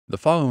The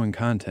following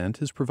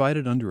content is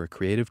provided under a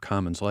Creative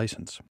Commons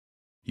license.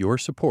 Your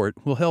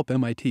support will help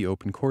MIT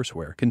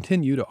OpenCourseware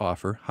continue to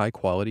offer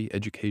high-quality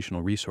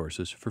educational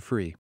resources for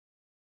free.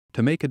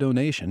 To make a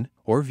donation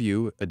or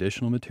view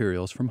additional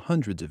materials from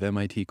hundreds of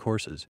MIT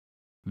courses,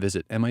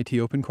 visit MIT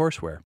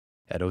OpenCourseware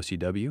at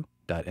ocw.mit.edu.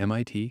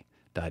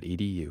 I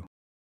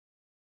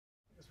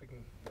guess we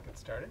can get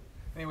started.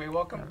 Anyway,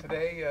 welcome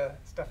today.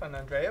 Stefan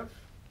Andreev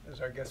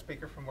is our guest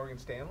speaker from Morgan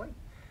Stanley.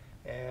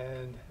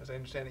 And as I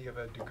understand it, you have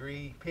a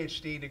degree,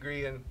 PhD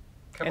degree in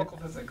chemical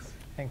physics?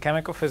 In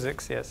chemical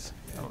physics, yes.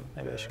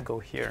 Maybe I should go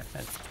here.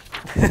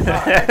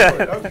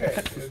 Excellent.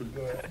 Okay.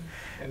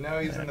 And now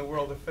he's in the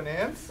world of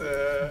finance.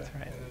 That's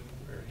right. And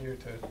we're here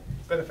to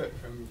benefit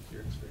from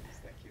your experience.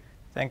 Thank you.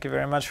 Thank you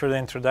very much for the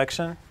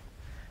introduction.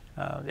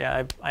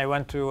 I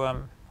went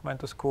to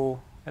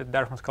school at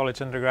Dartmouth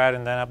College undergrad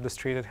and then up the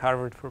street at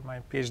Harvard for my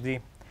PhD.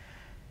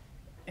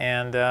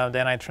 And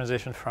then I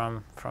transitioned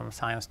from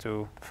science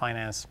to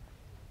finance.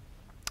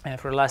 And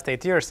for the last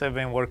 8 years, I've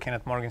been working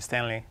at Morgan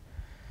Stanley,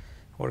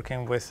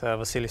 working with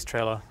Vasily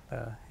Strela,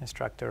 the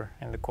instructor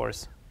in the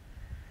course.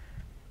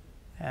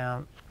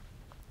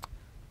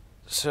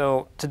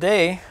 So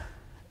today,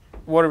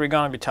 what are we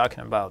going to be talking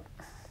about?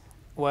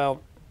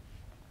 Well,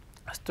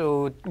 just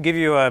to give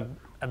you a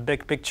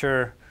big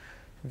picture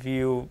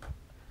view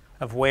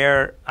of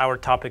where our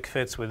topic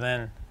fits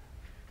within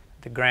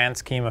the grand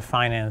scheme of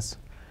finance.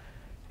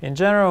 In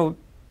general,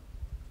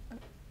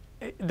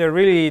 there are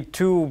really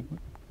two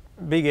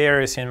big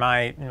areas in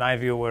my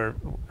view where,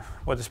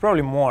 well, there's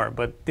probably more,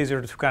 but these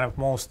are the kind of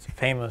most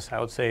famous, I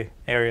would say,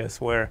 areas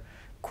where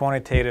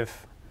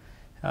quantitative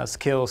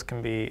skills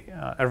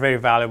are very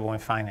valuable in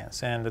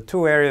finance. And the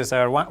two areas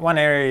are, one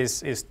area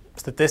is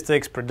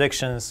statistics,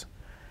 predictions,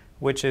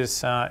 which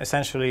is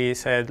essentially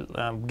said,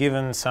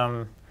 given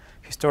some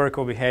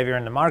historical behavior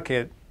in the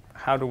market,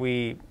 how do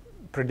we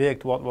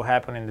predict what will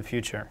happen in the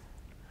future?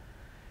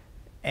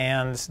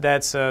 And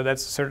that's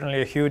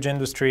certainly a huge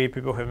industry.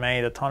 People have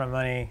made a ton of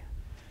money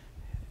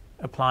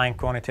applying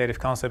quantitative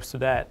concepts to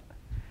that.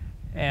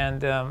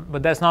 And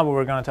but that's not what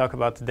we're going to talk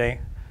about today.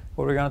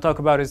 What we're going to talk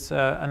about is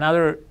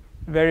another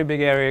very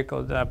big area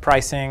called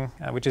pricing,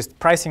 which is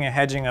pricing and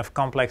hedging of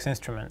complex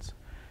instruments.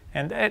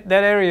 And that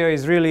area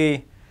is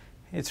really,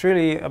 it's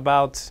really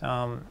about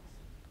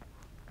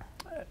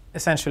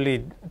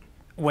essentially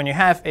when you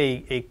have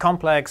a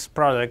complex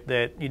product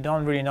that you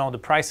don't really know the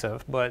price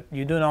of, but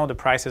you do know the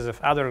prices of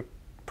other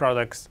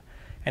products,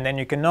 and then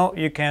you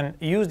can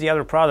use the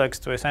other products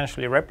to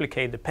essentially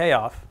replicate the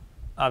payoff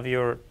of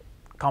your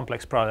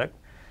complex product,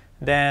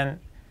 then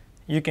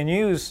you can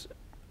use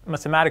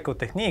mathematical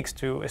techniques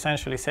to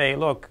essentially say,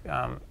 look,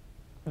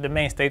 the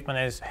main statement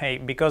is, hey,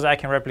 because I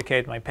can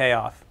replicate my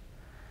payoff,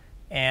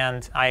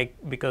 and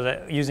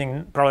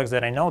using products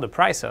that I know the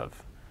price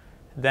of,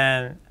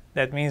 then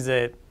that means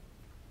that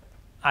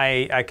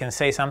I can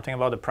say something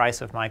about the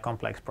price of my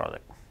complex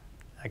product.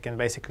 I can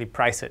basically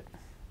price it.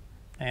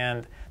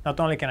 And not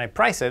only can I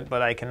price it,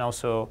 but I can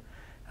also,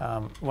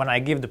 when I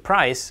give the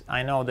price,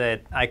 I know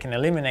that I can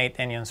eliminate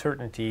any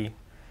uncertainty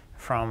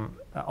from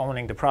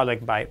owning the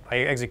product by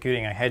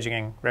executing a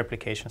hedging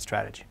replication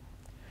strategy.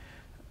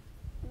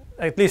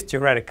 At least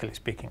theoretically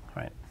speaking,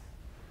 right?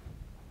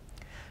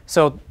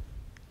 So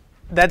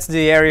that's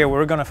the area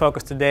we're going to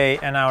focus today,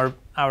 and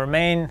our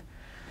main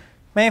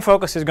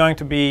focus is going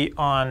to be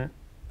on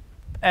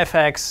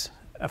FX,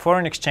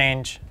 foreign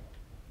exchange,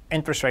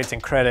 interest rates,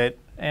 and credit,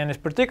 and in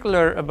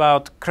particular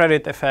about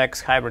credit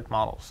FX hybrid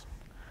models.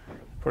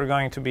 We're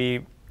going to be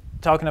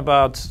talking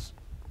about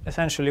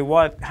essentially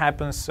what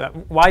happens,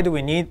 why do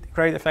we need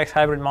credit FX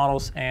hybrid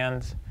models,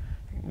 and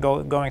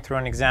going through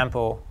an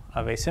example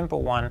of a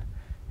simple one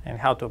and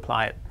how to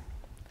apply it.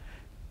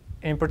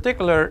 In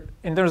particular,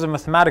 in terms of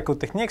mathematical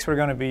techniques we're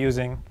going to be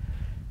using,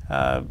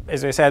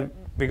 as I said,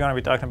 we're going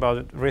to be talking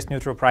about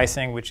risk-neutral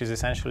pricing, which is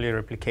essentially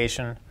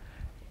replication.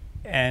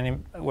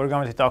 And we're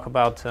going to talk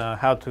about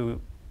how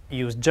to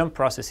use jump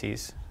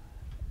processes,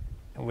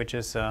 which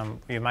is,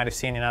 you might have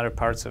seen in other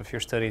parts of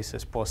your studies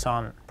as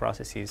Poisson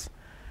processes,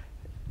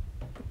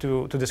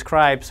 to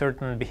describe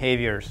certain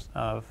behaviors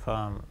of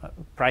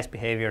price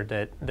behavior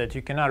that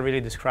you cannot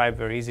really describe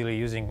very easily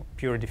using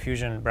pure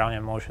diffusion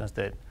Brownian motions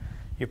that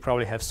you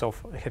probably have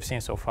seen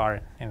so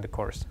far in the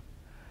course.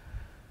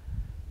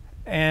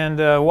 And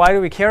why do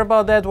we care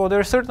about that? Well, there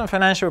are certain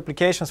financial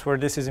applications where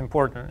this is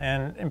important,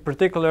 and in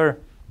particular,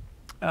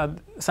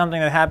 something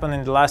that happened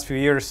in the last few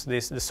years,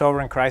 the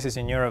sovereign crisis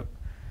in Europe.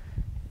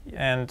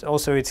 And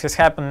also it has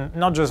happened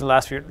not just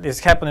last year, it's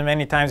happened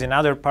many times in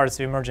other parts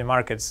of emerging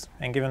markets.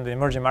 And given the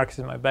emerging markets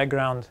is my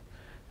background,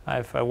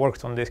 I've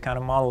worked on these kind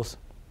of models.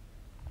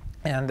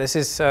 And this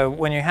is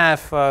when you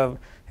have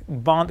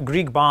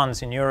Greek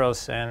bonds in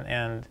euros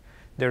and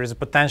there is a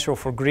potential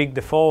for Greek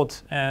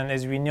default. And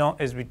as we know,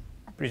 as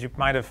you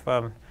might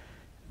have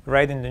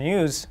read in the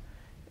news,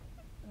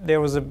 there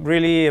was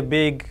really a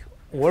big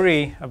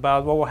worry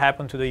about what will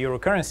happen to the euro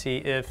currency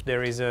if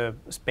there is a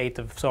spate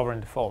of sovereign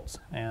defaults.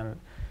 And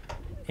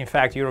in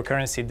fact, euro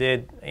currency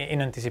did,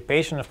 in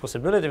anticipation of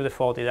possibility of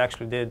default, it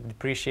actually did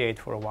depreciate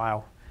for a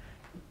while.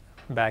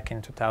 back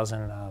in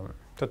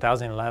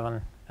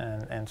 2011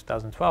 and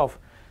 2012.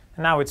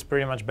 And now it's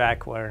pretty much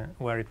back where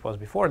it was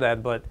before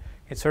that, but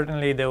it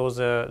certainly there was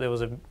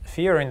a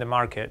fear in the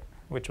market,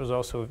 which was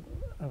also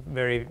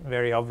very,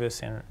 very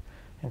obvious in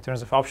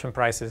terms of option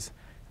prices,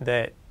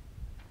 that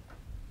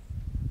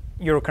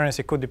euro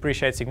currency could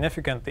depreciate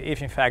significantly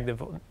if in fact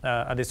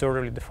a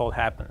disorderly default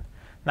happened.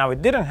 Now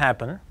it didn't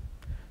happen,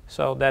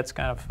 so that's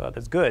kind of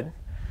that's good.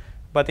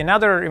 But in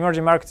other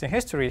emerging markets in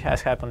history, it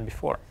has happened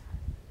before.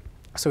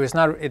 So it's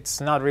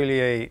not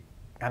really a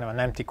kind of an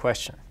empty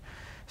question.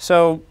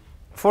 So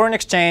foreign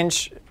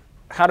exchange,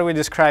 how do we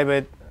describe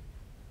it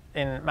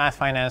in math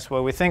finance?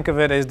 Well, we think of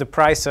it as the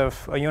price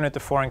of a unit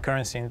of foreign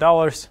currency in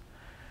dollars.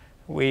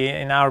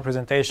 In our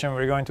presentation,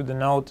 we're going to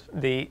denote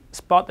the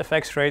spot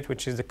FX rate,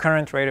 which is the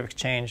current rate of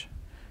exchange,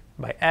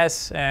 by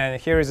S. And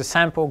here is a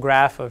sample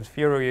graph of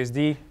Euro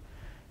USD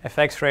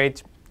FX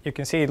rate. You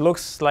can see it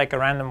looks like a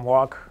random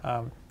walk.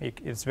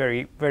 It's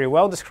very, very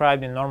well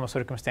described in normal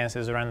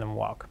circumstances, a random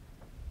walk.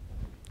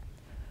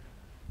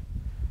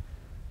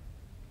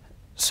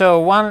 So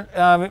one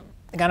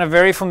kind of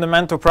very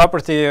fundamental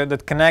property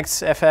that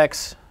connects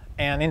FX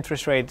and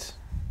interest rates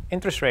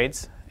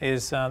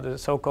is the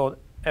so-called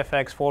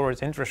FX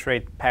forwards interest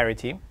rate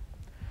parity,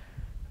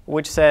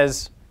 which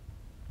says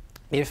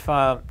if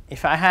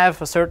I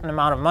have a certain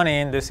amount of money,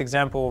 in this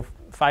example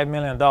 $5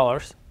 million,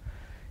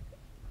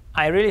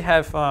 I really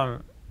have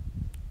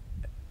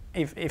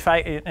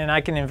and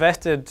I can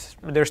invest it.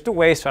 There's two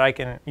ways that I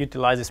can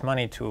utilize this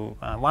money to.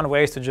 One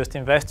way is to just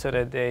invest it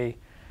at a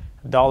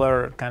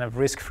dollar kind of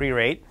risk-free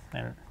rate,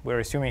 and we're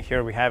assuming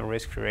here we have a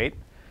risk-free rate.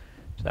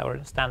 So that's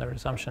our standard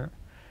assumption.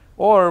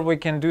 Or we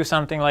can do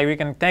something like we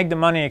can take the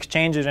money,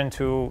 exchange it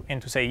into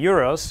say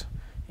euros,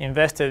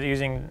 invest it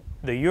using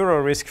the euro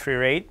risk-free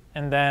rate,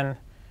 and then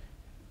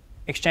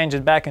exchange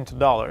it back into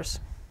dollars.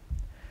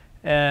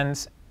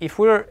 And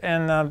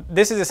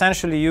this is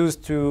essentially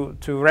used to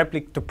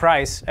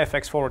price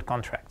FX forward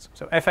contracts.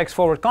 So FX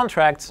forward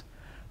contracts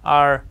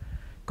are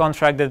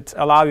contracts that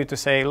allow you to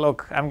say,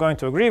 look, I'm going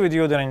to agree with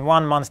you that in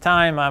 1 month's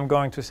time I'm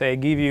going to say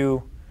give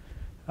you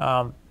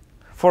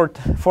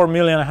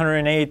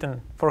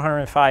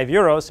 4,108,405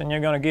 euros, and you're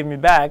going to give me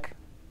back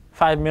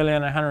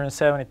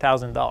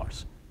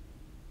 $5,170,000.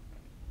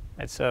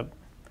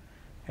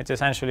 It's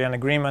essentially an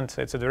agreement.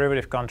 It's a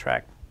derivative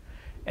contract.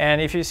 And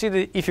if you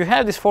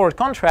have this forward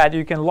contract,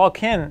 you can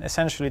lock in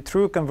essentially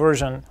through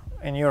conversion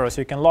in euros.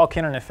 You can lock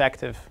in an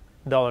effective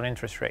dollar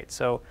interest rate.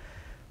 So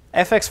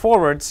FX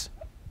forwards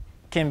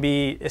can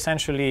be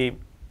essentially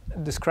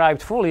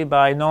described fully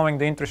by knowing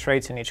the interest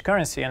rates in each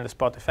currency and the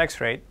spot FX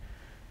rate.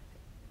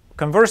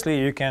 Conversely,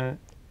 you can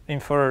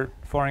infer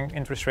foreign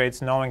interest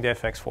rates knowing the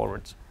FX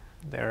forwards.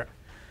 They're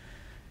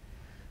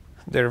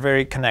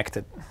very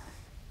connected.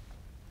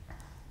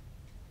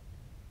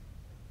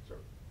 So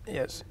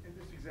yes. In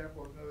this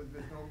example,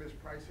 there's no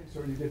mispricing,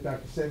 so you get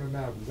back the same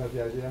amount. Is that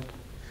the idea?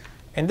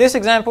 In this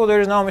example,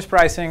 there is no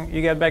mispricing.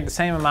 You get back the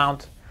same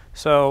amount.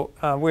 So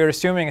we're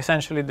assuming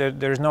essentially that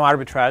there's no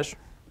arbitrage.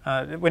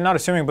 We're not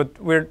assuming, but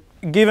we're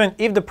given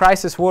if the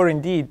prices were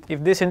indeed,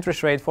 if this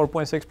interest rate,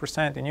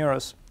 4.6% in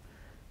euros,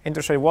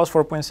 interest rate was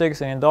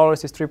 4.6 and in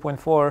dollars is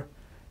 3.4,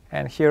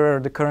 and here are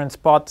the current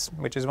spots,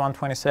 which is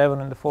 127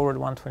 and the forward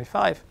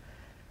 125.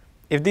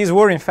 If these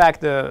were in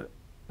fact the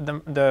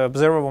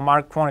observable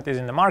quantities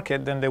in the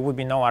market, then there would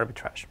be no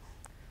arbitrage.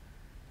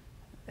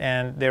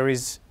 And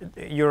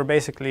you're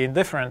basically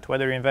indifferent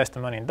whether you invest the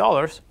money in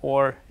dollars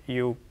or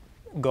you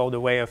go the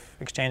way of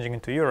exchanging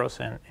into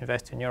euros and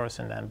invest in euros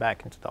and then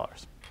back into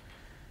dollars.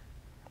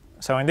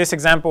 So in this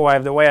example,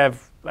 the way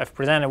I've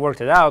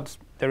worked it out,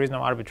 there is no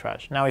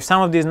arbitrage. Now, if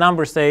some of these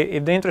numbers say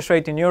if the interest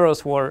rate in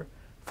euros were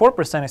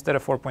 4% instead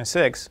of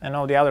 4.6 and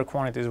all the other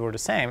quantities were the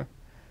same,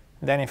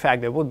 then in fact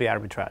there would be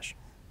arbitrage.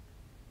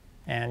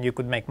 And you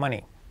could make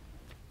money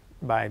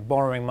by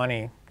borrowing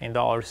money in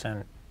dollars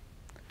and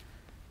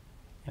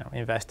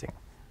investing.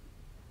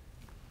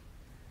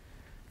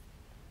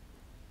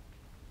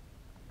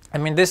 I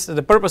mean,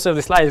 the purpose of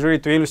this slide is really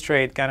to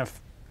illustrate kind of,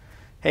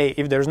 hey,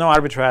 if there's no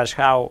arbitrage,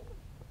 how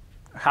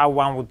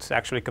one would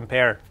actually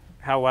compare,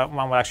 how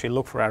one would actually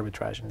look for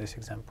arbitrage in this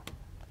example.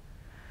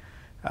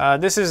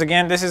 This is a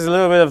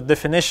little bit of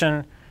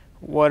definition.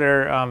 What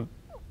are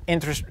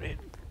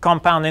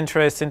compound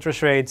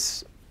interest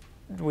rates?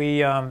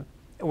 We're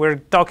going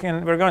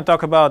to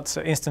talk about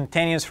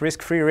instantaneous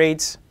risk-free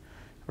rates.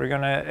 We're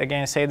going to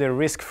again say they're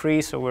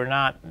risk-free, so we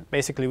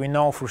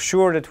know for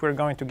sure that we're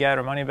going to get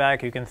our money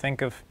back. You can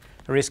think of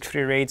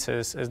risk-free rates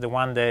as the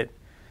one that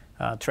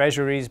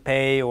treasuries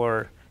pay,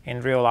 or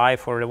in real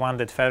life, or the one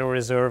that Federal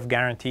Reserve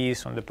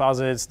guarantees on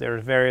deposits. There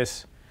are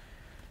various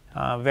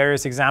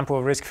examples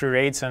of risk-free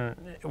rates, and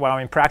while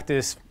in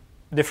practice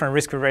different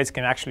risk-free rates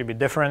can actually be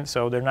different,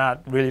 so they're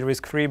not really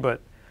risk-free,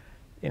 but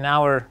in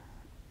our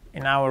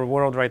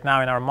world right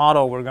now, in our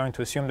model, we're going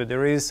to assume that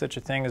there is such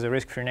a thing as a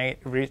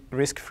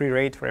risk-free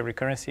rate for every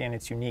currency, and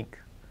it's unique.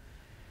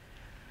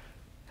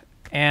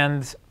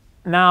 And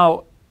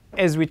now,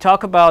 as we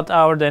talk about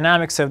our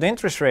dynamics of the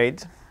interest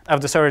rate, the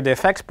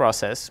FX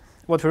process,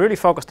 what we're really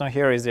focused on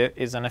here is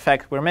an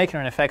FX. We're making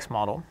an FX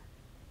model,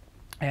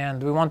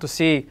 and we want to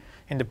see.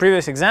 In the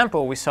previous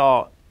example, we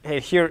saw, hey,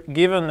 here,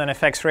 given an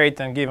FX rate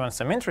and given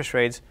some interest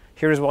rates,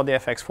 here's what the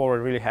FX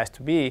forward really has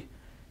to be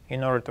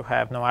in order to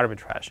have no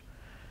arbitrage.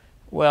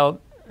 Well,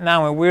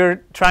 now when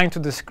we're trying to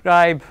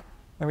describe,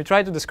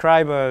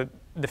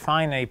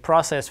 define a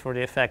process for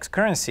the FX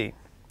currency,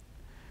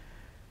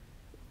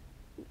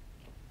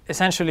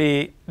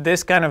 essentially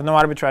this kind of no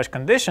arbitrage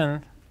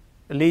condition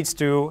leads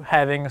to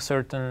having a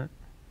certain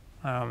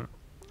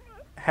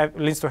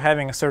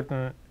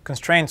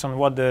constraints on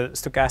what the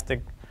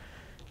stochastic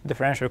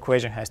differential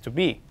equation has to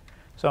be.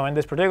 So in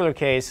this particular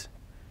case,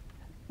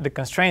 the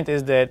constraint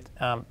is that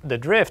the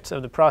drift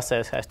of the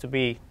process has to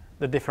be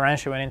the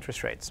differential in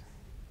interest rates.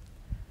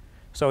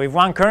 So if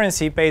one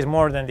currency pays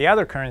more than the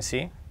other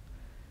currency,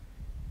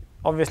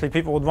 obviously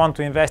people would want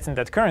to invest in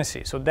that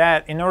currency. So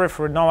that in order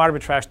for no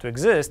arbitrage to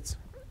exist,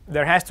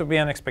 there has to be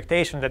an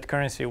expectation that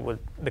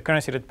the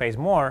currency that pays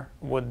more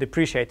would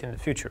depreciate in the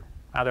future.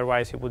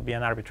 Otherwise, it would be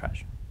an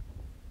arbitrage.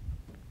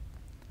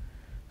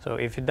 So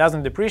if it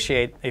doesn't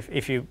depreciate,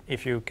 if you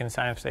can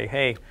kind of say,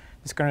 hey,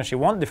 this currency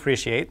won't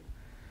depreciate,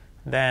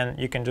 then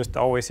you can just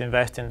always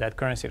invest in that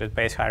currency that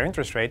pays higher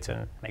interest rates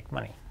and make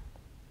money,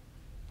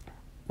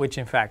 which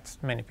in fact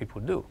many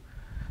people do.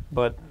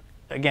 But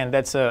again,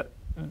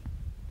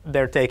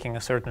 they're taking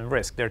a certain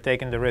risk. They're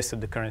taking the risk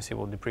that the currency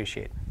will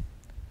depreciate.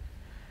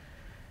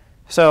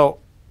 So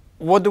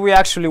what do we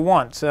actually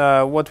want?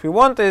 What we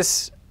want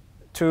is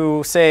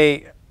to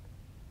say,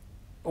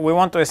 we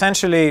want to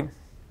essentially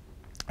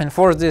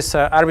enforce these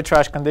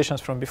arbitrage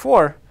conditions from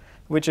before,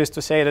 which is to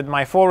say that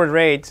my forward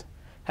rate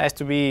has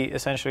to be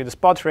essentially the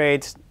spot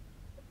rate,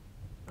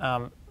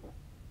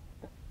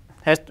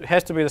 has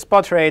to be the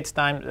spot rate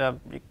times,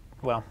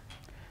 well,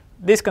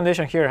 this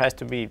condition here has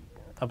to be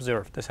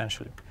observed,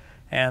 essentially.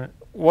 And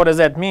what does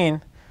that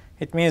mean?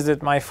 It means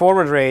that my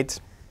forward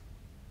rate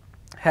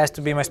has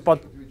to be my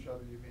spot.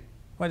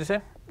 What did you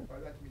say?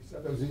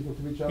 Set those equal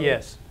to each other?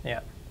 Yes, yeah.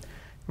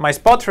 My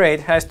spot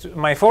rate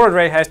my forward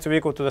rate has to be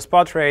equal to the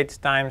spot rate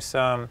times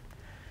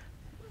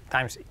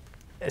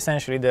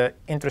essentially the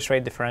interest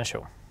rate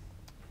differential.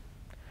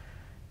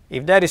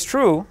 If that is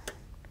true,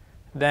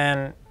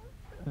 then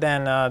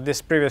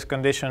this previous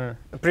condition,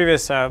 in the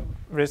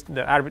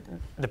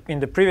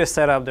previous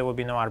setup, there will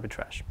be no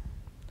arbitrage.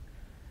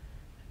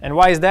 And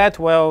why is that?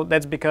 Well,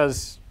 that's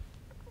because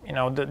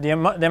the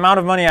amount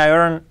of money I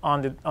earn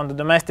on the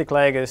domestic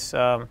leg is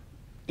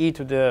e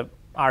to the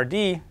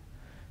RD.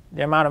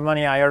 The amount of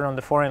money I earn on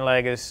the foreign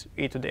leg is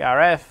e to the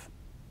RF,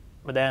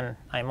 but then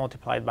I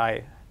multiply it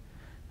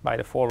by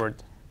the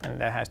forward, and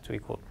that has to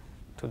equal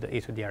to the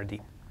e to the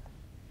RD.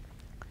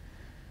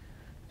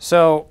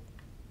 So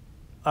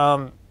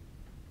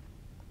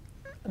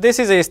this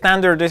is a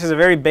standard. This is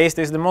this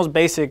is the most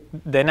basic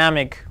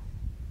dynamic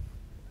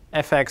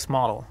FX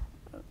model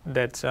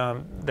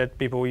that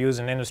people use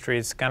in industry.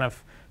 It's kind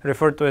of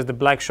referred to as the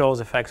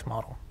Black-Scholes FX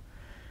model.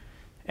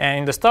 And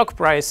in the stock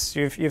price,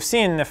 you've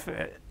seen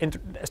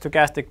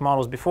stochastic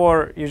models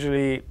before.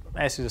 Usually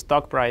S is the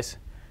stock price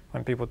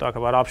when people talk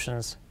about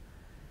options.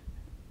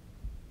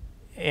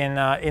 In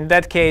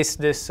that case,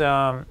 this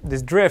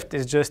drift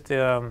is just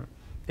a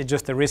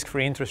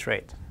risk-free interest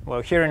rate.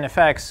 Well, here in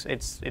FX,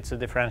 it's a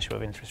differential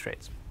of interest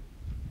rates.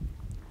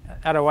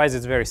 Otherwise,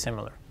 it's very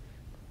similar.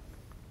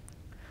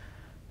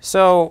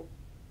 So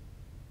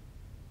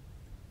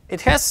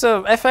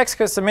FX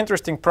has some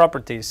interesting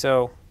properties.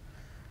 So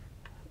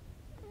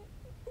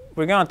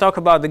we're going to talk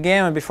about the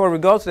game, and before we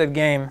go to that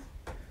game,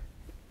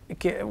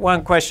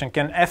 one question: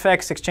 can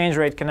FX exchange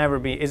rate can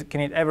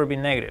it ever be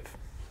negative?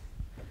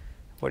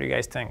 What do you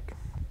guys think?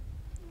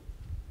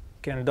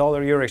 Can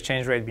dollar-euro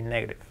exchange rate be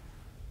negative?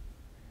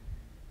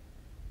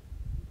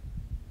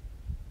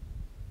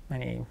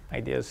 Any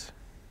ideas?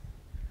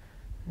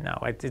 No,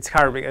 it's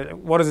hard.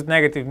 What does it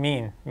negative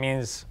mean? It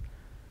means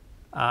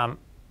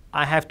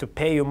I have to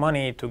pay you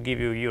money to give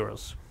you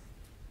euros.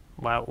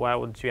 Why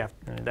would you have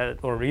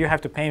that? Or you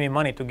have to pay me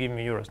money to give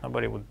me euros.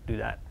 Nobody would do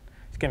that.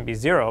 It can be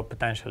zero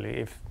potentially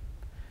if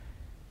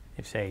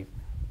say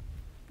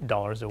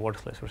dollars are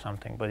worthless or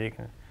something. But it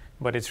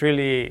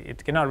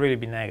cannot really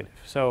be negative.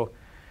 So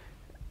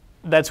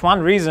that's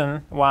one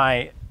reason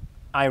why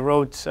I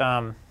wrote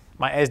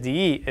my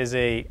SDE as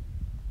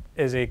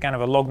a kind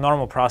of a log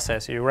normal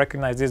process. You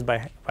recognize this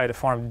by the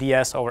form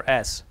ds over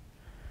s.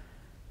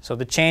 So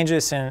the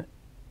changes in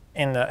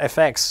the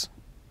FX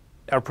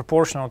are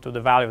proportional to the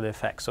value of the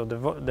FX. So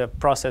the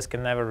process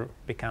can never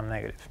become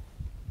negative.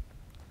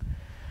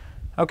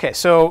 Okay,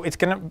 so it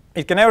can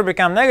never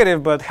become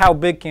negative, but how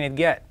big can it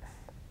get?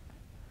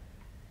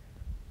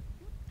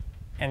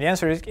 And the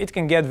answer is it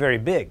can get very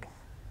big.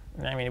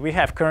 I mean, we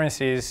have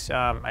currencies,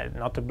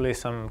 notably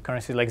some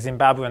currencies like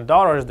Zimbabwean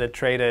dollars that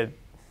traded,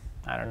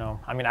 I don't know.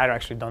 I mean, I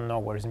actually don't know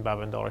where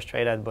Zimbabwean dollars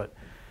trade at, but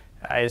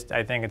I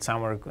think it's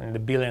somewhere in the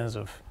billions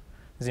of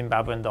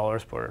Zimbabwean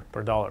dollars per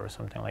dollar or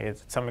something like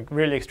it. It's some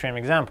really extreme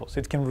examples.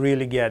 It can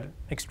really get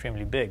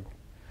extremely big.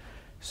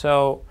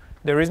 So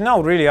there is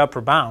no really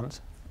upper bound.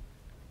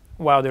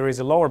 while there is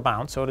a lower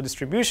bound. So the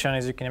distribution,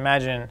 as you can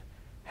imagine,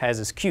 has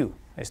a skew.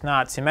 It's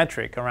not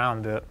symmetric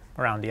around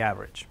the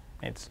average.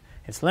 It's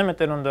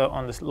limited on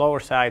the lower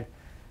side.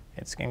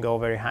 It can go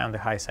very high on the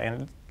high side.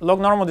 And log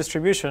normal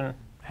distribution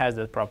has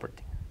that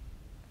property.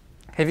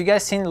 Have you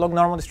guys seen log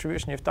normal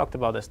distribution? You've talked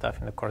about this stuff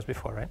in the course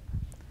before, right?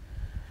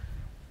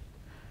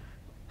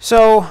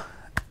 So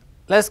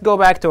let's go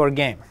back to our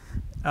game.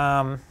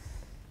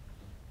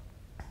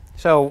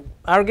 So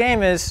our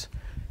game is,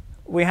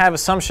 we have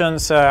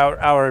assumptions.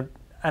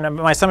 And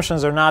my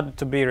assumptions are not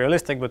to be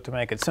realistic, but to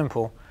make it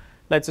simple.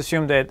 Let's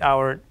assume that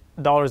our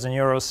dollars and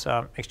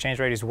euros exchange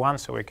rate is 1,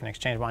 so we can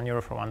exchange 1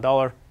 euro for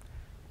 $1.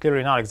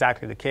 Clearly not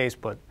exactly the case,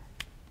 but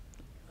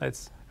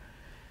let's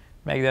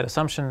make that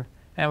assumption.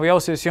 And we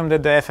also assume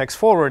that the FX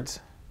forward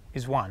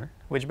is 1,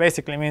 which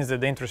basically means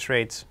that the interest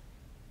rates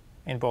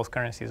in both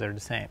currencies are the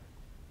same.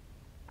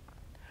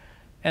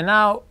 And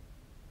now,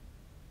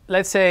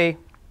 let's say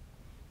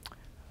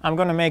I'm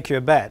going to make you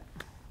a bet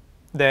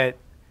that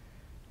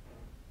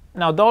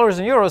now dollars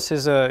and euros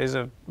is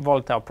a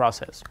volatile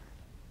process.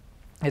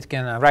 It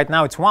can right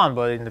now it's 1,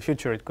 but in the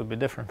future it could be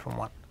different from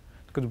 1.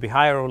 It could be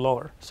higher or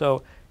lower.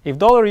 So if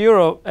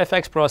dollar-euro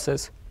FX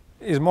process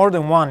is more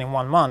than 1 in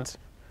 1 month,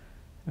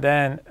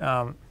 then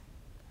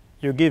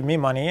you give me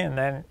money, and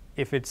then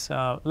if it's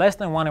less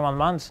than 1 in 1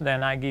 month,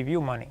 then I give you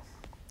money.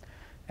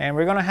 And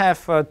we're going to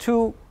have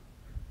 2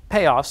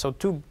 payoffs, so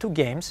two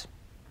games.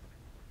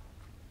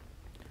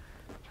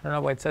 I don't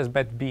know why it says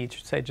bet B. It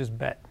should say just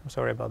bet. I'm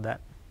sorry about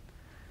that.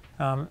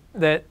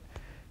 That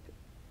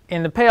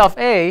in the payoff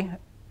A,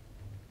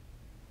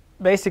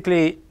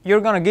 basically,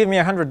 you're going to give me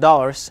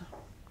 $100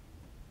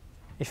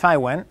 if I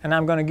win, and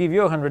I'm going to give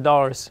you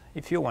 $100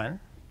 if you win.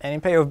 And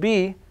in payoff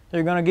B,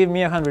 you're going to give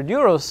me 100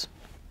 euros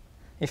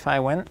if I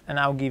win, and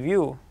I'll give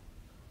you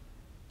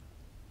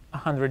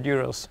 100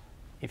 euros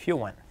if you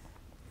win.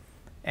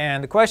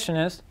 And the question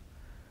is,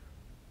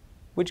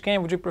 which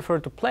game would you prefer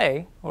to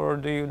play, or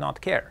do you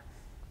not care?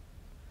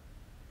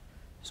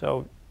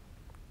 So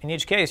in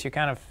each case, you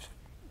kind of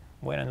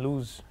win and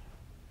lose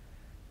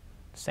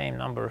the same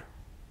number.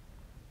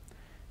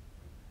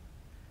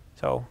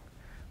 So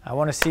I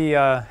want to see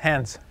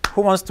hands.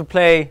 Who wants to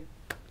play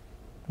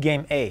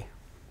game A?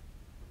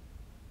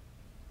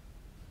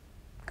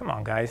 Come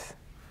on, guys.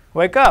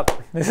 Wake up.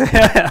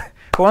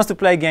 Who wants to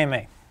play game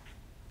A?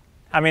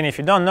 I mean, if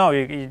you don't know,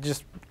 you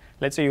just,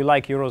 let's say you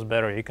like euros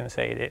better, you can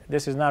say,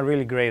 this is not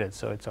really graded,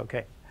 so it's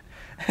OK.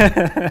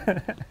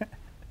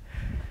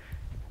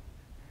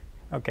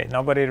 OK,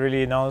 nobody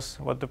really knows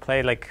what to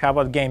play. Like, how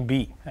about game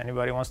B?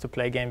 Anybody wants to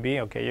play game B?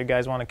 OK, you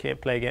guys want to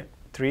play game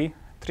 3?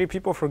 3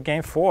 people for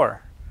game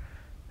 4.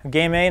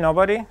 Game A,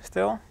 nobody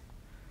still?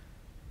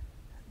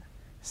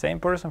 Same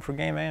person for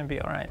game A and B,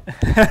 all right.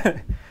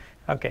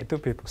 OK, 2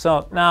 people.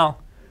 So now,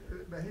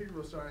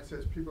 behavioral science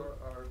says people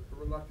are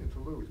reluctant to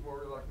lose, more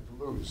reluctant to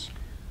lose.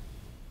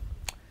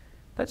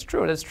 That's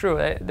true. That's true.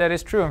 That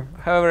is true.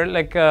 However,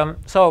 like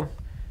so,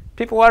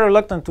 people are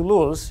reluctant to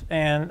lose,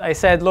 and I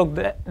said, look,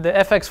 the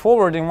FX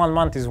forward in 1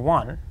 month is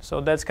 1,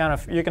 so that's kind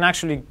of, you can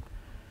actually,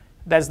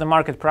 that's the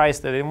market price,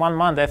 that in 1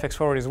 month the FX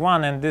forward is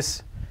 1, and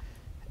this,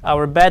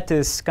 our bet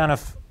is kind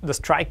of, the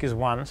strike is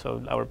 1,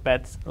 so our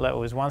bet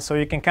level is 1, so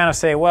you can kind of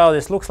say, well,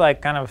 this looks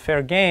like kind of a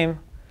fair game,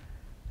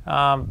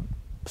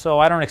 so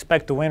I don't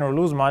expect to win or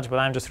lose much, but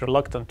I'm just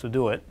reluctant to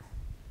do it.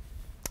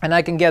 And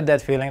I can get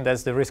that feeling.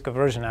 That's the risk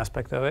aversion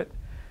aspect of it.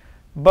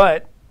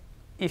 But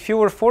if you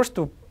were forced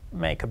to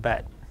make a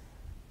bet,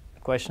 the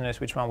question is,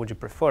 which one would you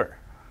prefer?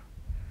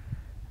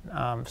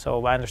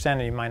 So I understand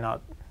that you might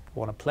not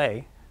want to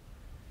play.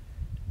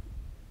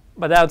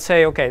 But I would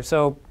say, OK,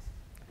 so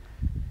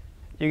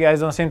you guys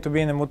don't seem to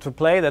be in the mood to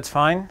play. That's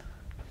fine.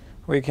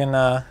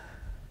 Let's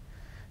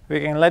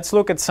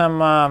look at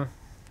some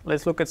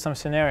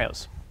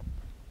scenarios.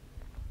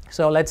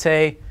 So let's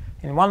say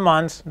in 1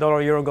 month,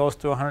 dollar-euro goes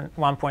to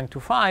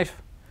 1.25.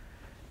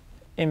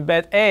 In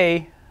bet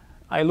A,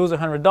 I lose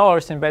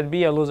 $100. In bet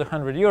B, I lose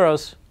 100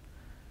 euros.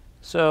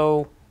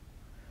 So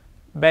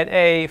bet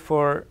A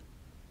for,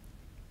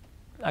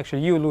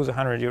 actually, you lose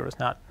 100 euros,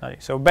 not you.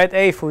 So bet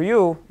A for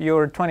you,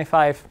 you're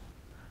 $25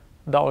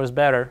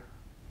 better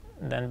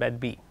than bet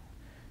B.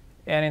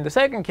 And in the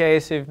second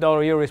case, if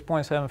dollar-euro is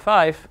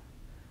 0.75,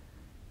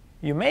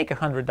 you make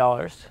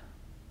 $100.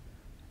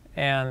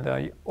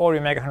 And or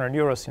you make 100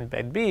 euros in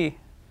bet B.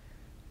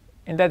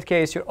 In that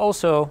case, you're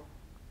also,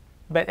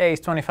 bet A is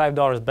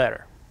 $25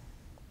 better.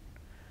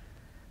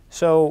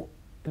 So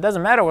it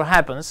doesn't matter what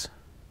happens.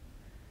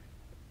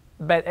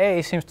 Bet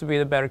A seems to be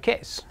the better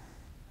case.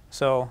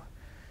 So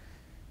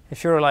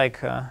if you're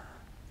like our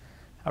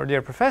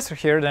dear professor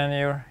here, then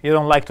you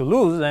don't like to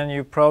lose, then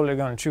you're probably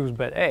going to choose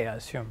bet A, I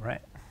assume,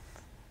 right?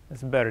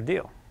 It's a better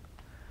deal.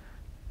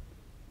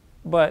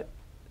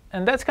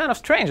 And that's kind of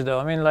strange, though.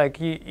 I mean,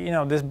 like, you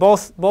know, this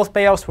both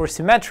payoffs were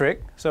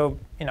symmetric. So,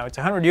 you know, it's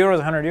 100 euros,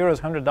 100 euros,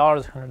 $100,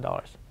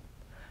 $100.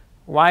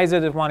 Why is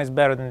it that one is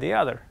better than the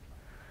other?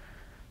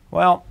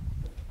 Well,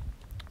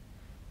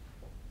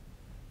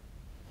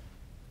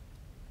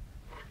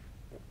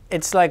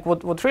 it's like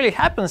what really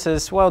happens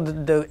is, well,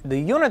 the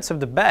units of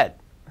the bet,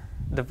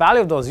 the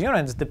value of those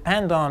units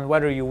depend on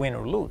whether you win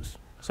or lose.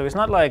 So it's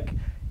not like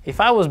if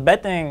I was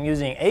betting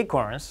using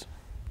acorns,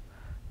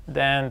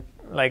 then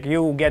like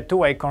you get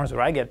 2 acorns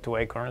or I get 2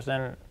 acorns,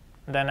 then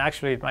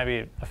actually it might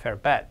be a fair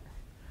bet.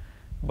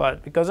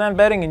 But because I'm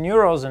betting in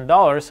euros and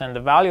dollars, and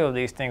the value of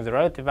these things, the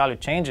relative value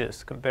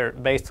changes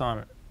based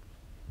on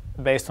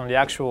the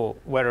actual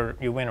whether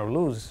you win or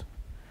lose,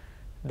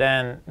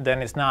 then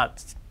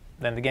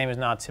the game is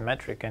not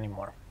symmetric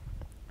anymore.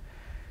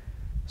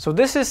 So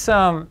this is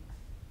the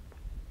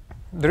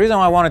reason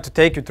why I wanted to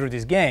take you through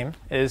this game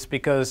is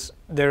because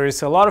there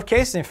is a lot of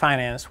cases in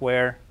finance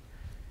where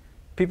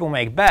people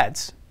make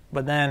bets,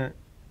 but then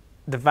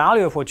the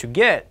value of what you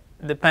get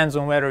depends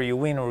on whether you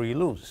win or you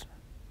lose.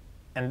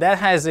 And that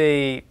has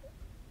an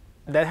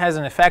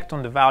effect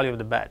on the value of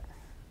the bet.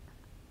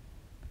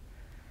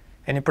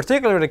 And in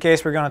particular, the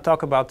case we're going to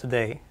talk about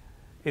today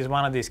is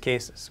one of these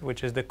cases,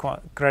 which is the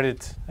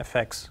credit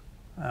effects.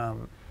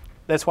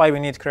 That's why we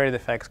need credit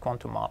effects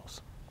quantum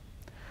models.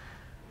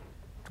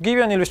 To give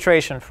you an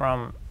illustration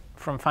from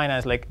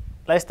finance, like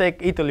let's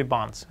take Italy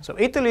bonds. So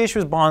Italy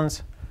issues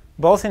bonds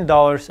both in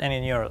dollars and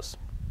in euros.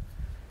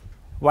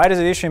 Why does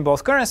it issue in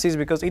both currencies?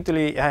 Because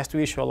Italy has to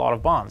issue a lot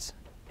of bonds,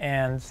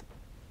 and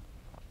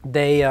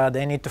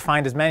they need to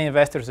find as many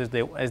investors as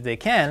they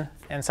can,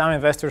 and some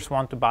investors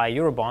want to buy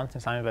euro bonds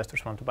and some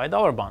investors want to buy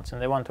dollar bonds,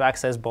 and they want to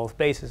access both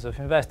bases of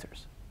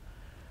investors.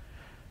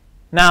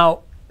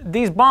 Now,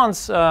 these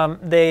bonds,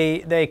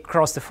 they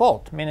cross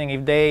default, meaning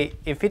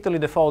if Italy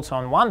defaults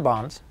on one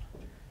bond,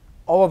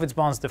 all of its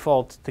bonds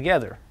default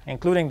together,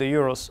 including the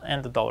euros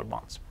and the dollar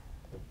bonds.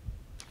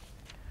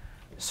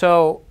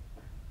 So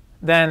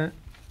then,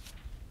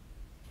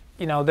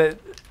 you know,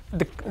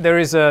 there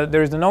is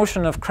the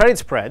notion of credit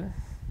spread,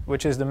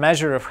 which is the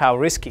measure of how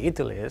risky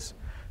Italy is.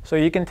 So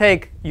you can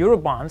take euro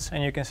bonds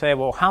and you can say,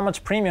 well, how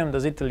much premium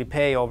does Italy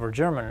pay over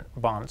German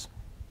bonds?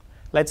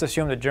 Let's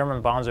assume that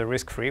German bonds are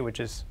risk-free, which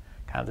is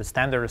kind of the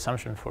standard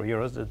assumption for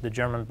euros, that the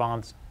German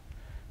bonds,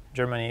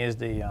 Germany is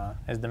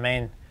the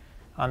main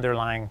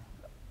underlying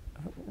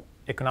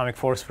economic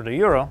force for the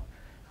euro.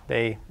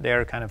 They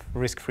are kind of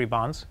risk-free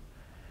bonds.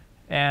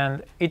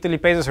 And Italy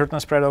pays a certain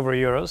spread over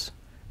euros.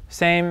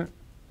 Same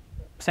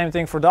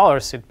thing for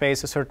dollars. It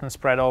pays a certain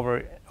spread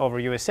over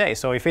USA.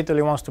 So if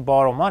Italy wants to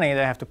borrow money,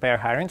 they have to pay a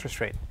higher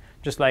interest rate.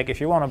 Just like if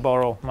you want to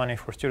borrow money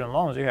for student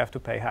loans, you have to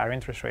pay higher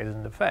interest rates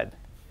than the Fed.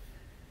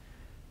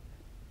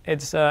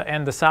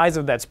 And the size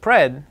of that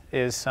spread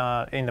is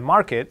in the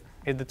market.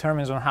 It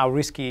determines on how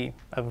risky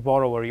of a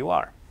borrower you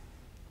are.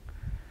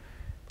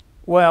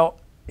 Well,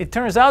 it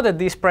turns out that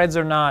these spreads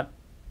are not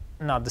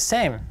the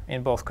same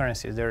in both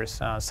currencies. There is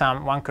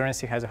one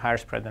currency has a higher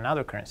spread than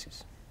other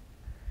currencies.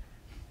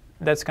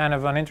 That's kind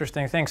of an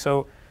interesting thing.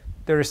 So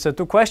there is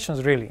 2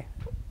 questions really.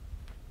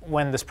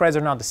 When the spreads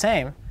are not the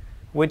same,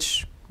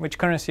 which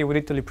currency would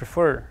Italy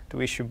prefer to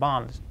issue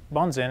bonds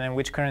in, and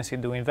which currency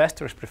do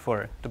investors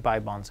prefer to buy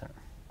bonds in?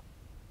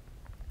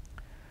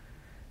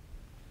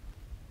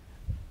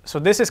 So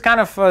this is kind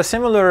of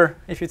similar,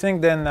 if you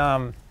think, then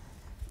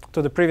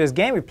to the previous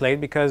game we played,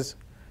 because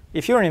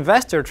if you're an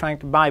investor trying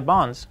to buy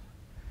bonds,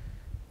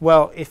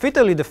 well, if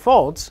Italy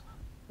defaults,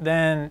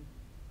 then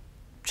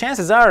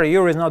chances are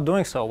euro is not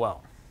doing so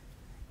well.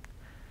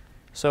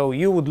 So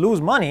you would lose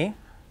money,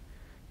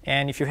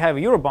 and if you have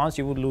euro bonds,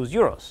 you would lose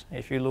euros.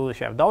 If you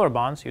have dollar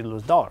bonds, you'd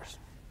lose dollars.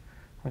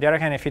 On the other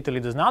hand, if Italy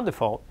does not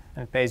default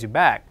and pays you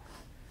back,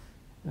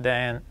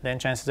 then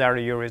chances are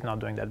the euro is not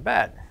doing that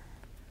bad.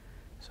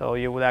 So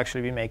you would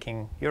actually be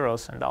making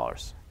euros and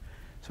dollars.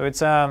 So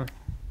it's an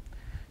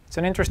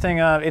interesting,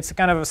 it's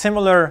kind of a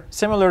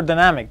similar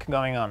dynamic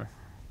going on.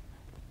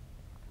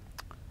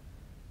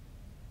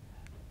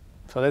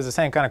 So there's the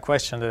same kind of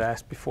question that I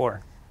asked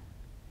before.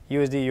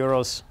 USD,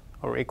 euros,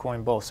 or equal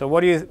in both. So what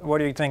do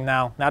you think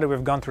now? Now that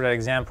we've gone through that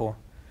example,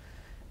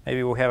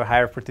 maybe we'll have a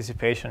higher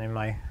participation in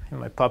my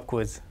pub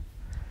quiz.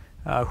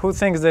 Who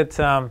thinks that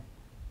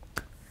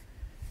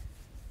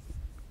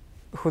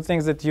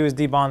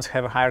USD bonds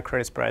have a higher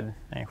credit spread?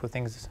 And who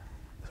thinks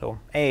so?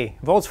 A.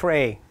 Votes for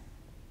A.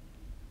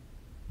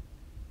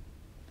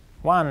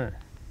 1,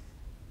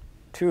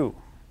 2.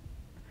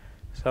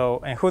 So,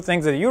 and who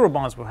thinks that euro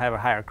bonds will have a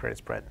higher credit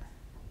spread?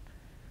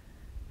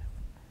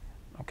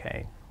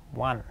 Okay,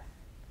 1.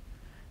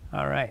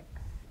 All right.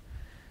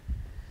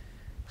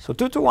 So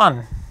 2 to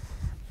 1.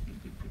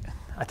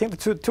 I think the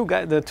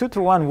 2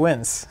 to 1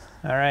 wins.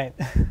 All right.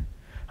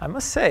 I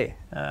must say,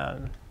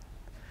 you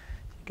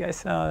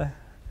guys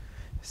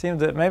seem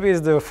that maybe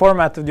it's the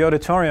format of the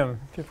auditorium.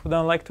 People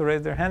don't like to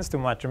raise their hands too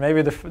much, or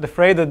maybe they're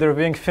afraid that they're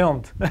being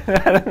filmed.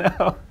 I don't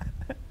know.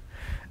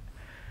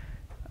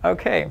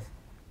 Okay.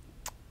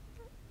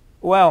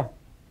 Well,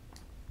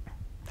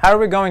 how are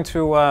we going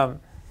to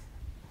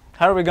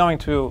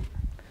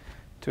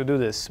do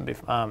this?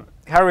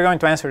 How are we going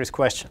to answer this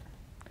question?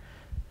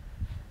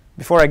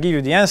 Before I give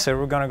you the answer,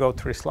 we're going to go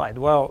through a slide.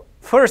 Well,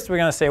 first we're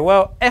going to say,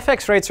 well,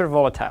 FX rates are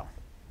volatile.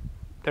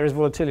 There is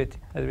volatility,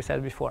 as we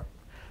said before.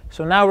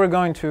 So now we're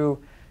going to,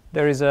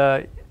 there is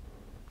a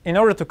in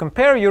order to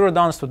compare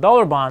Eurobonds to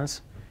dollar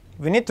bonds,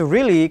 we need to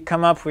really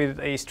come up with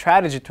a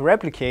strategy to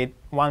replicate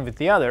one with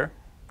the other,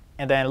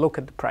 and then look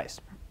at the price.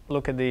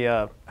 Look at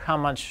the how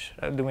much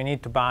do we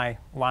need to buy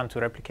one to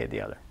replicate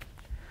the other.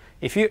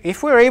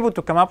 If we're able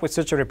to come up with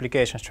such a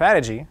replication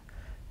strategy,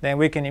 then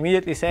we can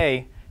immediately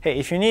say, hey,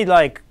 if you need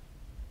like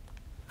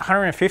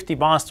 150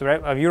 bonds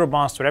of Euro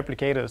bonds to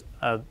replicate a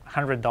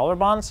 $100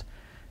 bonds,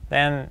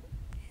 then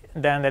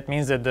that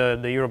means that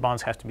the Euro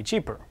bonds have to be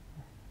cheaper.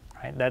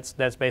 Right?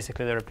 That's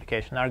basically the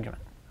replication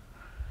argument.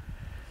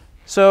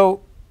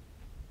 So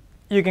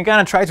you can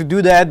kind of try to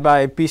do that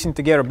by piecing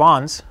together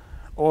bonds,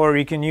 or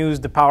you can use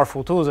the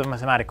powerful tools of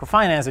mathematical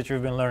finance that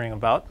you've been learning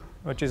about,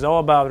 which is all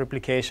about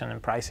replication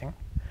and pricing.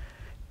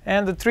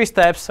 And the 3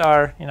 steps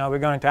are, we're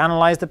going to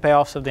analyze the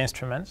payoffs of the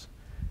instruments,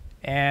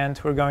 and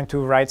we're going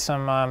to write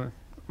some a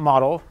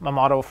model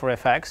for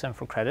FX and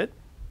for credit,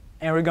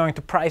 and we're going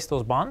to price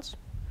those bonds,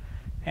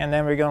 and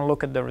then we're going to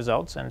look at the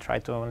results and try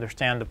to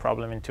understand the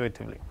problem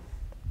intuitively.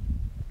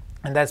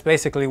 And that's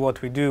basically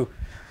what we do,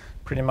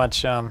 pretty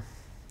much.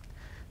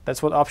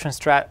 That's what option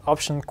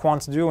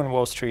quants do in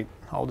Wall Street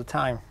all the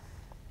time.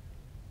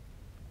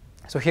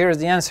 So here is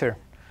the answer.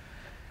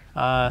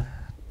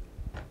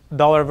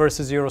 Dollar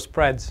versus euro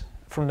spreads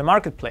from the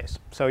marketplace.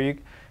 So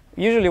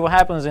usually what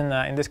happens in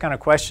this kind of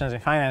questions in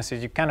finance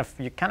is you kind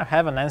of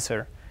have an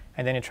answer,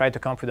 and then you try to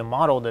come up with a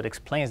model that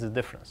explains the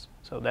difference.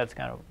 So that's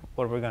kind of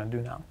what we're going to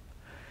do now.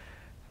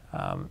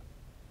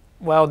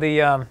 Well,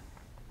 the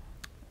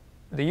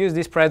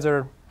USD spreads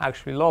are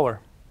actually lower.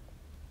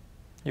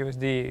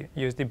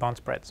 USD bond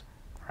spreads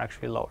are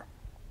actually lower.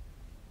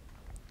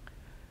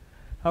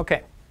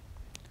 Okay.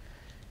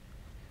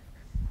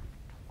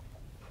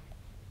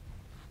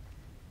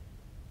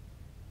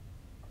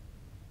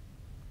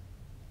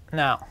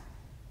 Now,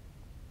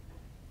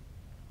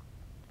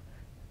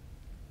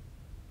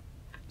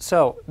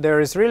 so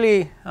there is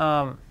really,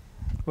 when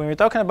we're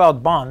talking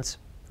about bonds,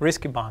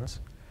 risky bonds,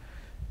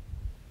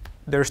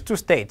 there's 2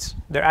 states.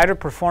 They're either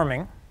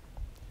performing,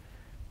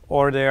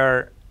 or they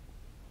are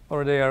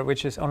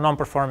which is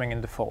non-performing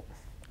in default.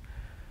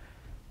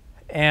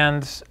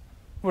 And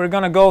we're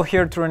going to go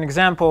here through an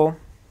example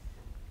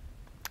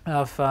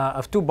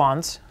of 2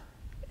 bonds,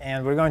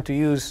 and we're going to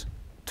use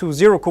 2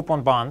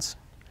 zero-coupon bonds,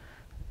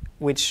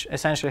 which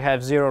essentially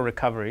have 0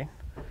 recovery.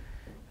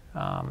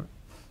 And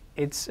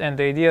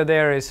the idea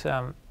there is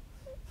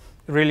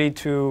really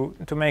to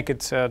make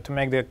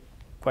the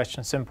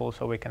question simple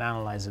so we can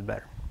analyze it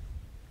better.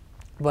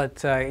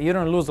 But you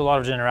don't lose a lot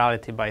of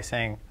generality by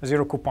saying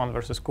zero coupon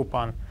versus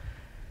coupon.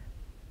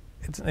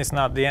 It's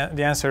not the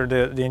answer.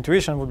 The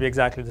intuition would be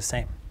exactly the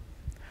same.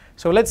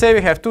 So let's say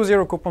we have 2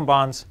 zero coupon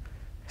bonds,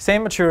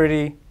 same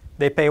maturity.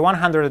 They pay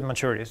 100 at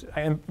maturities.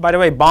 And by the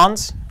way,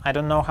 bonds, I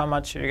don't know how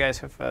much you guys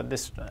have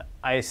this.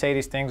 I say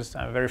these things,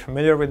 I'm very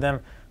familiar with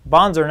them.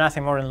 Bonds are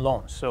nothing more than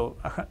loans. So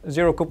a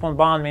zero coupon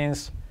bond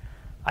means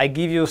I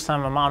give you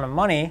some amount of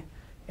money,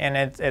 and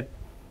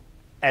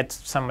at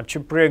some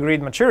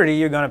pre-agreed maturity,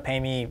 you're going to pay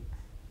me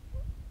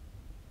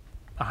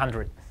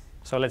 100.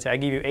 So let's say I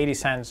give you 80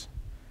 cents.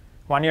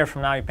 1 year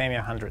from now, you pay me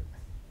 100.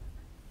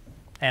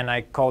 And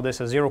I call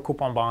this a zero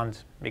coupon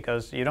bond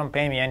because you don't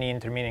pay me any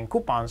intermediate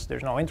coupons.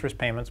 There's no interest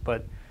payments,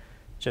 but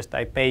just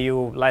I pay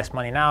you less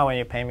money now and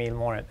you pay me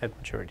more at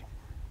maturity.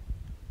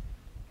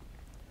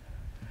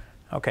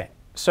 Okay,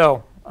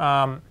 so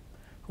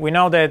we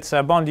know that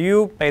bond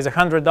U pays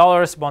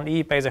 $100, bond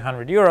E pays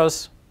 100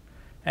 euros.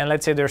 And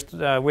let's say there's,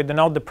 we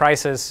denote the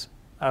prices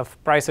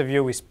of price of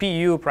U is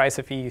PU, price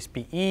of E is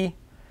PE.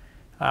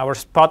 Our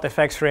spot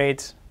FX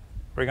rate,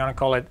 we're going to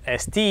call it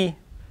ST.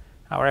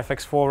 Our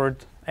FX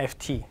forward,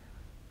 FT.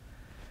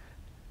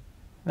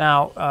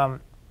 Now,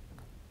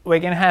 we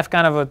can have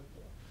kind of a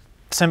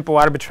simple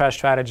arbitrage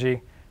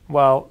strategy.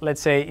 Well,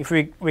 let's say if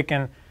we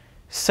can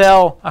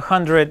sell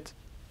 100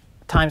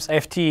 times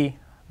FT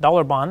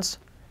dollar bonds,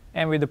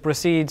 and with the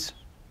proceeds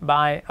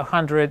buy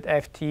 100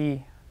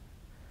 FT,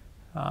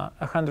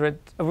 100.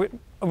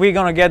 We're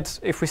gonna get,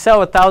 if we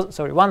sell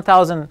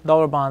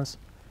 $1,000 bonds,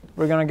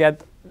 we're gonna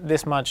get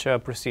this much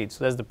proceeds.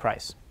 So that's the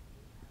price.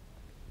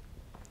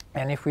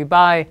 And if we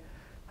buy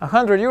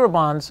 100 euro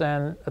bonds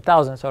and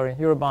 1,000,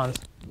 euro bonds,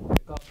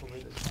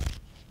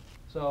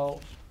 so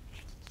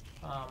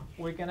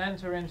we can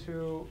enter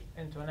into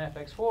an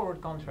FX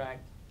forward contract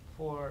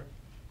for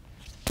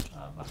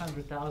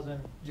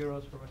 100,000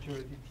 euros for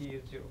maturity T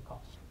at 0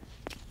 cost.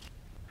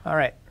 All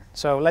right.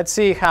 So let's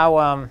see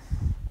how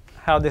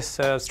this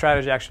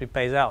strategy actually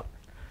pays out.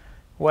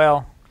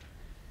 Well,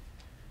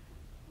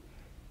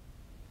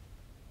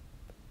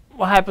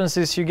 what happens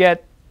is you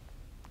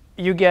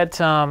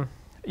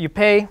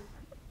pay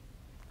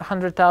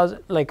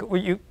 100,000, like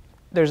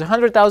there's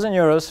 100,000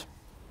 euros.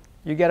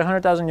 You get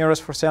 100,000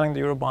 euros for selling the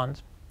euro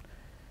bonds.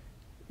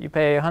 You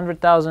pay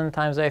 100,000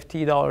 times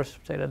FT dollars,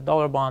 say the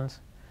dollar bonds.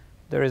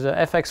 There is a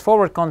FX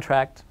forward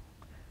contract,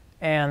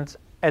 and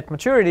at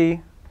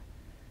maturity,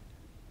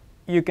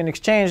 you can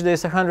exchange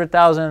this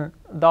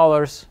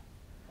 $100,000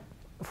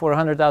 for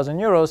 100,000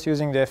 euros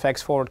using the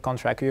FX forward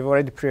contract. We've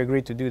already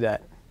pre-agreed to do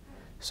that.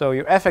 So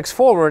your FX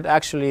forward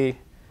actually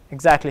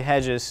exactly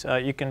hedges.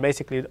 You can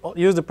basically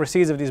use the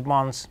proceeds of these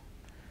bonds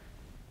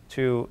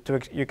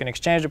you can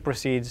exchange the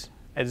proceeds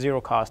at zero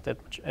cost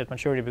at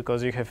maturity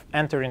because you have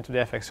entered into the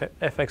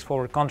FX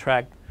forward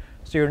contract.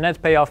 So your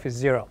net payoff is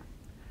zero.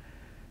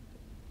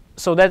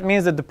 So that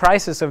means that the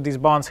prices of these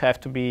bonds have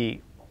to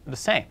be the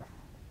same.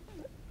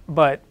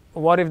 But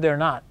what if they're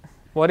not?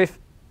 What if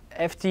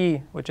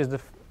FT, which is the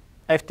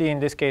FT in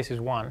this case is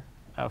 1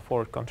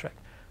 forward contract.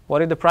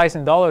 What if the price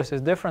in dollars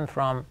is different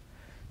from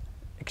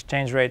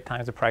exchange rate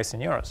times the price in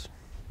euros?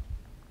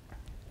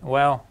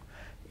 Well,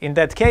 in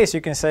that case,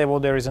 you can say, well,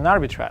 there is an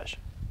arbitrage.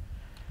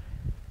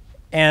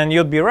 And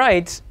you'd be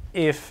right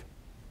if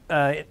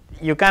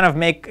you kind of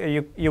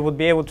you would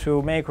be able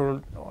to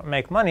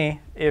make money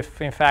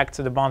if, in fact,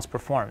 the bonds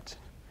performed.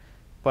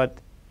 But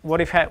what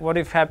if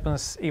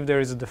happens if there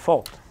is a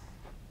default?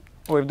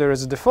 Well, if there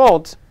is a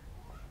default,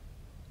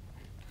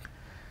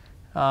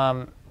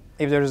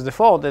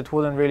 that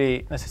wouldn't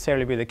really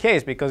necessarily be the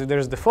case, because if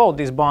there's a default,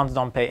 these bonds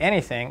don't pay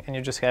anything, and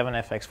you just have an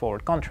FX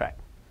forward contract.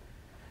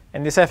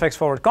 And this FX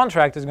forward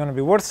contract is going to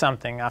be worth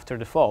something after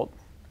default,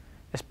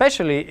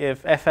 especially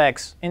if the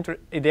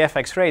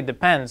FX rate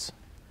depends,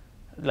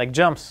 like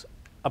jumps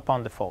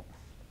upon default.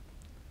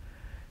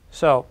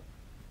 So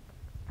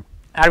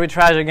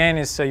arbitrage, again,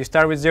 is you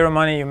start with zero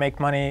money, you make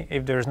money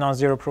if there's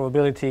non-zero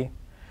probability.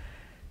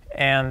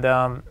 And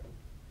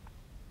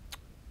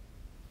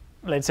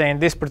let's say in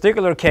this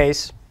particular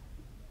case,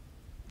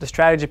 the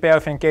strategy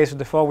payoff in case of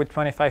default with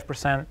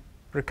 25%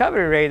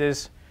 recovery rate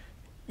is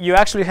you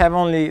actually have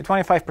only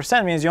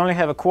 25% means you only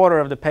have a quarter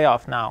of the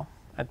payoff now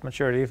at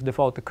maturity if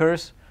default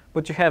occurs,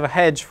 but you have a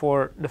hedge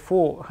for the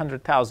full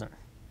 100,000.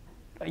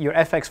 Your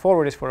FX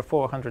forward is for a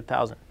full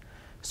 100,000.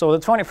 So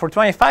for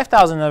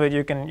 25,000 of it,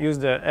 you can use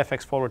the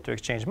FX forward to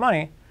exchange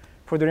money.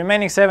 For the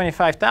remaining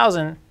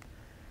 75,000,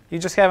 you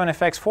just have an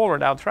FX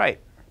forward outright.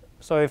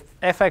 So if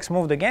FX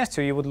moved against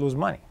you, you would lose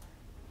money.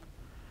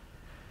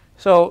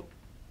 So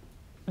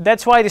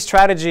that's why this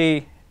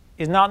strategy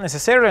is not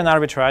necessarily an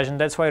arbitrage, and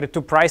that's why the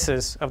two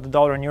prices of the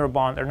dollar and euro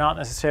bond are not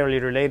necessarily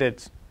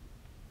related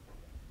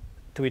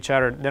to each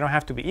other. They don't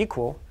have to be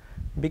equal,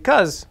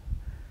 because,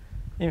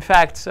 in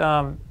fact,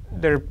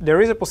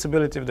 there is a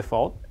possibility of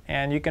default,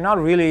 and you cannot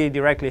really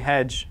directly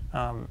hedge.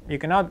 You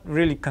cannot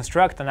really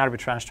construct an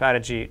arbitrage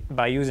strategy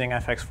by using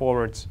FX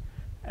forwards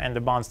and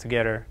the bonds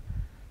together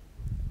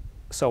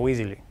so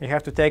easily. You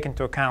have to take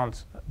into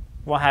account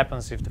what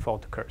happens if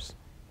default occurs.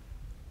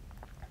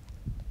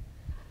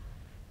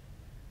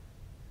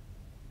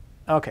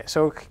 OK,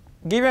 so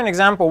give you an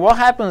example. What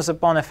happens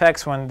upon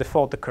FX when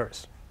default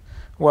occurs?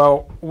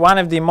 Well, one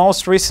of the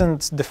most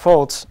recent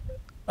defaults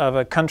of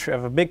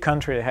a big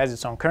country that has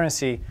its own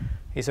currency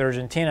is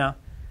Argentina,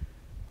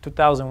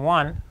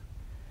 2001.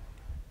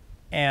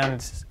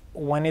 And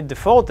when it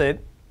defaulted,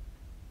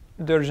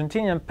 the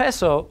Argentinian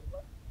peso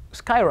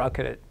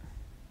skyrocketed.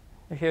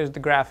 Here's the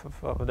graph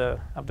of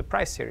the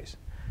price series.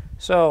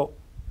 So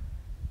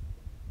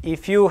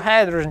if you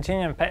had an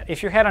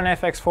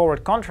FX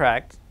forward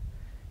contract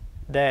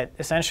that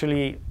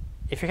essentially,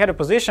 if you had a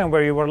position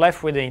where you were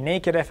left with a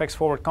naked FX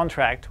forward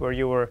contract where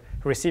you were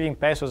receiving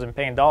pesos and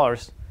paying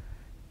dollars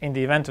in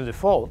the event of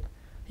default,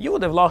 you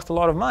would have lost a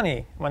lot of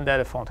money when that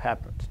default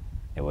happened.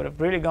 It would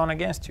have really gone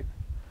against you.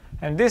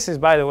 And this is,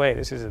 by the way,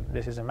 this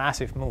is a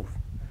massive move.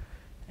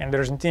 And the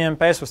Argentinian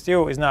peso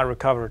still is not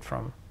recovered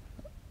from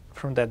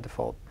that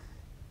default.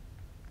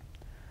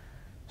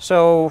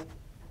 So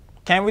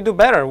can we do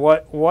better?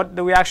 What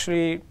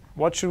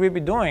should we be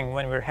doing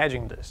when we're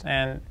hedging this?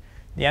 And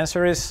the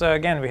answer is,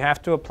 again, we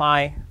have to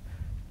apply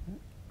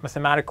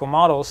mathematical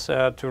models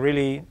to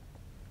really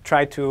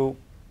try to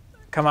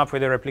come up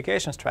with a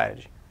replication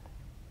strategy.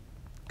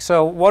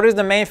 So what is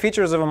the main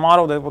features of a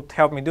model that would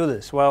help me do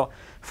this? Well,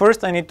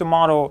 first I need to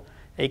model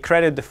the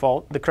credit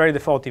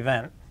default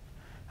event.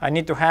 I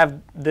need to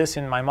have this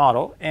in my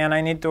model, and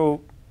I need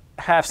to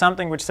have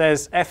something which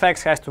says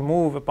FX has to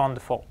move upon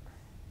default.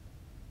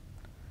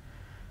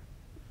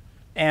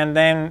 And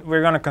then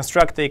we're going to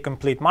construct a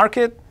complete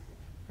market.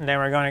 And then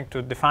we're going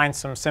to define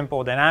some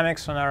simple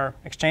dynamics on our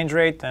exchange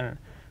rate and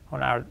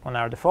on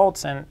our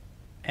defaults, and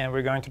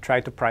we're going to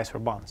try to price for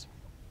bonds.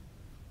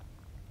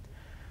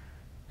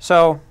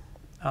 So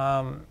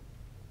how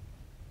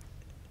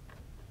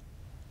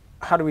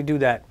do we do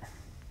that?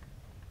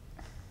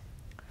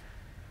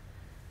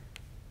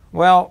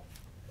 Well,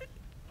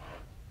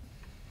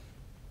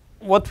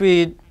 what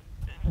we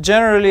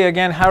generally,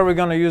 again, how are we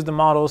going to use the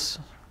models?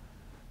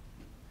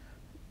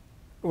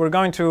 We're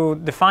going to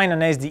define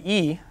an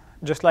SDE,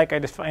 just like I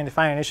defined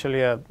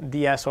initially a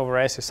ds over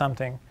s is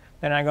something.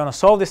 Then I'm going to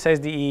solve this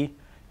SDE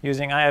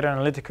using either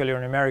analytically or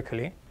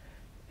numerically.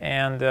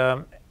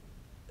 And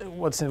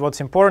what's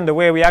important, the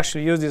way we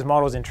actually use these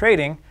models in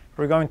trading,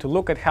 we're going to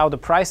look at how the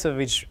price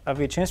of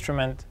each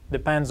instrument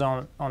depends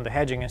on the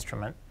hedging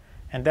instrument.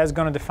 And that's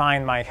going to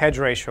define my hedge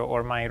ratio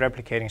or my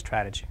replicating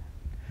strategy.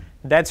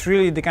 That's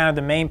really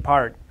the main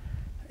part.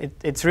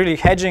 It's really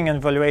hedging and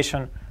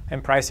valuation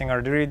and pricing are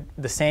really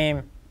the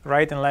same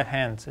right and left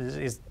hand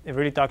is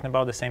really talking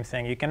about the same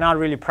thing. You cannot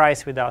really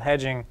price without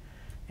hedging,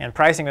 and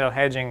pricing without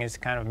hedging is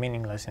kind of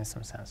meaningless in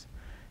some sense.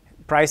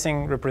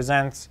 Pricing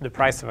represents the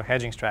price of a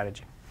hedging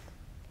strategy.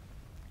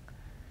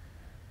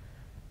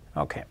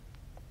 Okay.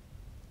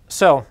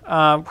 So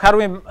how do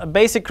we, a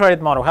basic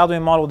credit model, how do we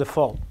model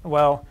default?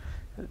 Well,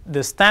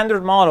 the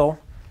standard model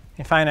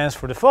in finance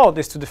for default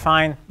is to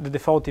define the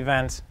default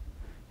event.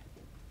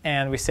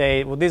 And we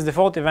say, well, this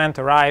default event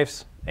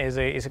arrives as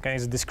a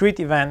discrete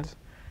event,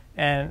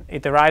 and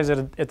it arrives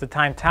at the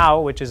time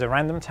tau, which is a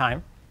random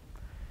time.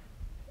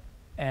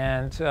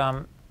 And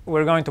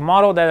we're going to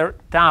model that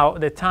tau,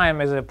 the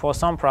time, as a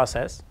Poisson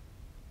process,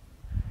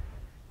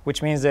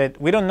 which means that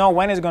we don't know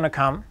when it's going to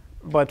come,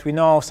 but we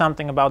know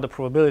something about the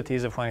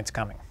probabilities of when it's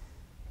coming.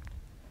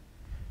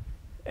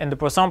 And the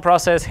Poisson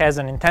process has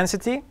an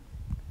intensity.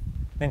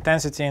 The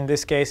intensity in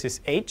this case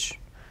is h.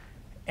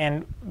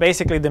 And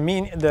basically, the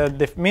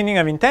meaning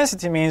of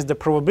intensity means the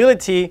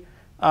probability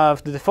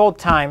of the default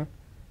time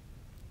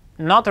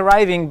not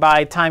arriving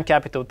by time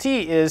capital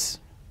T is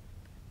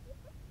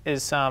e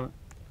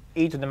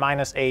to the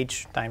minus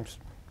h times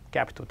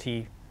capital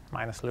T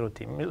minus little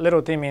t.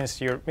 Little t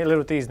means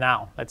little t is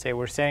now. Let's say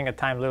we're saying at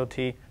time little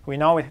t. We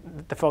know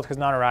the default has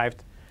not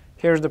arrived.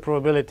 Here's the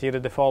probability the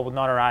default will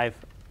not arrive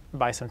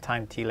by some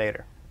time t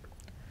later.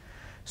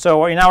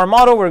 So in our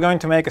model, we're going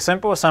to make a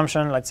simple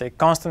assumption, let's say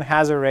constant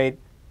hazard rate.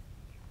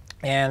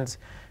 And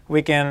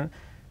we can,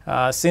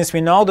 since we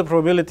know the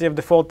probability of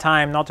default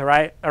time not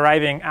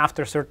arriving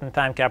after a certain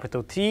time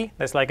capital T,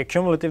 that's like a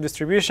cumulative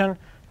distribution,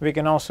 we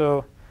can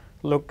also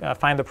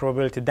find the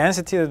probability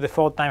density. The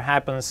default time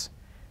happens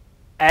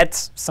at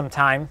some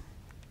time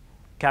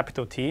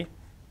capital T,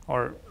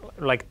 or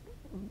like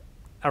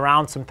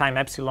around some time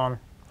epsilon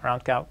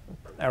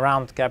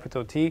around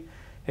capital T.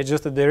 It's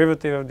just a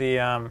derivative of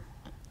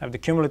the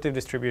cumulative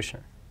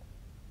distribution.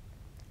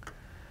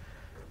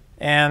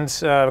 And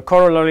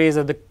corollary is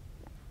that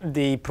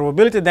the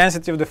probability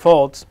density of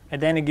default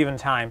at any given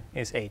time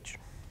is h,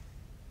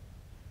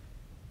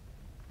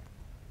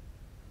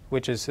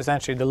 which is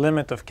essentially the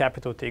limit of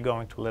capital T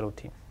going to little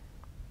t.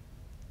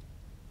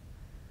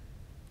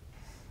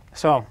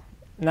 So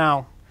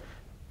now,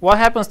 what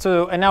happens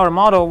to, in our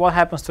model, what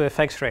happens to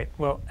fx rate?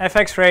 Well,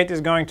 fx rate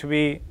is going to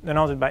be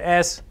denoted by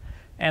s,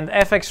 and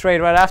fx rate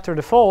right after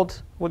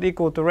default would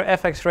equal to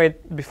fx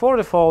rate before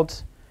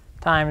default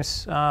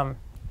times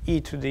e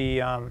to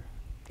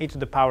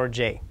the power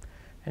j.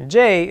 And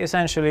j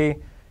essentially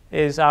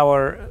is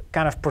our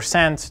kind of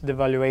percent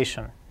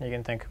devaluation, you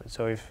can think of it.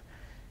 So if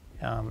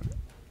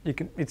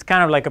it's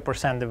kind of like a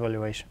percent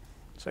devaluation.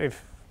 So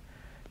if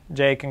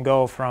j can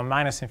go from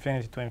minus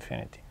infinity to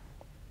infinity.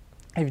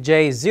 If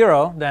j is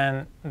 0,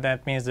 then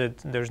that means that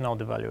there's no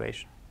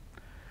devaluation.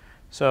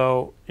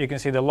 So you can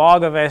see the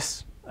log of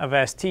s of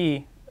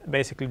st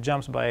basically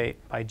jumps by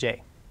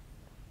j.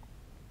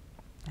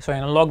 So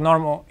in a log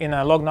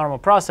normal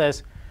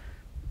process,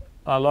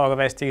 a log of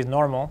st is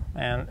normal,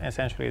 and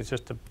essentially it's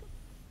just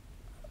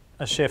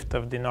a shift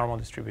of the normal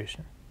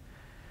distribution.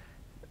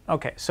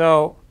 Okay,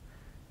 so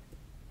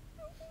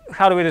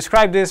how do we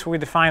describe this? We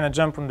define a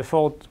jump from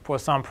default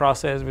Poisson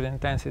process with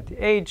intensity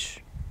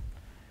h,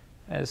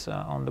 as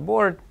on the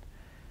board,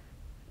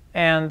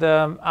 and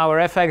our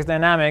fx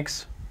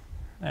dynamics,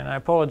 and I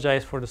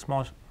apologize for the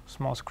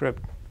small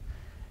script,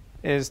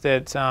 is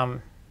that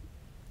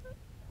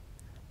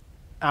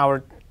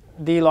our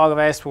d log of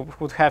s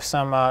would have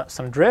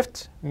some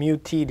drift, mu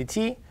t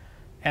dt,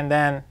 and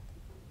then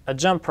a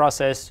jump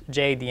process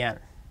j dn.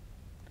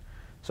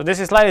 So this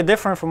is slightly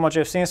different from what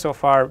you've seen so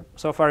far.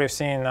 So far you've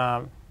seen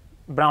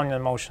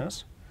Brownian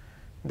motions.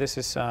 This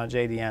is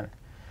j dn.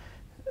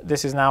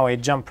 This is now a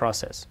jump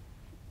process.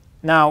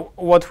 Now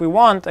what we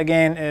want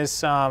again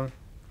is, what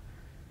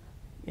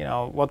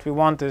we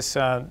want is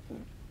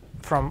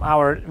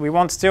we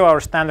want still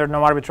our standard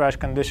no arbitrage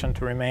condition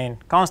to remain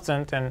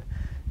constant, and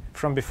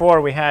from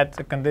before we had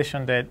a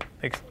condition that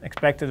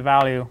expected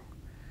value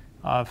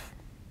of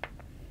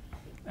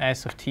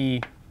s of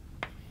t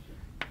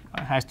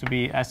has to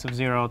be s of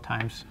 0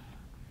 times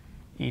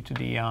e to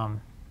the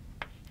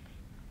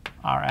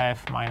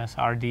rf minus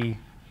rd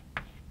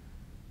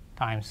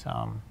times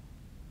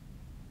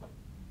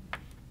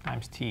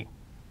t,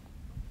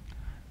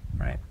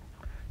 right?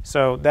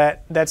 So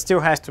that still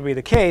has to be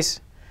the case.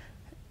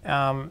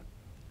 And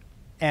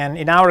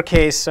in our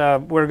case,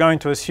 we're going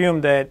to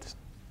assume that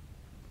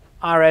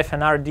RF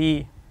and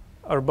RD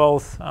are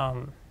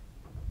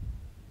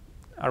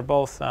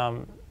both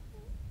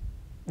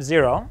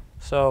 0.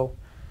 So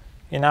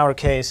in our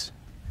case,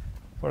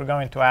 we're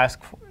going to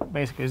ask for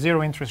basically a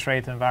zero interest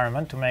rate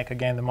environment to make,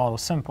 again, the model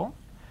simple.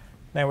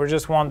 Then we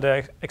just want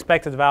the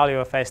expected value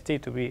of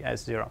st to be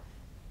S0.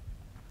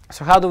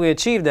 So how do we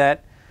achieve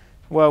that?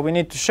 Well, we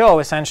need to show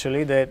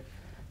essentially that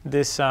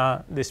this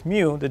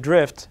mu, the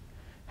drift,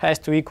 has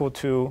to equal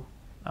to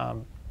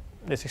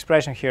this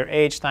expression here,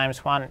 h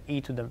times 1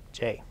 e to the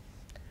j.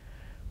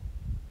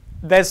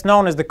 That's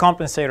known as the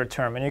compensator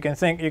term, and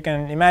you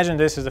can imagine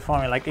this as the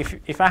formula. Like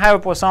if I have a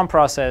Poisson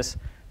process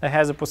that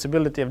has a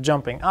possibility of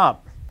jumping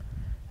up,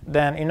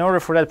 then in order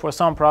for that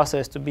Poisson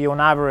process to be on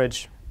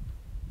average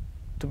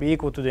to be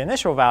equal to the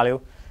initial value,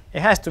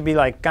 it has to be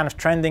like kind of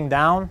trending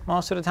down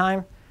most of the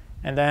time,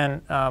 and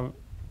then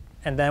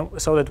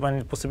so that when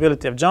the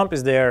possibility of jump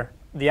is there,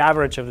 the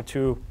average of the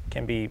two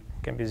can be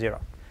 0.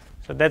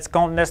 So that's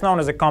known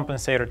as a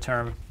compensator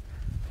term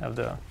of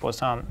the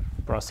Poisson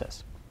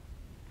process.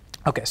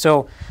 Okay,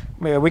 so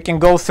we can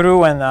go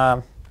through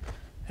and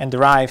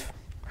derive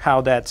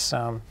how that's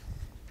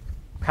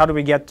how do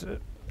we get to,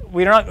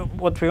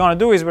 what we're going to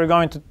do is we're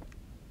going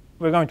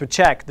to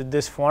check that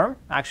this form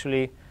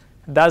actually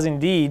does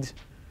indeed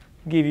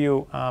give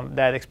you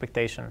that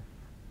expectation,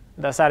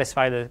 does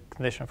satisfy the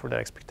condition for that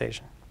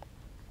expectation.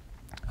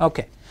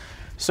 Okay,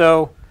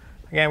 so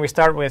again we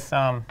start with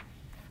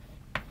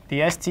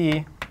the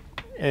ST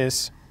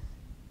is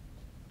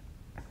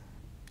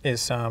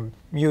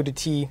mu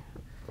dt,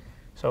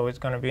 so it's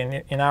going to be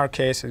in our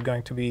case it's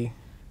going to be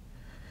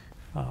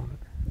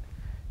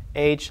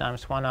h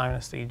times 1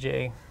 minus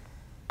dj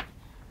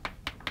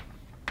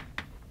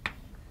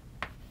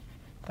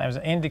times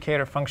the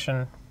indicator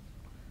function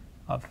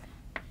of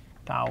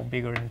tau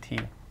bigger than t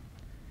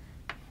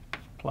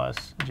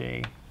plus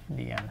j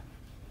dn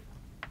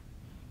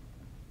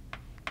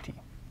t.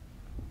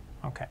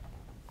 Okay.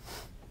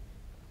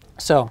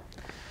 So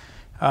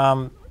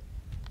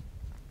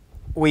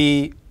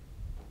we're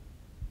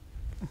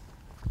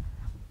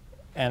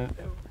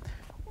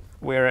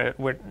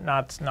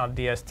not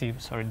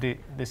dst. Sorry,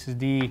 this is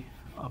d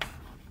of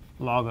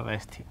log of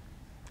st.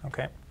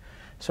 Okay.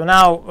 So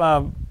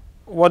now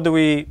what do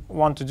we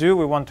want to do?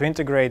 We want to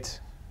integrate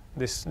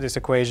this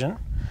equation.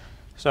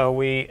 So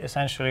we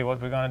essentially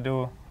what we're going to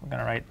do, we're going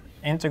to write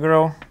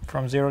integral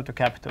from 0 to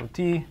capital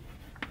T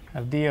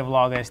of d of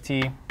log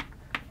st.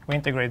 We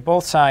integrate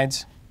both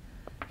sides.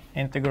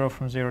 Integral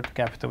from 0 to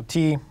capital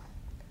T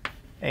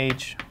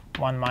h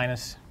 1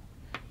 minus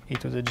e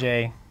to the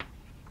j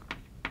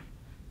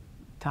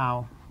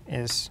tau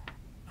is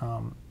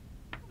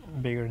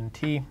bigger than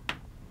t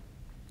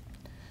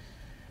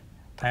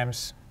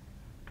times,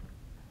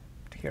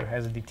 here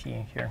has a dt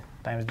in here,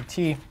 times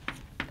dt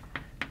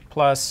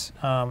plus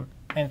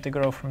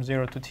integral from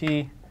 0 to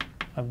t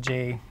of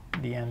j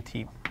dn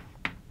t.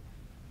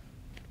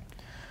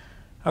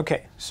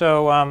 Okay,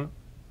 so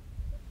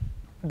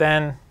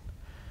then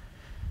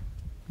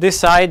this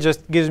side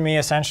just gives me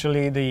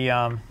essentially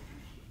the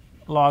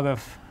log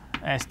of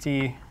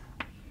st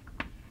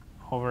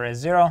over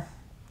S0.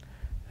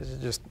 This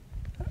is just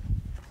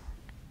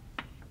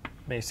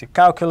basic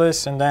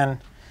calculus. And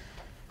then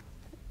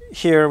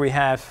here we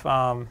have,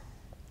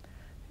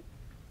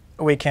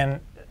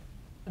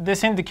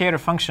 this indicator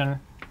function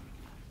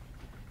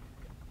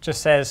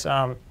just says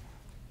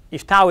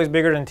if tau is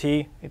bigger than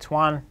t, it's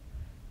 1.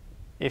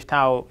 If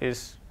tau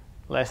is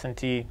less than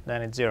t,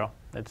 then it's 0.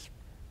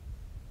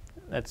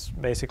 That's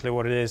basically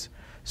what it is.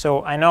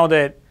 So I know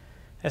that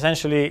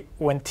essentially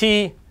when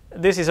t,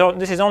 this is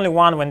only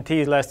 1 when t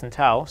is less than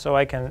tau. So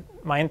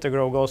my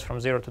integral goes from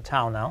 0 to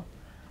tau now.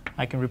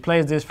 I can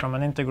replace this from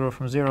an integral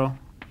from 0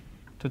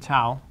 to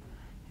tau,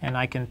 and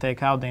I can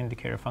take out the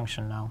indicator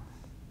function now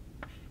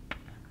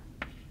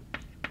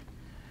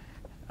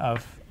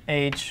of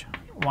h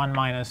 1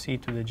 minus e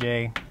to the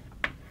j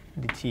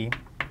dt.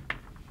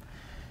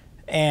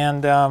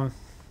 And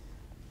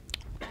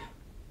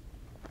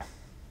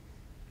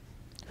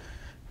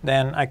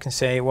then I can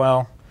say,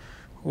 well,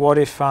 what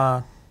if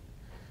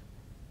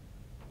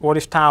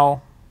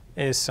tau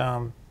is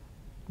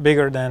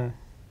bigger than,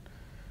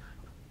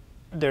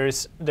 there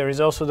is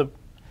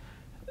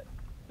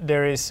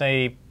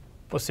a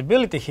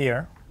possibility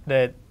here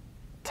that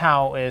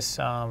tau is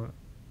I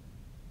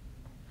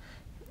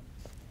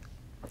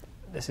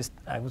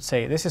would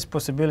say this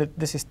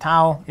is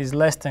tau is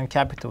less than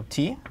capital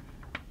T.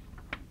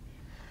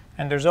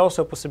 And there's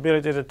also a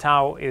possibility that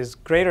tau is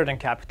greater than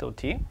capital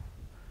T,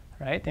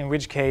 right? In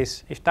which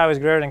case, if tau is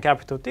greater than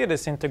capital T,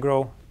 this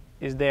integral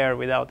is there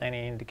without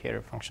any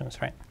indicator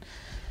functions, right?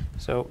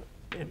 So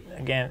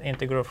again,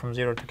 integral from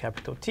 0 to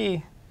capital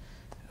T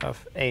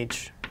of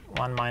h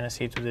 1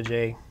 minus e to the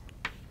j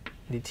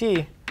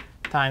dt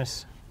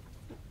times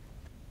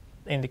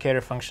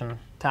indicator function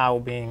tau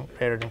being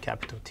greater than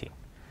capital T.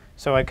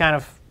 So I kind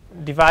of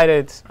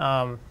divided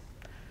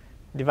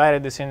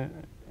this in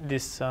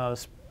this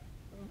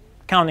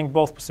counting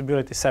both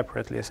possibilities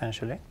separately,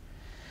 essentially.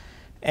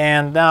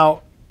 And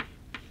now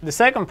the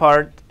second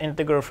part,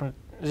 integral from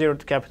 0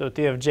 to capital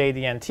T of j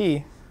dn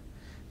t.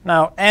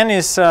 Now n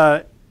is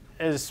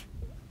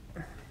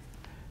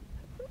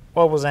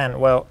what was n?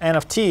 Well, n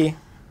of t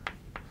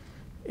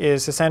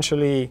is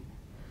essentially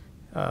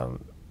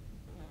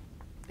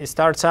it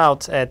starts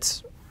out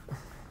as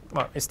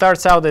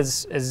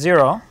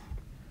 0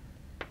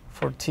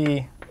 for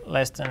t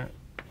less than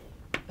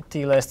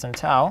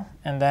tau,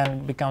 and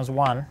then becomes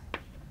 1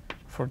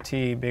 for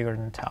t bigger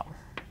than tau.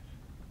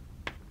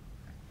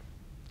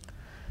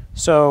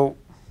 So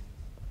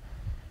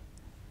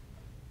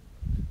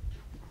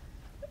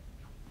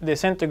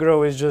this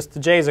integral is just,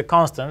 j is a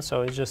constant,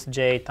 so it's just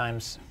j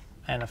times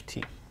n of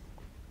t.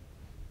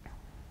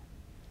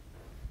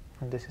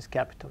 and this is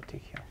capital T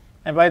here.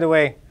 And by the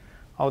way,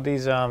 all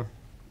this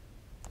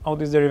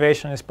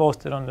derivation is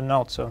posted on the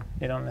notes, so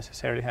you don't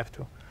necessarily have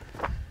to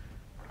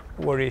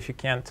worry if you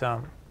can't.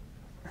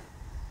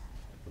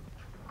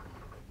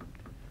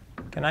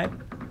 Can I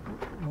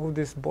move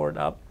this board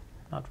up?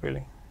 Not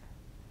really.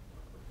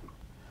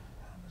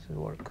 How does it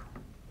work?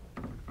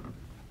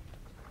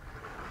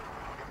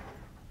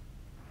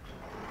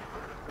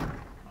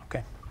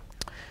 Okay.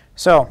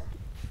 So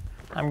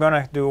I'm going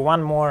to do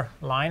one more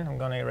line. I'm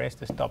going to erase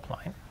this top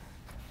line.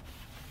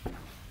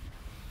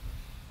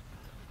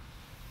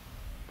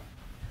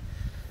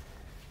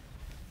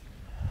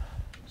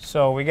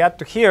 So we got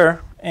to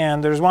here,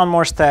 and there's one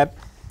more step,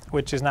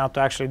 which is now to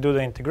actually do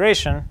the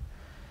integration.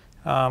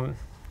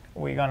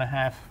 We're going to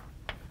have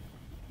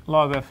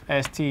log of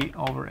st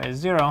over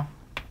s0.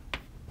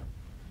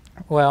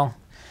 Well,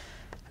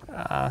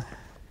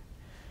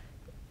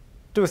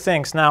 two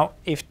things. Now,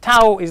 if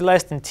tau is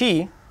less than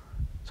t,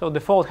 so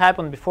default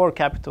happened before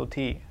capital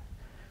T,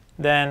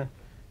 then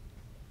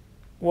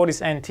what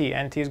is nt?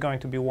 Nt is going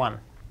to be 1.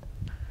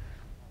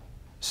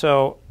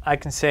 So I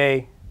can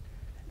say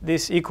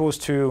this equals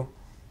to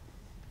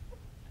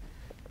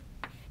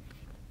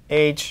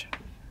h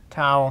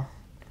tau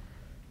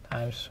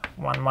times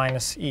 1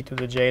 minus e to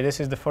the j. This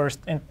is the first,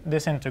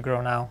 this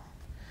integral now,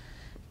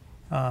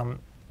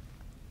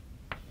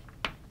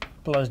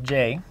 plus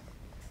j.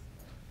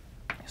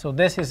 So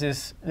this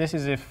is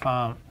if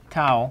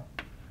tau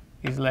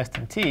is less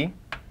than t.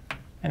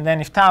 And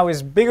then if tau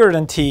is bigger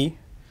than t,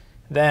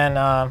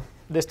 then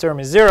this term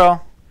is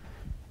 0.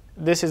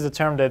 This is the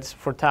term that's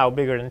for tau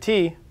bigger than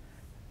t.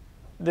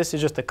 This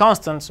is just a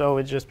constant, so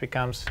it just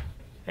becomes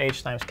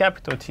h times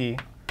capital T,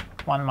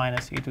 1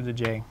 minus e to the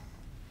j,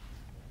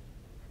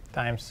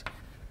 times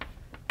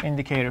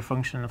indicator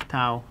function of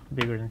tau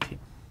bigger than t,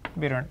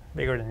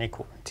 bigger than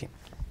equal to t.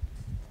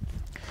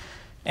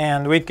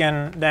 And we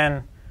can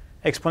then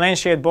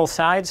exponentiate both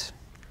sides,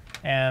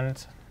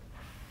 and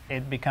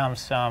it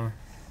becomes,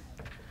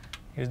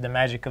 here's the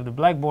magic of the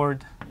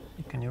blackboard.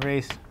 You can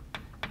erase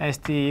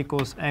st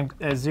equals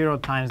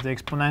s0 times the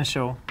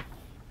exponential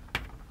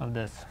of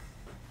this.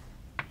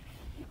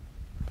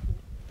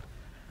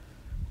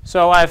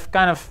 So I've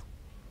kind of,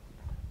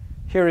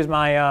 here is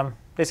my,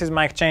 this is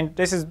my exchange,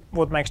 this is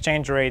what my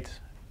exchange rate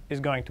is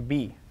going to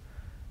be,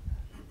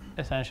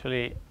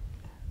 essentially,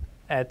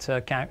 at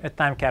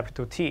time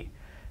capital T.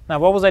 Now,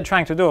 what was I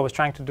trying to do? I was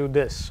trying to do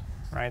this,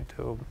 right,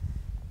 to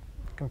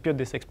compute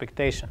this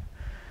expectation.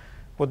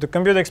 Well, to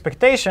compute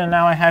expectation,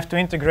 now I have to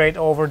integrate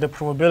over the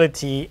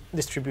probability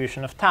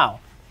distribution of tau.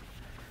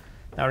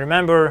 Now,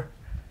 remember,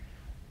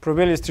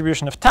 probability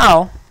distribution of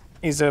tau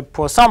is a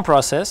Poisson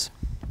process.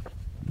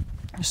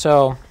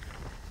 So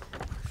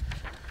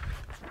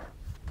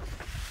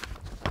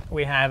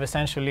we have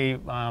essentially,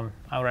 I'll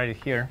write it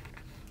here,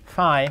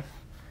 phi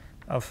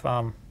of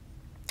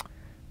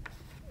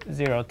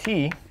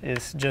 0t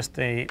is just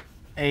a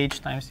h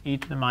times e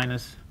to the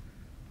minus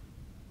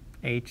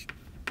ht.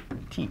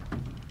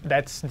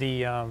 That's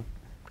the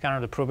kind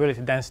of the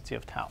probability density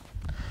of tau.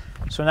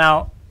 So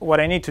now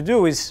what I need to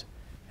do is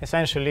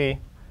essentially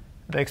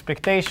the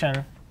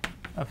expectation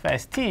of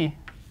st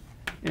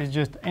is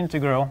just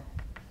integral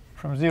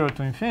from 0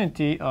 to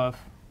infinity of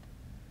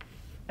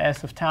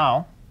s of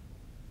tau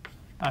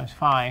times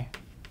phi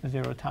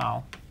 0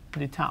 tau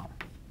d tau.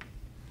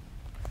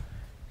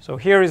 So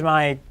here is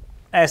my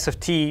s of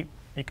t.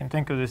 You can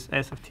think of this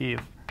s of t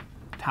of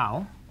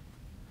tau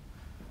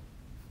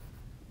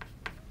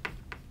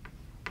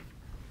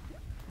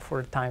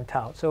for time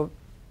tau. So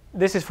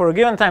this is for a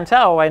given time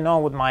tau. I know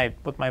what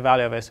my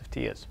value of s of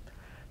t is.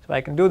 So I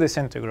can do this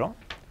integral.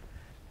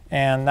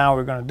 And now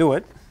we're going to do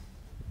it.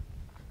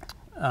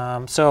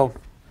 So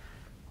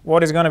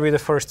what is going to be the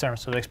first term?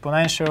 So the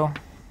exponential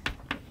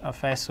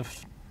of s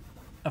of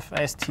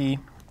st,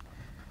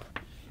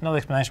 not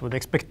the exponential, but the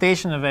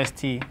expectation of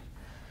st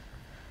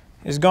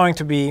is going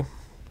to be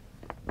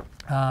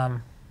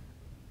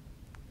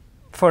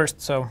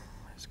first. So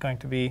it's going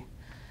to be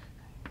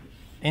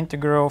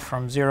integral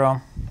from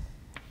 0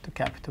 to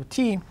capital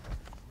T.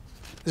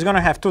 It's going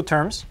to have two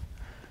terms.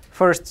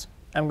 First,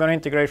 I'm going to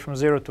integrate from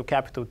 0 to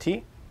capital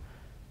T.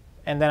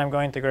 And then I'm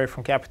going to integrate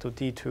from capital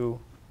T to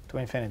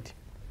infinity.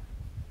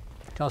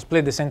 So I'll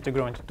split this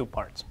integral into two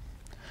parts.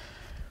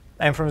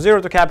 And from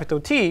 0 to capital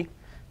T,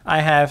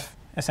 I have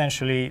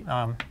essentially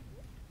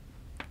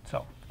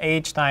so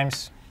h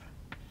times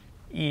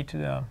e to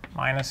the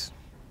minus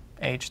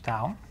h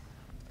tau.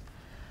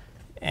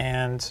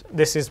 And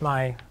this is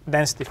my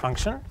density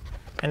function.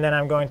 And then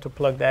I'm going to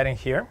plug that in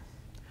here.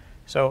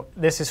 So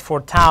this is for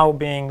tau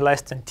being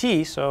less than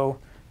t. So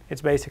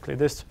it's basically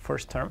this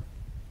first term.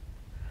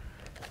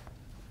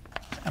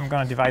 I'm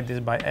going to divide this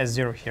by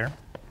s0 here,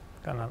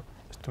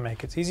 just to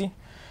make it easy.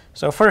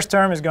 So first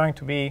term is going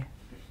to be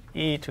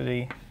e to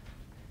the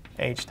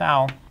h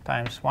tau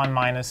times 1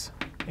 minus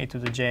e to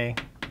the j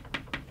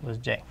plus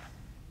j.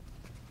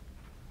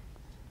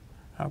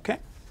 OK.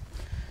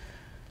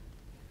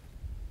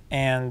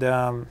 And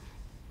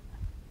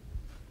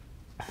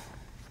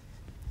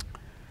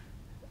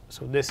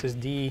So this is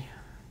d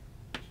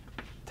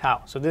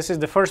tau. So this is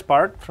the first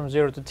part from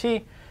 0 to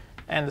t.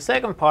 And the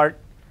second part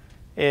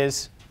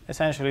is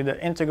essentially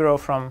the integral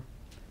from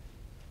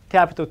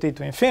capital T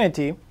to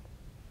infinity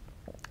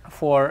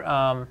for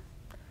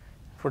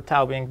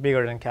tau being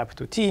bigger than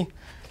capital T.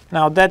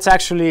 Now that's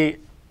actually,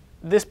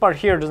 this part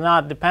here does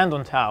not depend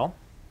on tau.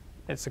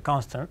 It's a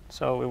constant.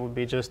 So it would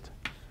be just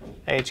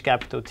h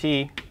capital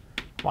T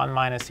 1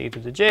 minus e to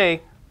the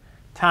j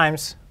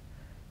times,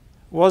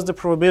 what's the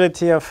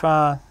probability of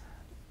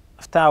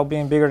tau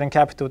being bigger than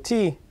capital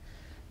T?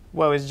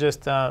 Well, it's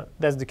just,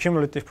 that's the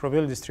cumulative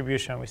probability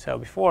distribution we saw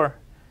before,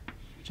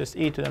 just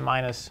e to the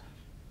minus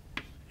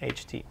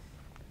ht.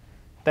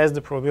 That's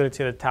the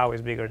probability that tau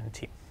is bigger than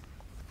t.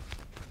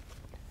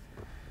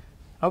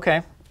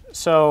 OK,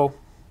 so,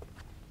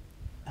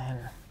 and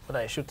what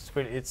I should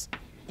split, it's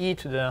e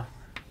to the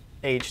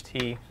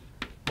ht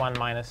 1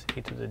 minus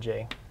e to the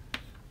j,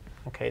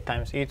 OK,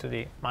 times e to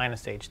the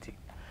minus ht.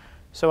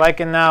 So I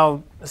can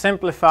now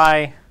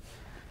simplify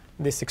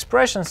this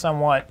expression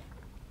somewhat.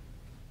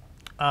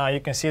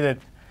 You can see that,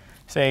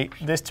 say,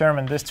 this term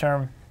and this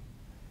term,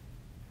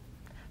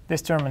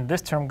 this term and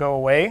this term go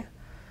away.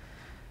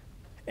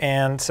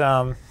 And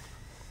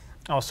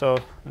also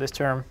this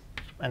term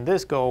and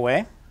this go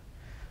away.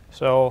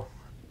 So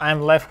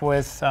I'm left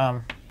with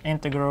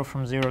integral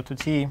from 0 to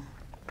t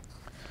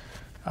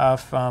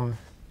of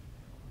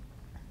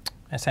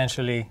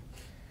essentially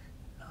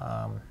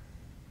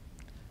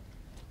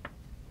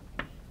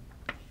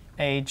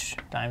h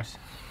times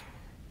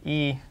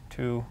e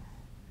to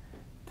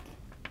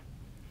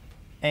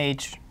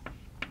h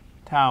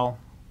tau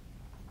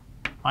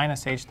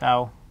minus h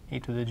tau e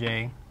to the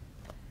j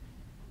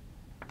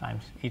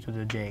times e to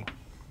the j,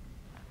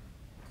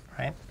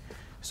 right?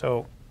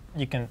 So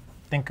you can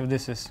think of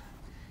this as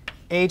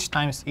h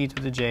times e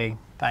to the j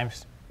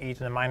times e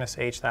to the minus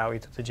h tau e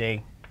to the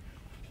j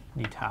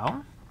d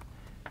tau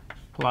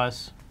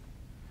plus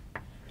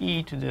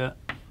e to the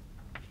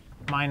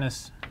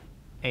minus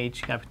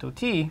h capital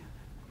T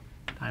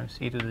times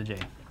e to the j.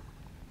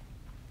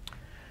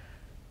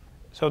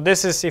 So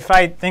this is, if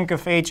I think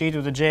of h e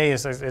to the j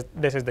as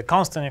this is the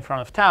constant in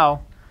front of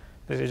tau,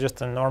 this is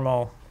just a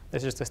normal,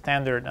 this is the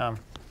standard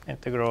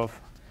integral of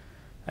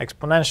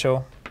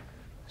exponential.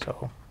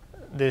 So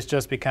this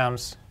just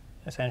becomes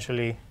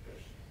essentially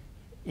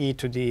e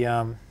to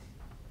the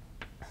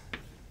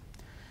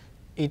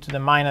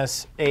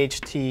minus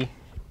ht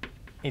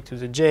e to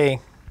the j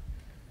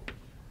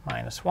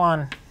minus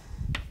 1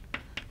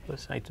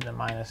 plus e to the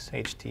minus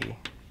ht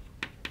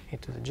e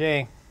to the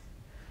j.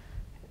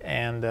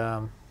 And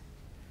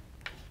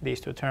these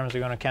two terms are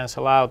going to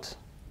cancel out,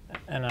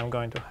 and I'm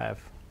going to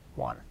have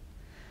 1.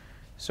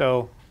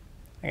 So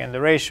again, the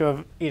ratio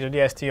of e to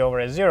the st over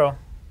s0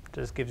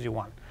 just gives you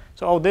 1.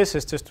 So all this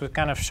is just to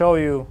kind of show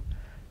you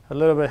a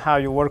little bit how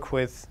you work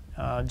with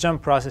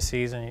jump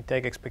processes and you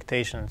take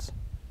expectations.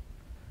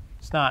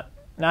 It's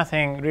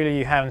nothing really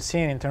you haven't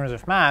seen in terms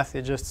of math.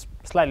 It's just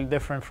slightly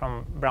different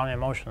from Brownian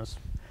motions.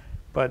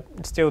 But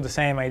it's still the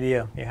same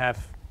idea. You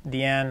have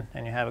dn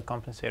and you have a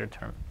compensator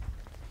term.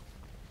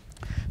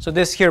 So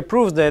this here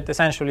proves that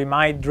essentially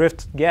my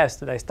drift guess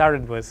that I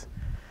started with,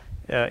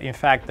 in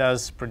fact,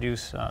 does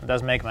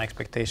make my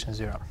expectation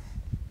 0.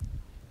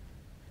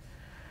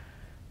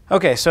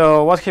 OK,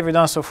 so what have we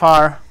done so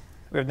far?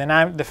 We've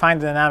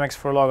defined the dynamics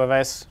for log of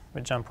s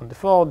with jump on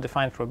default,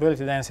 defined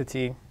probability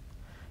density,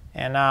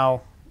 and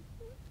now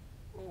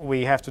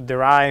we have to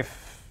derive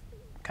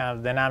kind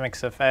of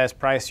dynamics of s,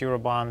 price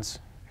Eurobonds,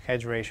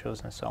 hedge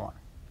ratios, and so on.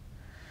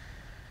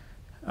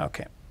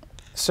 OK,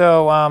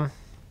 so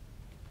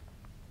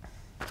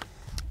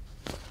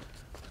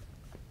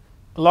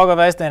log of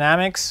s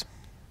dynamics,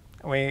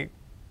 I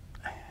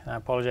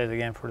apologize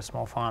again for the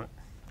small font.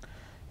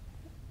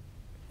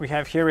 We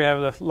have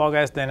the log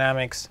s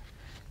dynamics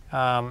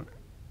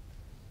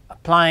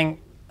applying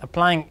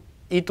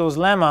Ito's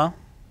lemma.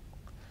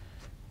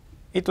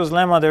 Ito's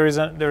lemma, there is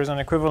an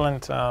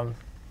equivalent.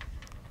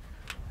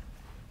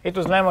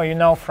 Ito's lemma you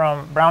know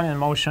from Brownian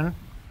motion,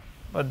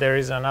 but there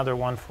is another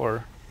one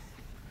for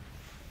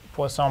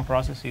Poisson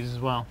processes as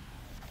well,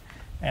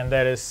 and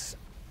that is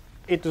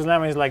Ito's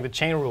lemma is like the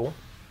chain rule.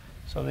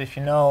 So if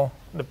you know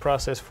the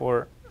process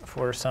for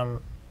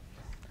some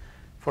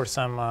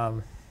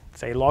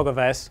say log of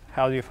s,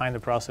 how do you find the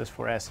process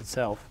for s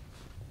itself?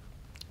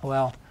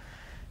 Well,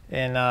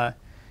 in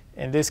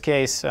this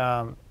case,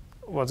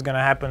 what's going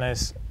to happen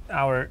is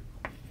our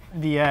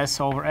ds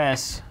over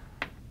s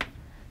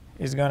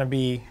is going to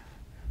be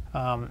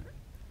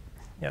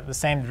the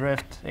same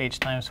drift, h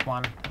times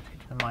 1 to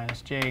the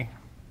minus j,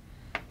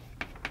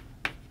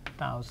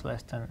 tau is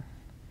less than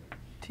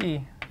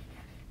t,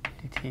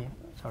 dt,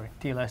 sorry,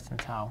 t less than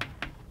tau,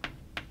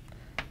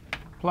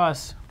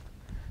 plus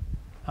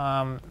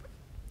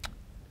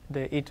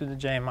the e to the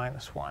j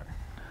minus 1.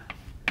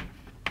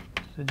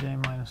 The j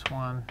minus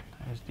 1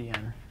 times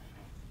dn.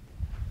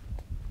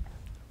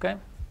 Okay,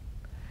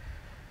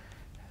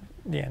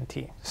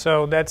 dnt.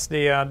 So that's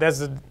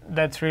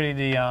really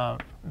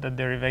the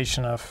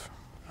derivation of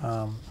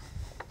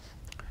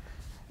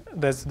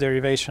that's the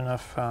derivation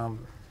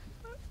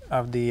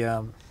of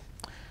the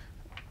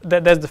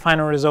that's the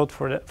final result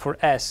for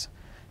S.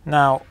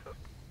 Now,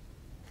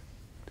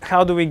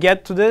 how do we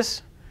get to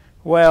this?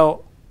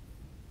 Well,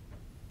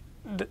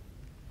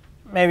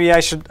 maybe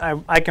I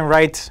can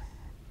write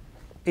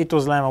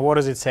Ito's lemma. What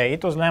does it say?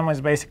 Ito's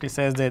lemma basically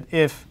says that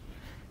if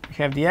you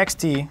have the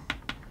xt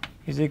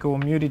is equal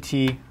to mu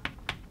dt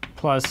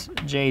plus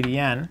j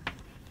dn,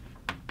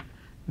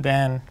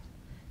 then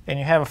and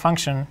you have a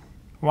function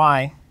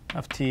y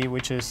of t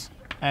which is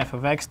f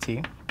of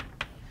xt,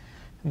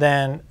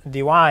 then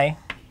dy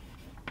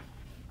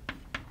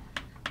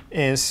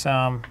is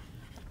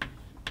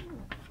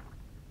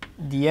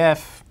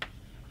df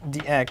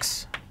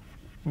dx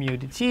mu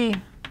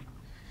dt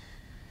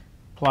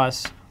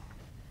plus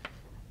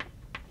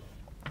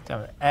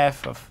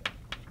f of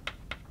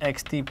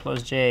xt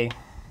plus j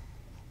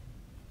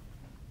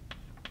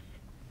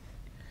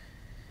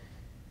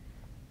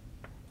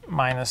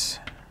minus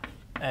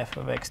f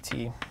of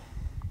xt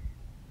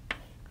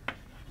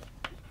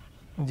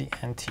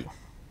dnt.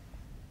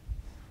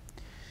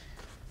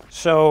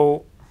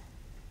 So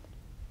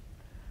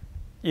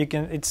you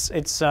can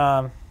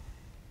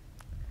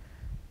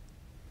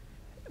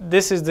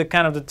this is the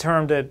kind of the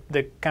term that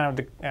the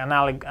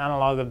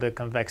analog of the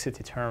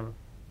convexity term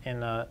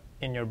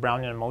in your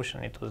Brownian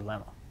motion. It was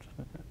lemma,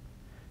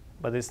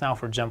 but it's now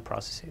for jump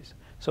processes.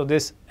 So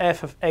this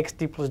f of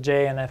xt plus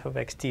j and f of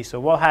xt. So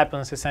what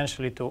happens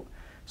essentially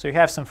so you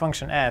have some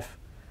function f,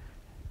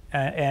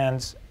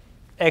 and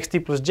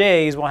xt plus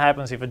j is what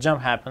happens if a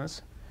jump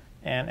happens,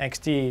 and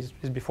xt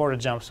is before the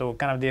jump. So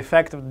kind of the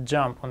effect of the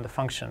jump on the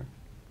function.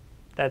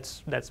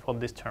 That's what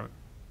this term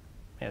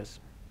is.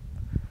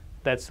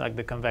 That's like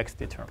the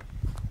convexity term.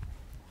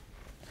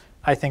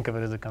 I think of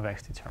it as a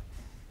convexity term.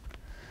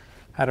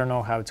 I don't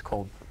know how it's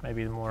called.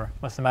 Maybe the more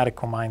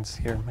mathematical minds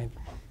here.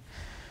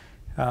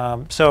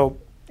 So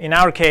in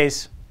our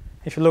case,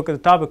 if you look at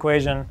the top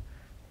equation,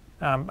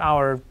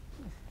 our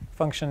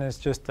function is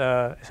just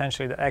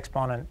essentially the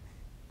exponent.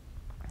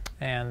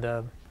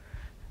 And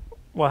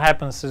what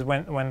happens is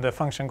when the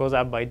function goes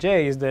up by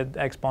j is that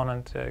the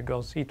exponent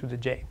goes e to the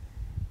j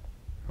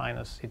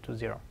minus e to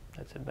 0.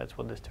 That's it. That's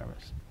what this term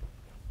is.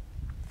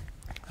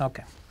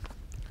 Okay.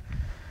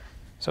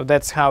 So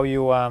that's how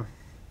you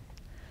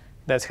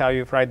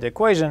write the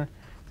equation.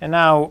 And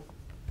now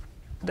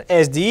the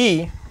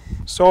SDE,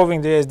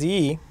 solving the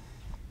SDE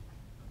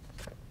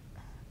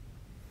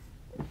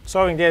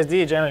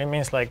generally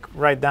means like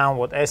write down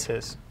what S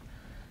is.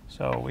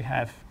 So we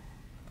have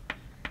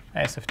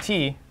S of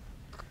t.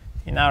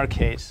 In our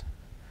case,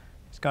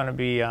 it's going to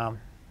be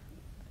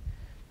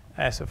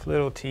S of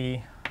little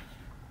t.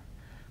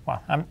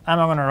 Well, I'm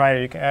not going to write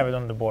it. You can have it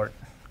on the board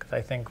because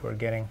I think we're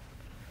going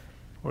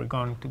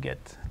to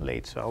get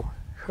late. So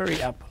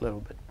hurry up a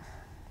little bit.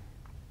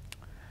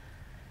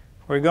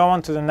 We go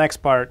on to the next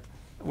part,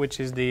 which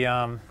is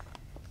the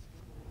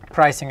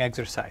pricing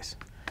exercise.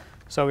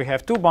 So we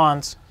have two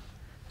bonds,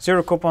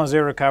 0 coupon,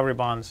 0 recovery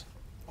bonds.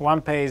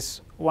 One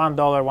pays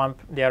 $1,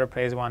 the other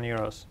pays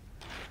 €1.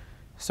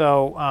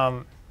 So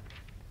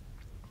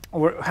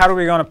how are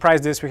we going to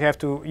price this? We have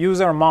to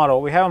use our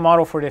model. We have a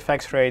model for the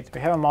FX rate.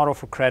 We have a model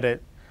for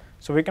credit.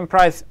 So we can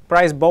price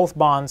both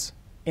bonds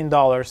in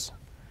dollars.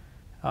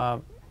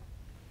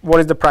 What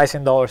is the price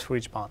in dollars for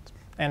each bond?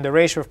 And the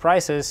ratio of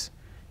prices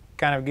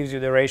kind of gives you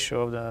the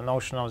ratio of the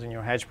notionals in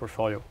your hedge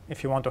portfolio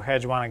if you want to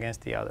hedge one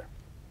against the other.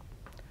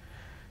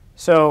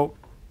 So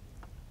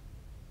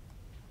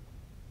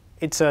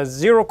it's a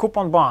 0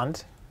 coupon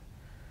bond.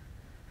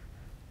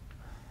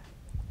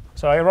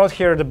 So I wrote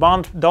here the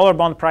dollar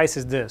bond price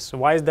is this. So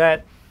why is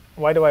that?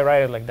 Why do I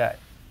write it like that?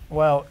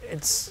 Well,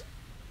 it's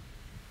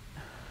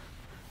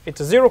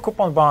a 0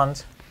 coupon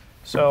bond.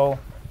 So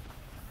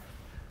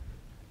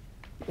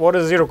what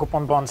does a 0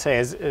 coupon bond say?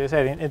 It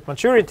said at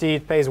maturity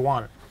it pays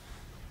 1.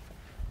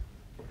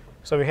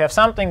 So we have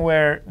something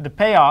where the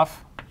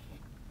payoff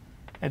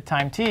at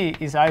time t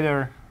is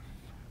either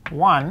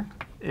 1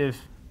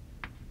 if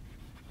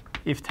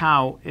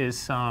tau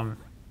is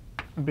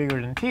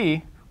bigger than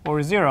t,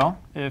 or 0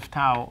 if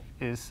tau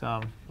is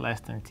less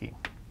than t.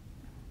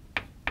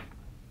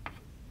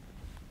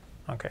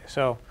 Okay,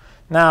 so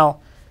now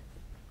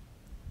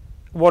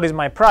what is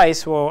my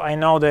price? Well, I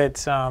know that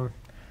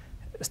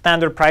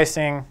standard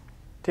pricing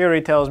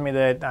theory tells me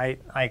that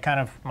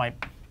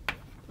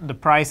the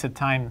price at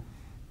time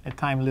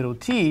little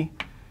t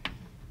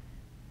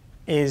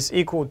is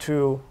equal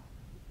to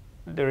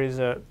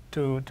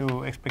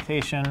to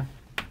expectation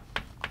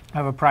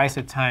of a price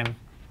at time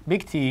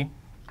big T,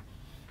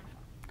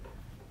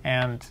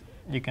 and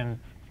you can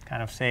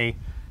kind of say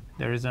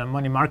there is a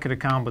money market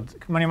account,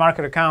 but money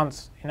market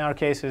accounts in our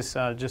case is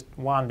just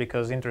 1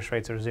 because interest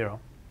rates are 0.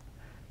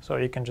 So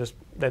you can just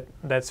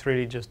that's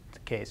really just the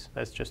case.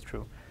 That's just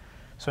true.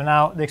 So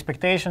now the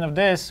expectation of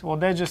this, well,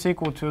 that's just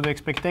equal to the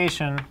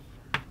expectation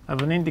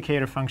of an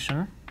indicator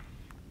function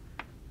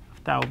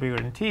of tau bigger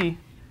than t,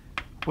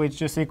 which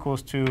just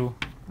equals to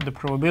the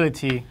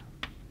probability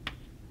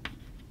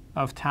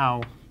of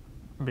tau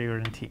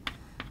bigger than t.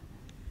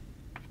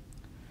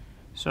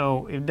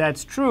 So if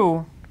that's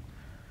true,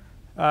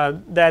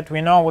 that we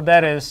know what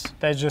that is,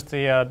 that's just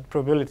the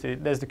probability,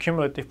 that's the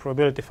cumulative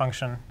probability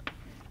function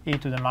e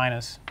to the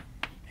minus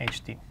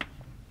ht.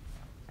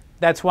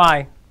 That's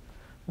why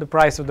the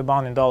price of the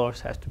bond in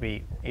dollars has to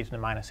be e to the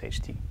minus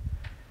ht.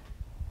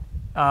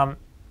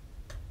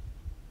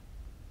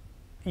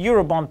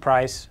 Euro bond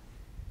price,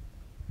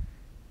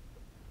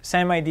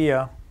 same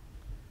idea,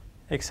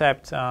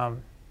 except so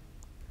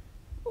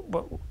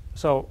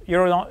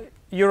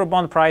euro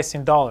bond price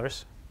in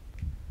dollars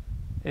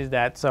is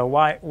that. So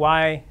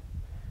why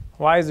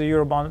is the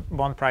euro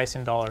bond price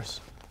in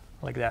dollars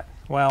like that?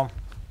 Well,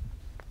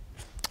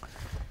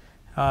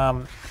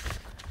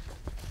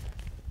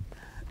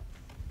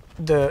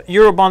 the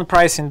euro bond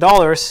price in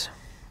dollars,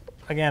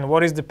 again,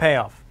 what is the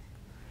payoff?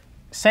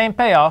 Same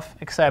payoff,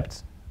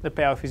 except the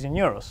payoff is in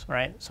euros,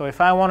 right? So if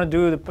I want to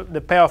do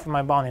the payoff of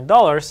my bond in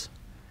dollars,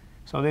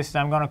 so this is,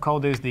 I'm going to call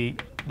this the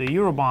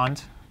euro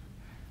bond,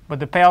 but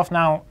the payoff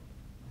now,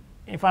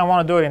 if I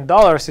want to do it in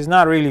dollars, is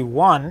not really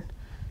 1.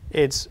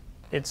 It's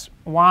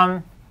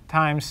 1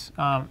 times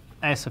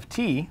s of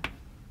t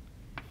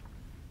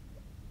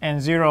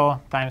and 0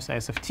 times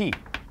s of t.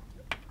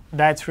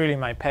 That's really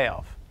my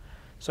payoff.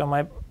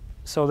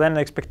 So then the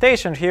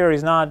expectation here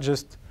is not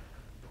just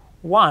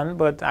 1,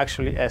 but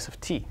actually s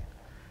of t.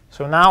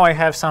 So now I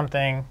have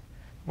something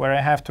where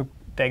I have to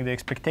take the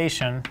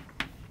expectation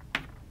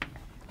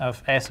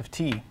of s of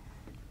t,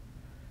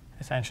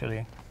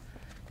 essentially,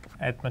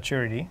 at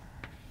maturity.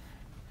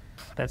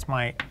 That's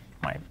my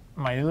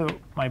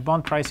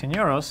bond price in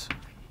euros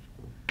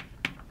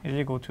is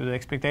equal to the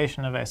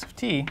expectation of s of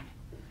t.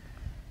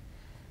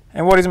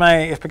 And what is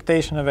my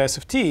expectation of s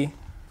of t?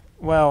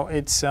 Well,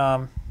 it's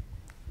e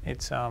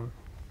to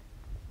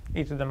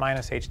the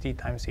minus ht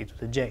times e to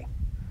the j.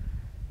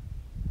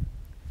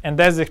 And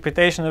that's the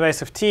expectation of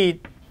s of t,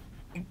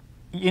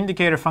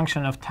 indicator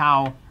function of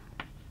tau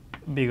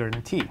bigger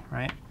than t,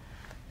 right?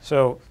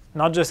 So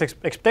not just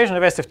expectation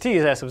of s of t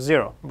is s of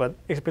 0, but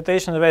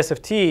expectation of s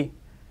of t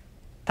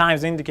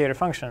times the indicator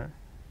function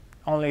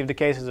only if the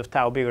cases of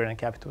tau bigger than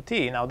capital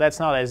T. Now that's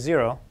not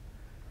s0,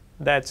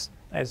 that's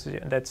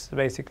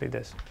basically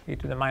this, e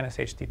to the minus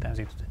ht times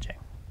e to the j.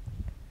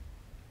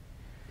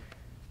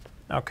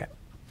 Okay,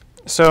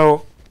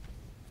 so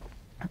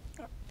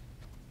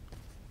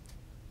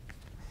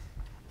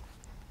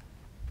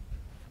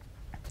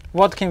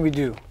what can we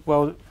do?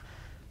 Well,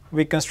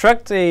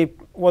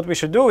 what we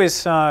should do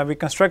is we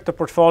construct a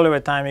portfolio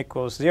at time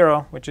equals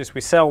 0, which is we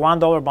sell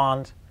 $1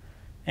 bond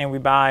and we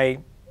buy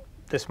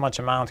this much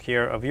amount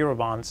here of euro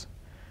bonds,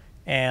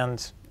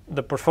 and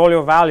the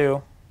portfolio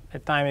value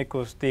at time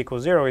equals t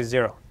equals 0 is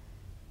 0.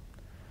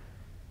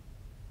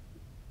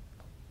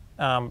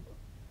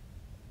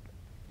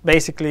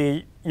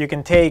 Basically, you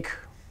can take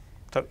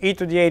e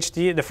to the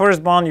ht, the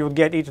first bond you would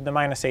get e to the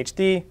minus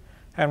ht,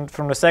 and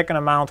from the second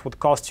amount would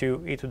cost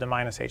you e to the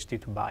minus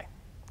ht to buy.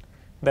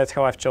 That's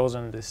how I've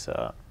chosen this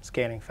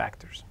scaling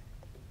factors.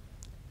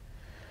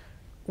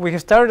 We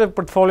have started a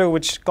portfolio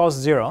which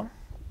costs 0.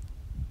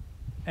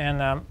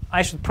 And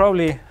I should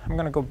probably, I'm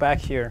going to go back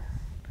here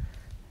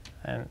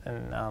and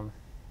I'm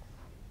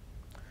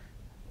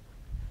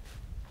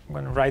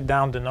going to write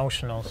down the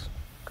notionals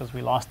because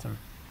we lost them.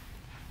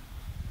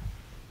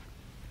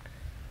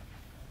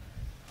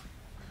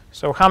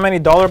 So how many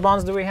dollar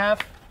bonds do we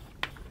have?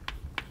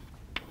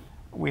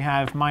 We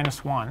have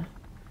 -1.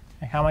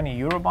 And how many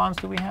euro bonds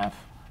do we have?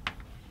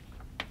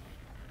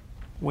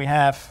 We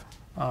have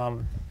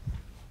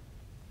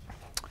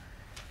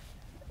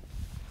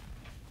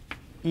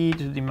e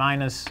to the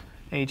minus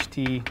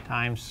ht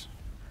times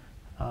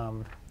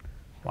 1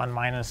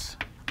 minus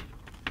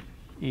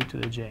e to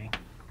the j.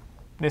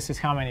 This is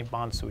how many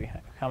bonds we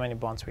have. How many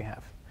bonds we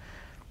have.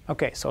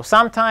 Okay, so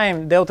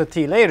sometime delta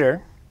t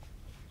later,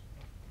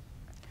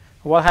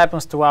 what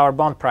happens to our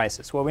bond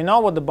prices? Well, we know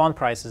what the bond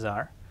prices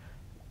are.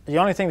 The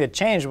only thing that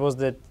changed was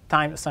that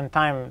some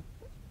time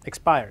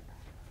expired.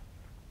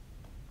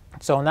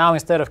 So now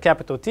instead of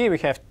capital T, we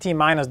have t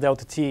minus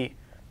delta t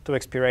to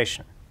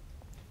expiration.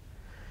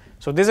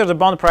 So these are the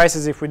bond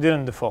prices if we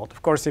didn't default.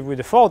 Of course, if we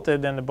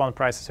defaulted, then the bond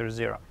prices are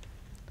 0.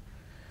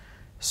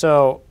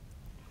 So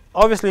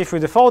obviously, if we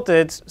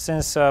defaulted,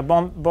 since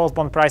both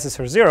bond prices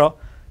are 0,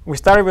 we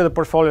started with a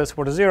portfolio that's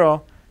worth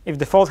 0. If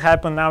default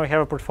happened, now we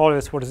have a portfolio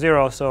that's worth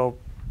 0, so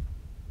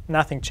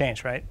nothing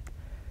changed, right?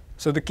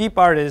 So the key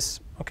part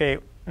is, OK,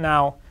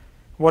 now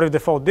what if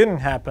default didn't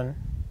happen?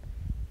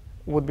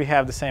 Would we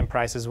have the same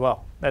price as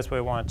well? That's what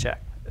we want to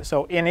check.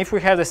 So and if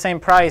we have the same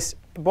price,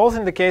 both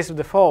in the case of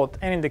default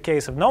and in the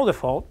case of no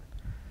default,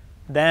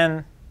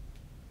 then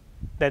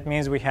that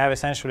means we have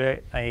essentially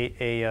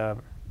a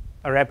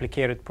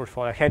replicated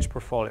portfolio, a hedged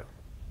portfolio.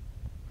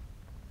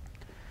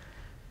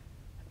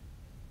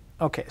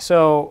 OK,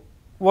 so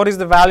what is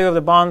the value of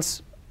the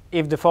bonds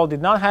if default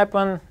did not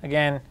happen?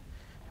 Again,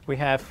 we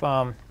have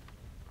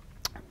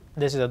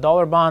this is the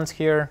dollar bonds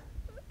here,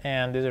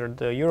 and these are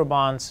the euro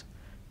bonds,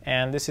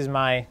 and this is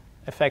my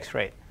FX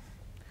rate.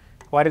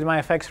 Why did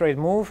my FX rate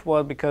move?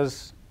 Well,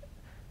 because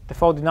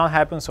Default did not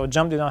happen, so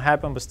jump did not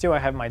happen, but still I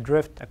have my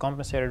drift, a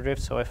compensated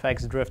drift, so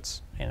fx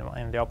drifts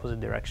in the opposite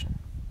direction.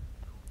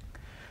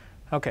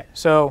 Okay,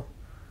 so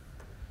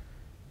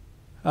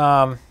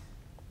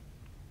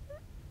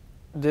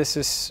this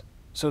is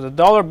the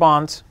dollar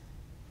bond.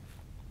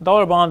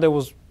 There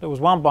was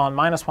one bond,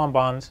 minus one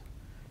bond,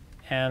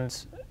 and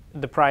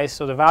the price.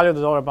 So the value of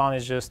the dollar bond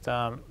is just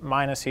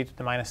minus e to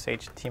the minus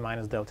h t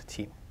minus delta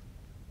t.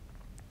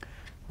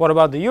 What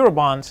about the euro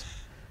bonds?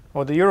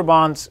 Well, the euro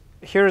bonds.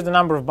 Here's the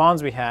number of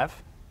bonds we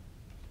have.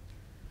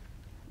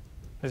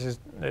 This is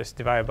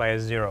divided by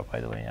S0,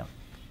 by the way. Yeah.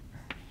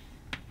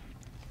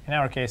 In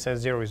our case,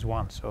 S0 is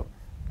 1, so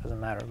it doesn't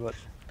matter. But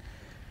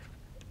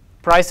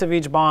price of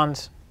each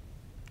bond,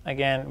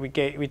 again, we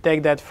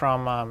take that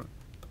from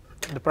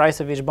the price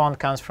of each bond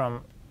comes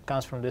from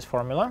this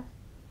formula,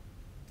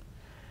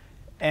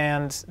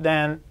 and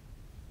then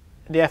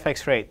the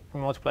FX rate,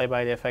 we multiply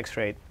by the FX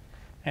rate,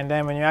 and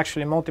then when you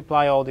actually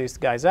multiply all these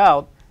guys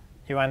out,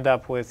 you end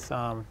up with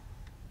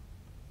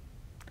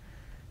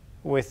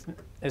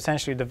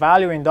essentially the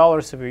value in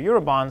dollars of your euro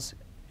bonds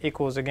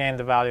equals again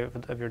the value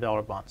of your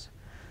dollar bonds.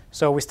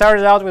 So we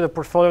started out with a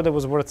portfolio that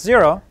was worth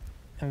 0,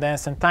 and then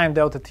some time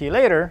delta t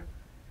later,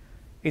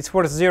 it's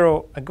worth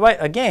 0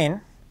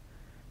 again,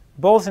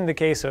 both in the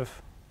case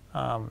of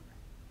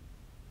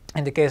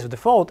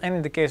default and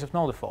in the case of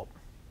no default.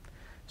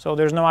 So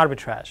there's no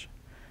arbitrage.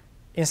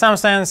 In some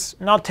sense,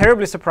 not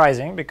terribly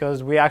surprising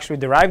because we actually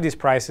derived these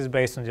prices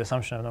based on the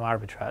assumption of no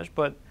arbitrage,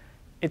 but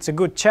it's a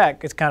good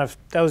check. It kind of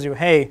tells you,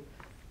 hey,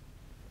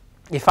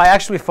 if I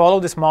actually follow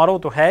this model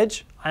to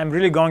hedge, I'm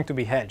really going to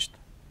be hedged.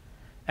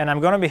 And I'm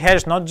going to be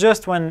hedged not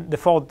just when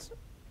default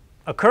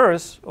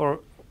occurs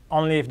or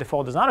only if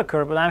default does not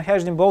occur, but I'm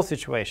hedged in both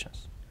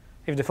situations,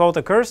 if default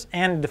occurs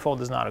and default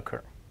does not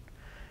occur.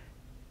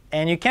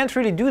 And you can't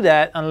really do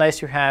that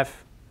unless you have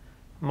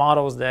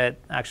models that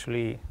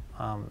actually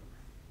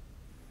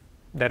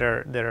that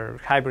are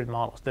hybrid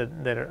models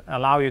that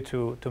allow you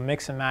to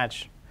mix and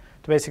match,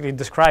 to basically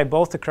describe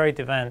both the credit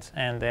event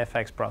and the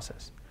FX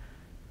process.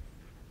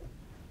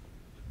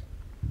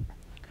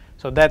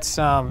 So that's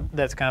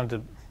kind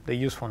of the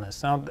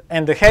usefulness. Now,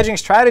 and the hedging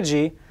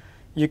strategy,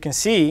 you can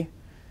see,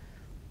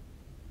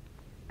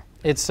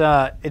 it's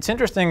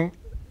interesting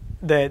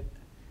that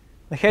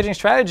the hedging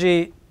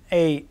strategy,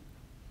 the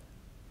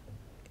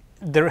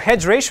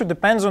hedge ratio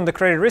depends on the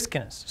credit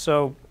riskiness.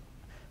 So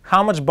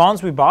how much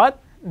bonds we bought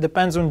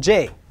depends on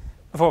J.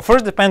 Well,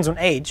 first depends on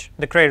H,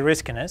 the credit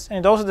riskiness, and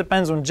it also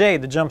depends on J,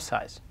 the jump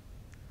size.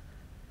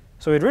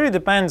 So it really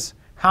depends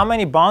how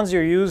many bonds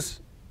you use,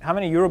 how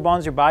many euro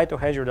bonds you buy to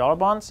hedge your dollar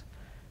bonds.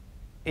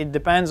 It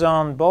depends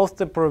on both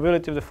the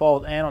probability of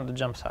default and on the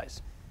jump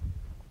size.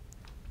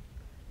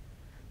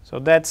 So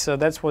that's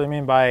what I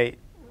mean by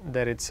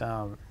that it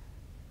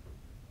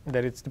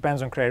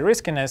depends on credit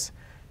riskiness.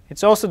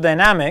 It's also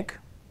dynamic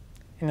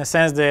in the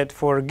sense that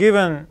for a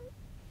given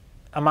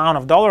amount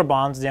of dollar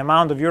bonds, the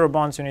amount of euro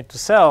bonds you need to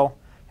sell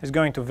is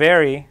going to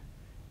vary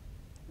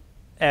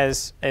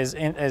as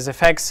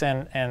effects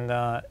and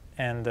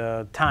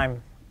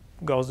time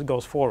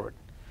goes forward.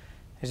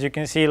 As you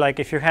can see, like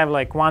if you have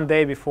like 1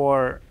 day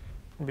before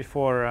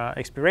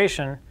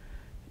expiration,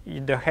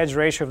 the hedge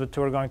ratio of the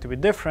two are going to be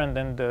different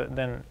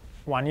than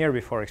 1 year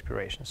before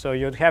expiration. So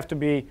you'd have to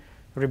be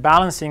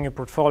rebalancing your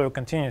portfolio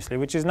continuously,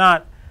 which is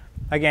not,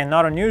 again,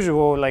 not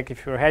unusual. Like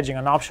if you're hedging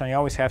an option, you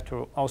always have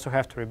to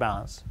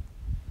rebalance.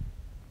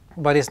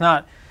 But it's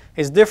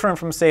different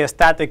from, say, a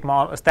static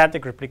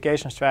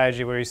replication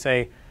strategy where you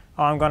say,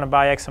 oh, I'm going to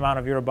buy X amount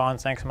of euro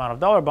bonds, X amount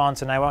of dollar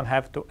bonds, and I won't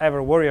have to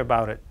ever worry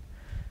about it.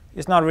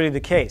 It's not really the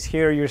case.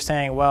 Here you're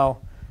saying,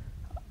 well,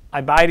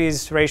 I buy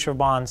these ratio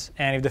bonds,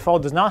 and if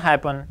default does not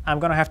happen, I'm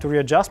going to have to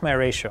readjust my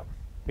ratio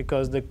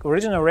because the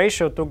original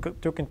ratio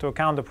took into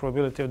account the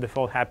probability of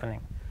default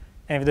happening.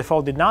 And if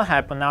default did not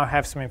happen, now I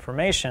have some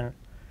information,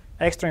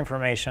 extra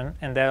information,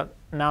 and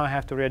now I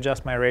have to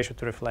readjust my ratio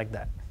to reflect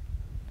that.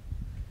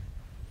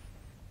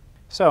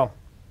 So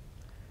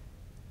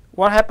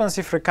what happens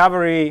if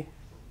recovery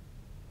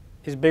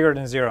is bigger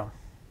than 0?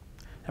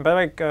 And by the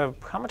way,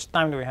 how much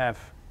time do we have?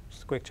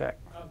 Just a quick check.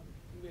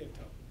 We have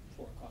till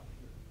 4 o'clock.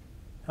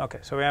 OK,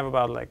 so we have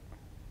about like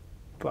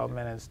 12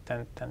 minutes,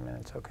 10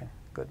 minutes. OK,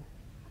 good.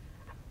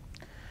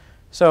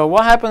 So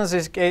what happens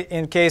is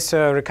in case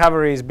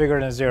recovery is bigger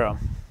than 0?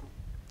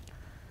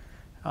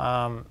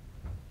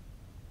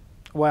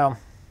 Well,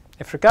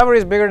 if recovery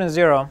is bigger than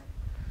 0,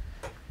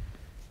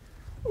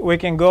 we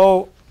can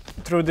go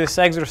through this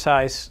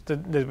exercise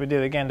that we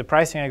did, again, the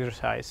pricing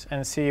exercise,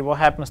 and see what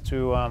happens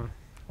to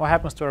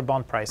our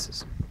bond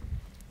prices.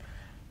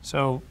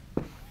 So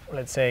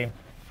let's do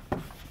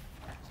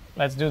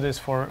this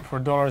for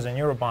dollars and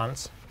euro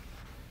bonds,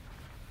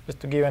 just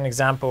to give an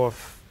example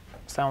of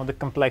some of the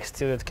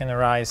complexity that can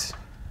arise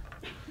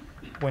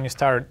when you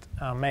start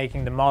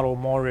making the model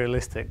more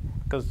realistic,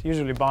 because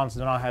usually bonds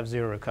do not have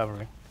 0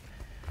 recovery.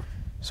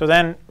 So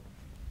then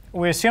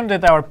we assume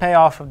that our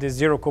payoff of these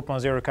 0 coupon,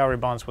 0 recovery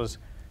bonds was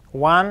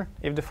 1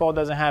 if default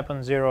doesn't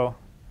happen, 0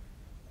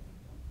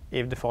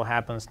 if default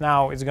happens.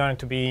 Now it's going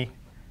to be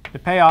the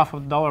payoff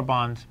of the dollar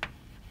bond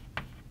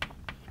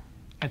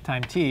at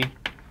time t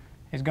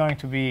is going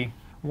to be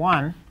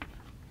 1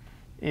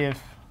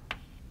 if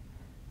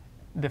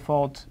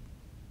default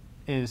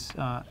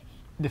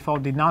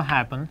did not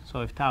happen,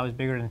 so if tau is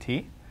bigger than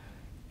t,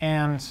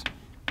 and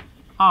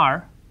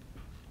r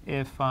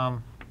if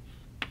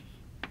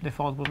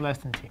default was less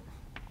than t.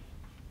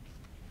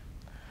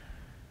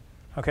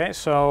 Okay,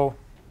 so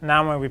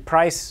now when we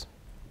price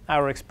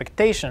our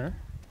expectation,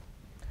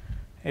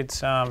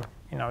 it's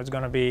it's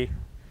going to be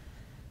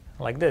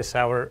like this.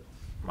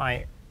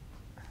 My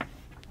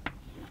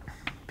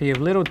p of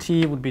little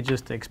t would be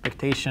just the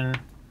expectation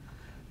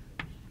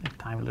at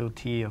time little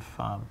t of,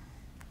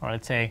 or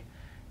let's say,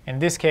 in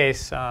this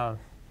case, I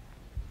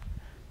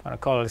want to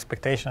call it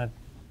expectation at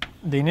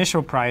the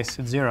initial price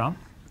at 0,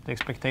 the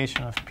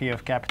expectation of p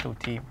of capital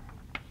T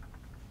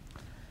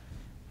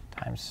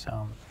times,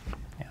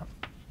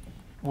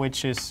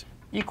 which is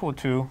equal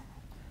to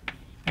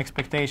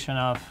expectation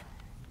of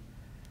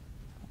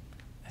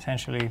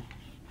essentially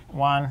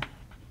 1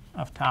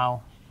 of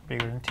tau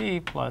bigger than t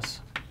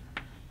plus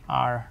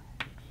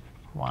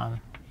r1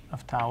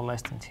 of tau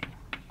less than t.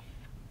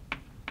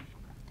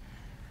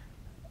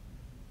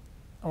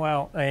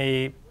 Well,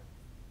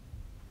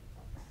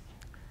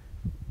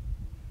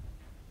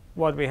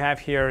 what we have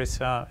here is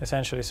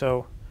essentially,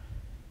 so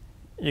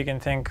you can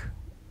think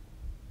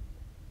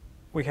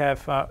we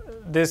have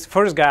this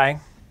first guy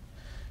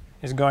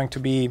is going to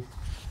be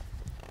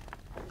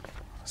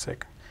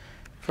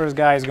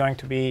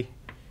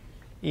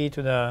e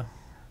to the,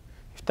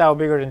 if tau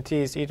bigger than t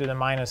is e to the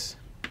minus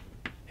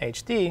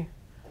ht,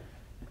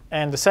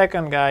 and the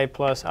second guy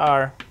plus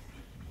r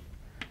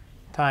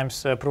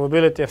times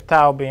probability of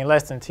tau being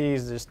less than t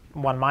is just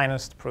 1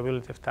 minus the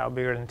probability of tau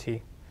bigger than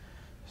t.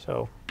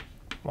 So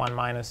 1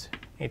 minus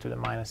e to the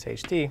minus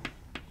ht,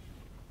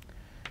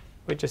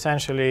 which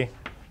essentially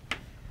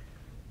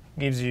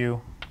gives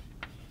you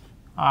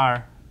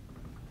r,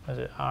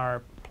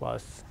 r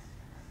plus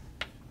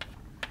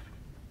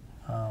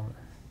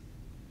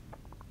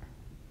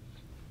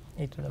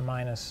e to the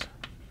minus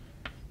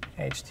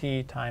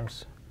ht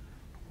times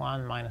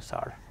 1 minus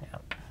r. Yeah.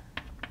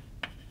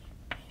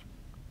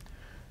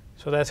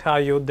 So that's how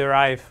you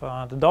derive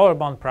the dollar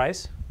bond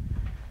price.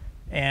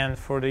 And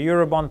for the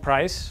euro bond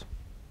price,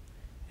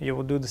 you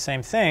will do the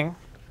same thing,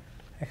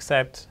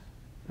 except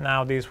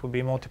now these will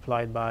be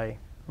multiplied by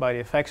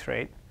the FX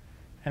rate.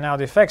 And now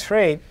the FX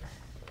rate,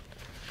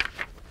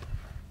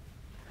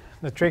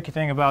 the tricky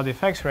thing about the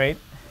FX rate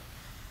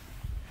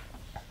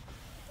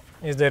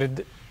is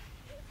that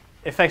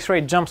FX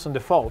rate jumps on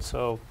default,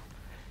 so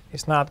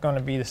it's not going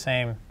to be the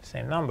same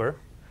number.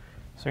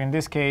 So in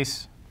this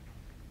case,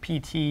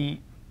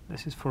 PT,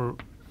 this is for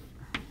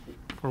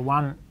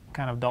one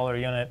kind of dollar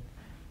unit,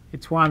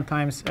 it's 1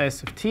 times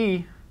S of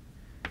t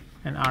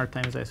and R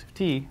times S of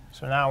t.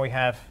 So now we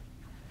have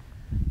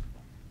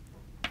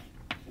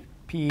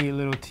P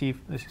little t,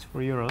 this is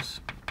for euros.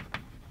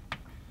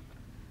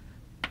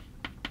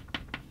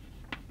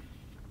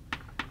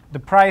 The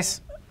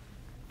price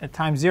at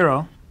time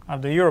 0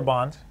 of the euro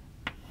bond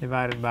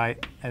divided by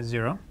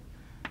S0,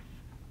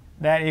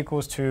 that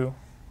equals to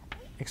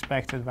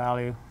expected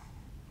value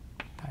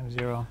times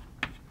 0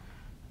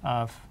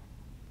 of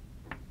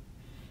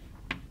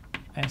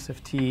S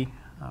of t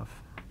of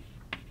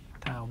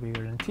tau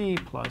bigger than t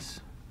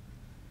plus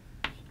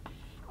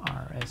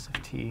r S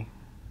of t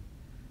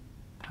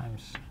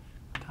times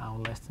tau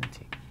less than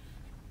t.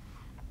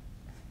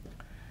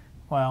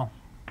 Well,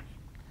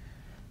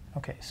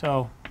 okay,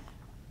 so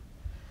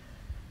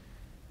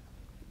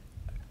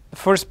the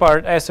first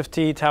part, S of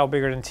t tau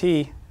bigger than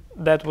t,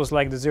 that was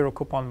like the 0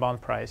 coupon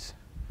bond price.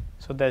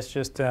 So that's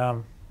just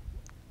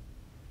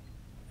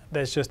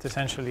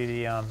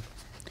essentially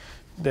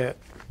the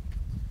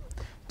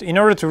in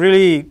order to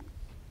really,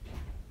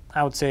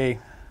 I would say,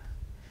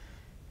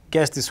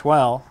 guess this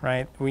well,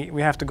 right?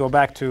 We have to go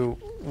back to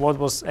what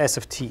was S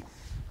of t.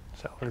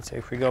 So let's say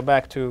if we go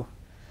back to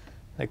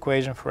the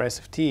equation for S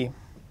of t,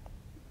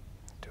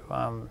 to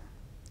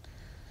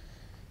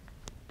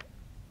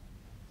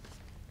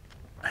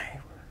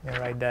let me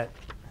write that.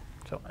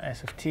 So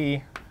S of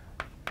t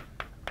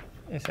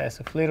is S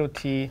of little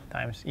t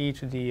times e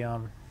to the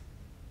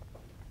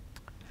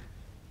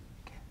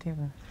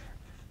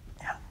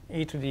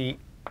e to the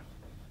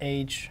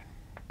h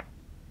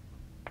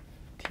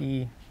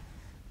t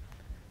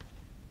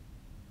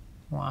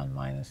 1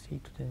 minus e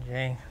to the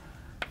j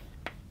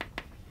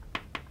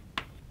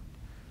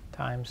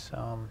times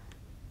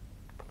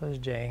plus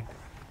j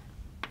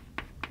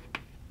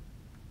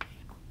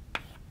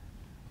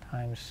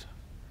times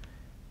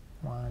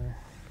 1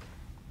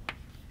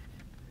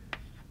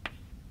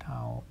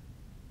 tau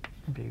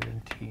bigger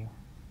than t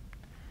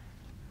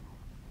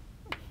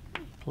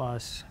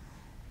plus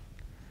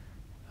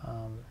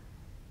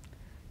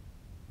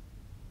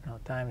no,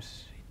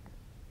 times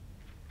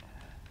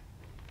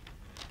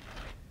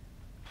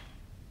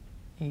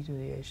e to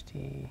the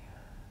ht.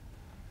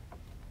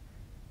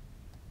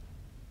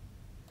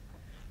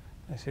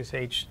 This is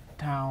h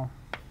tau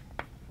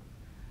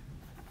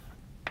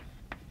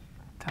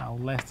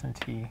tau less than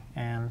t.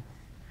 And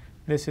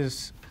this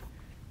is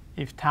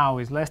if tau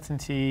is less than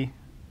t,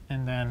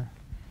 and then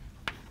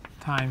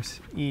times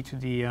e to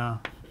the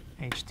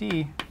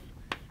ht,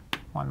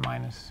 1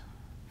 minus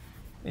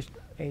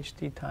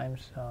ht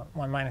times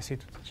 1 minus e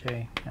to the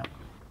j. Yeah.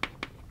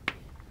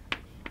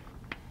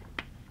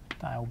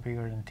 Tau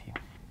bigger than t.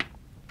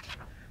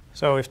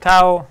 So if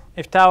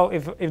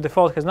the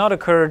fault has not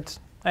occurred,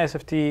 s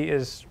of t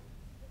is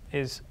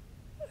s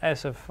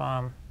of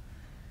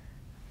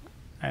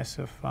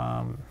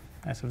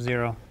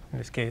 0 in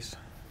this case.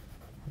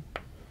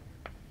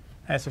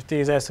 S of t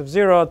is s of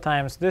 0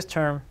 times this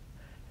term,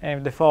 and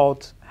if the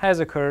fault has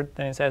occurred,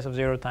 then it's s of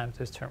 0 times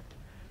this term.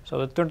 So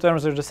the two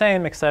terms are the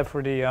same except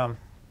for the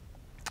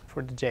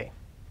j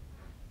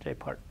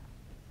part.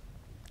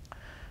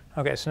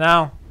 Okay, so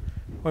now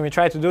when we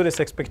try to do this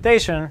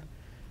expectation,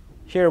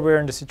 here we're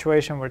in the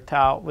situation where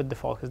tau with the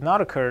fault has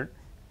not occurred.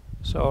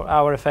 So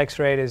our FX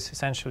rate is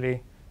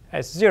essentially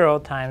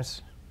S0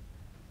 times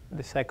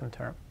the second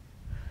term.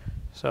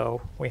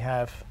 So we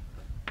have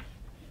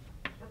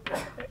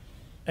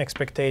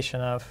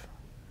expectation of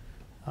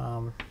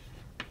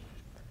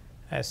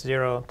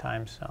S0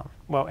 times,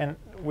 well, and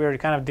we're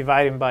kind of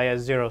dividing by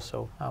S0,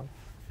 so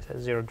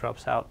S0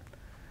 drops out.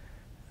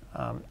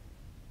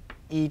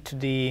 E to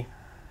the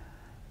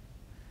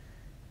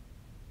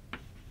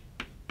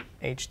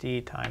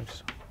ht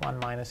times 1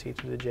 minus e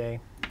to the j.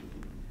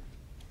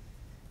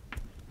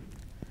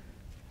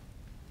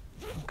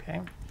 Okay.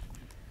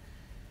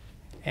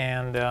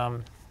 And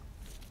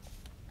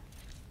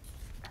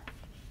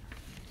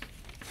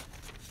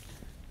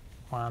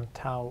 1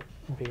 tau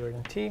bigger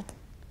than t.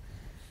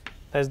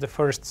 That's the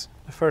first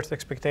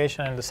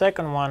expectation, and the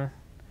second one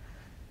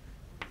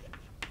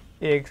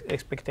is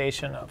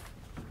expectation of.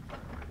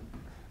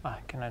 I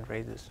cannot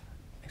raise this.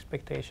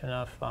 Expectation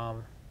of.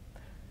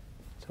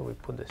 So we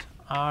put this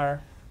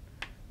r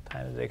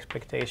times the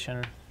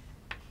expectation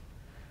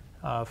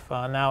of.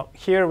 Now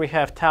here we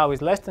have tau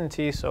is less than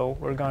t, so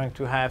we're going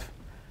to have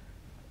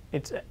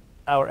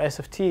our s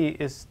of t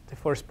is the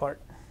first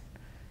part.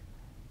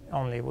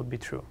 Only would be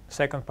true.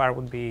 Second part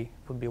would be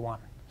 1.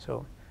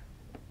 So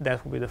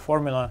that would be the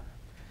formula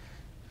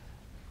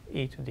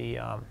e to the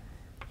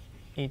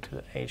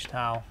h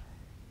tau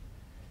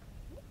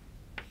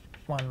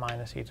 1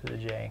 minus e to the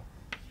j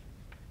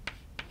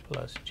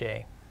plus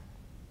j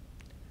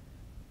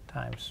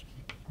times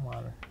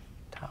 1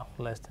 tau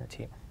less than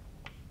t.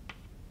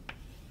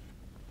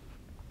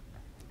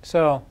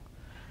 So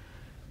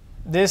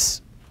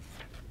this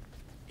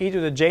e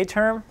to the j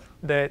term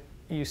that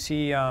you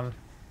see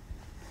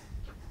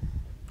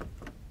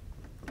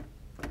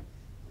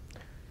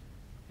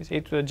this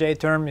e to the j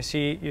term you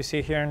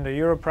see here in the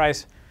euro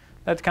price,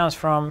 that comes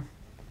from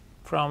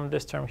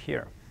this term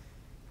here.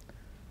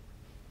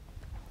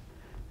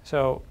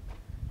 So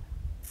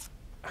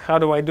how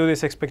do I do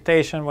this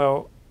expectation?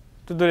 Well,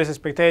 to do this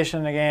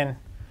expectation, again,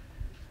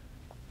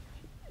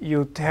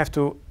 you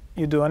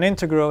do an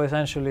integral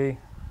essentially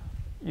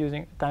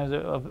using times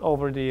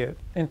over the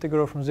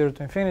integral from 0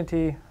 to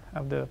infinity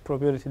of the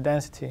probability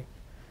density.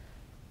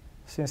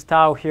 Since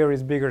tau here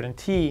is bigger than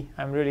t,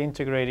 I'm really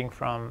integrating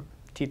from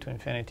t to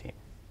infinity.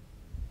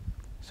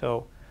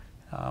 So,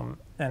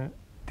 and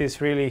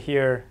this really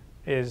here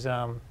is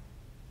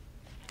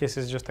this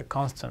is just a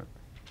constant.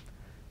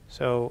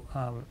 So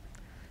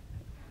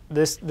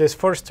this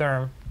first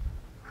term,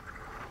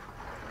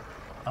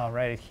 I'll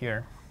write it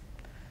here.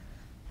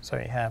 So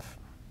you have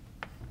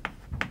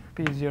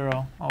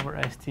P0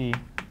 over ST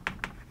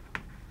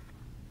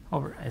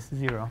over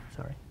S0,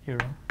 sorry,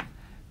 euro.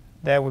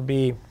 That would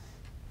be,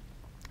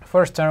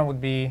 first term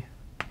would be,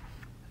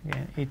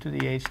 again, e to the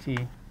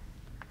ht,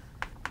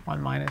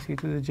 1 minus e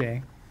to the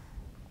j.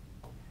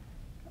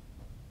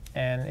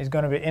 And it's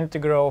going to be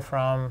integral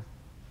from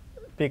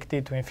big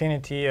T to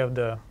infinity of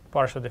the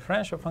partial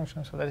differential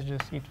function. So that's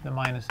just e to the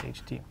minus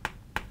ht.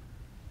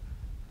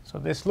 So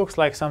this looks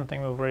like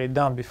something we've already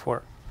done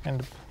before in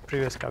the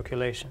previous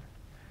calculation.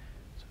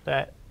 So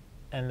that,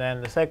 and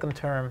then the second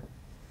term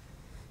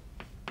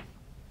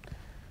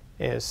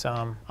is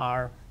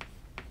r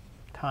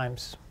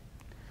times.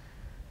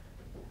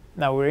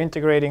 Now we're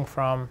integrating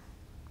from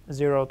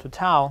 0 to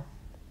tau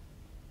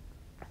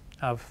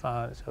of,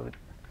 so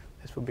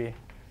this will be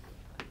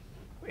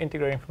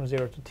integrating from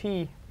 0 to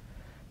t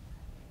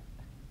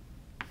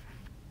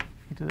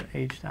e to the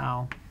h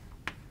tau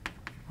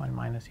 1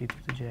 minus e to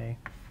the j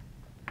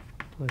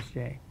plus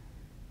j.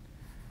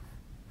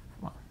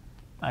 Well,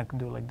 I can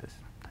do it like this,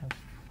 times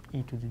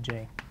e to the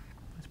j.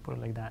 Let's put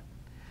it like that.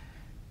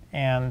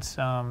 And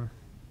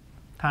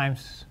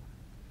times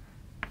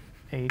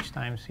h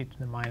times e to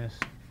the minus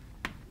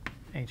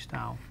h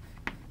tau,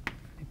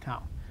 d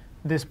tau.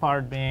 This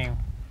part being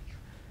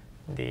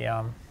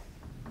the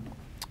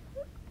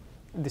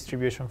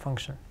distribution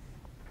function,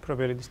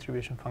 probability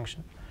distribution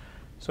function.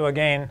 So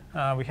again,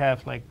 we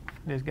have like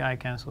this guy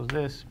cancels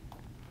this,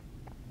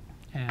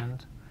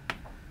 and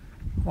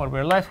what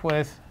we're left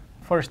with,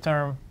 first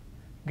term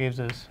gives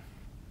us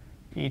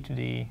e to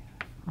the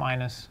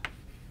minus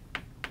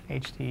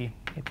ht e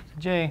to the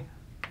j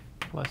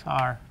plus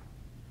R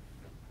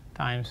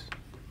times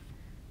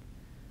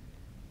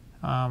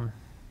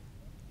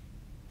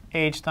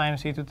h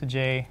times e to the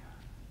j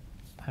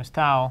times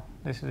tau.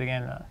 This is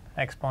again an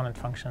exponent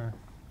function.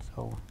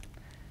 So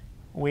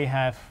we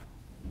have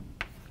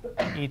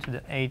e to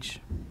the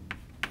h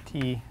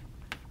t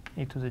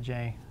e to the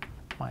j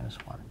minus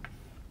 1.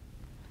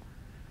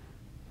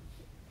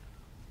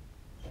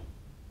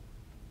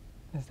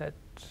 Is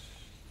that's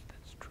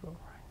true,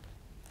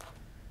 right?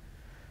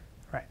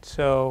 Right,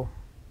 so,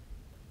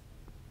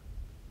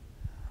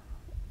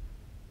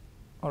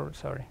 or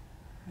sorry,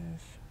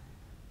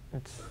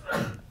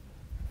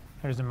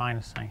 there's a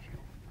minus sign here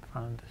in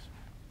front of this.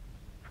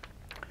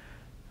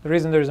 The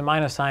reason there's a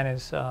minus sign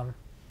is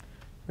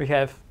we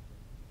have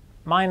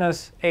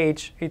minus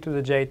h e to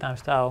the j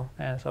times tau,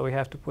 and so we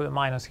have to put a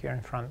minus here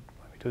in front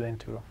when we do the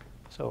integral.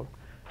 So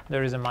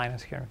there is a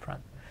minus here in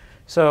front.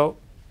 So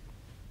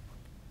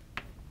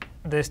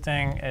this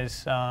thing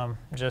is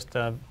just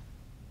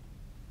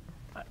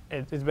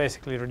it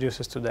basically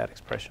reduces to that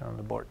expression on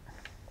the board.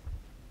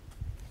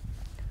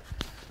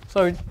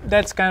 So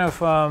that's kind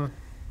of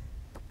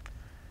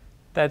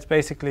that's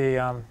basically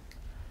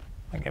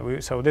okay.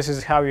 So this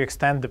is how you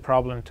extend the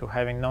problem to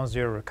having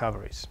non-zero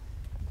recoveries.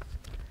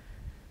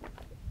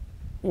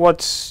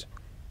 What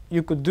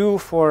you could do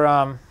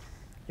for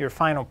your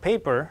final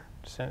paper,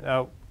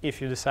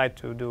 if you decide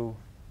to do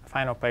a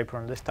final paper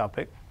on this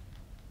topic,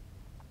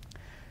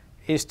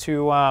 is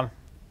to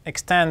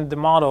extend the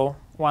model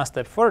one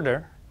step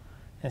further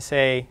and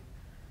say,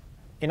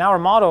 in our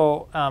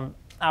model,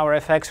 our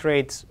FX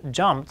rates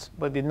jumped,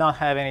 but did not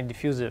have any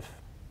diffusive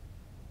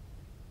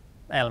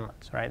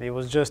elements, right? It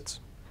was just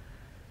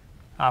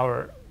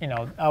our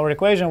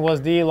equation was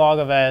d log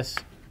of s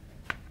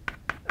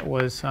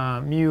was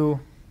mu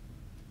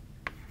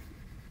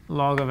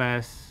log of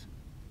s,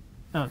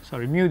 no,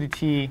 sorry, mu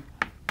dt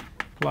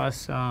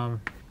plus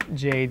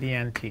j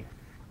dnt.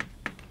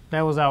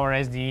 That was our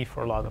SDE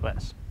for log of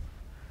s.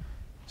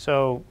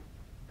 So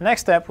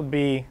next step would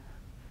be,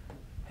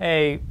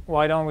 hey,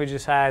 why don't we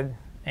just add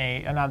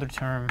another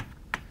term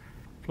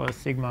plus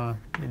sigma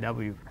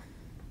dw.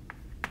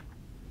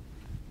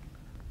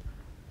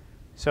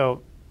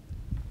 So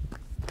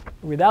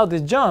without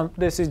this jump,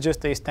 this is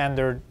just a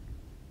standard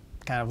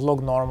kind of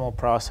log normal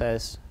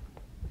process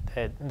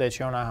that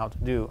you know how to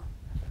do.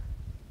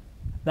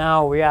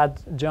 Now we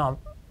add jump,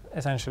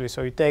 essentially.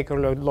 So you take a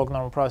log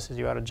normal process,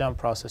 you add a jump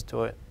process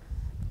to it,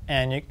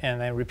 and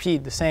then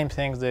repeat the same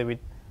things that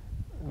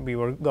we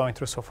were going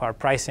through so far: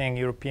 pricing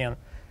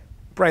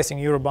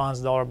euro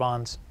bonds, dollar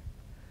bonds,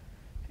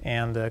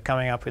 and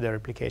coming up with a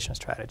replication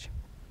strategy.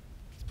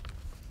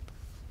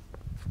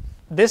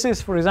 This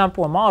is, for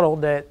example, a model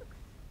that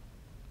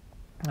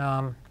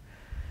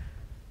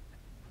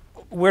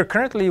we're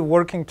currently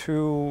working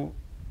to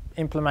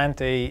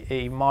implement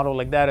a model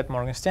like that at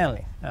Morgan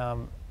Stanley.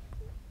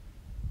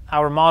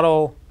 Our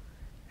model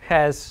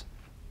has,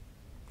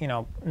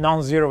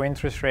 non-zero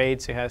interest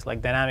rates. It has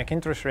like dynamic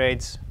interest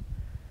rates,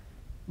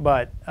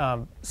 but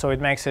so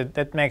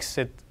that makes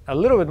it a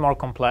little bit more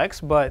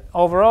complex. But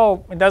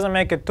overall, it doesn't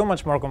make it too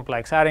much more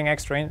complex.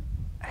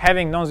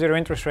 Having non-zero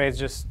interest rates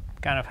just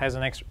kind of has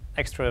an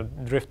extra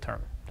drift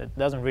term that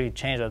doesn't really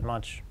change that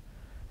much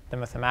the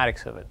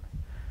mathematics of it.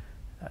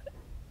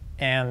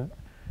 And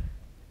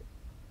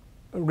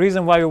the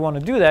reason why we want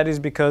to do that is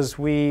because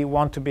we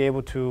want to be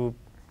able to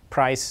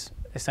price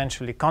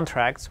essentially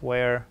contracts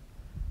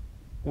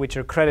which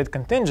are credit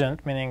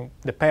contingent, meaning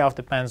the payoff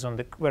depends on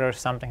whether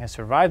something has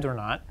survived or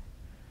not,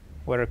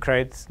 whether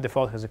credit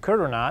default has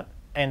occurred or not,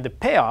 and the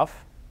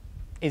payoff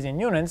is in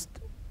units,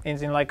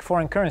 is in like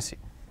foreign currency.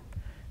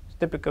 A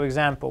typical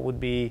example would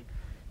be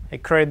a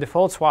credit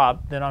default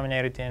swap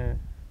denominated in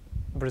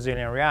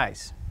Brazilian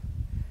reais.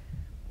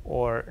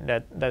 Or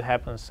that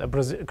happens, a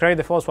credit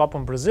default swap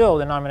on Brazil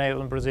denominated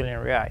in Brazilian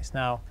reais.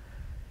 Now,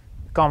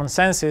 common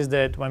sense is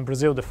that when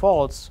Brazil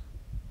defaults,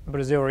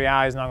 Brazil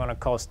real is not going to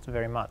cost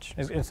very much.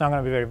 It's not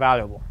going to be very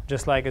valuable.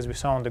 Just like as we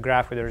saw on the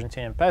graph with the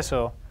Argentinian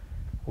peso,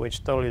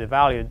 which totally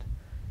devalued,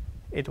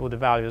 it will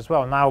devalue as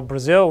well. Now,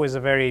 Brazil is a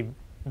very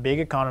big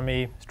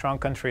economy, strong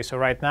country. So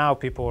right now,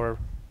 people are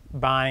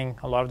buying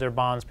a lot of their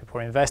bonds. People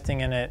are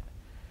investing in it.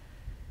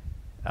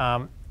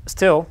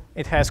 Still,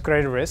 it has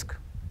credit risk.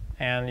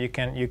 And you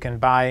can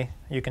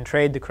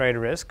trade the credit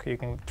risk. You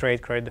can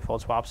trade credit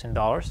default swaps in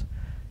dollars.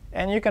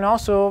 And you can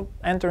also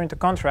enter into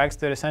contracts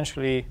that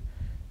essentially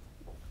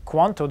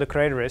quanto the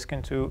credit risk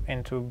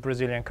into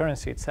Brazilian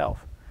currency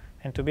itself.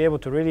 And to be able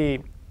to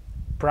really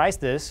price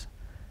this,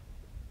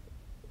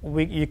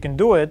 you can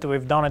do it.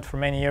 We've done it for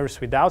many years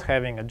without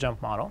having a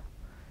jump model.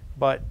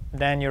 But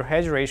then your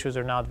hedge ratios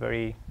are not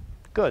very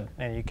good.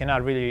 And you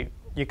cannot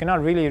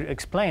really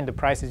explain the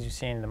prices you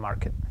see in the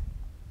market.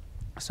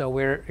 So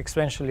we're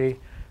essentially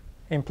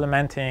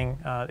implementing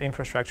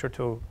infrastructure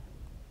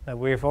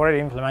we've already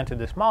implemented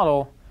this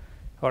model,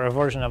 or a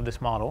version of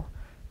this model,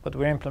 but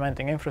we're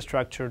implementing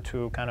infrastructure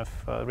to kind of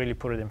really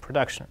put it in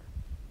production.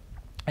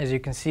 As you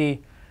can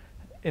see,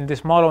 in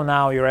this model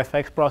now, your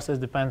FX process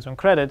depends on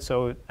credit,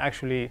 so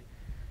actually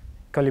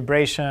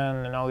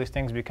calibration and all these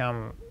things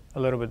become a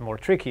little bit more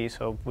tricky.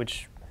 So,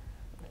 which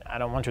I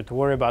don't want you to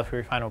worry about for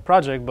your final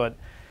project, but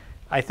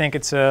I think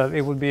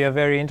it would be a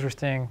very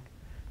interesting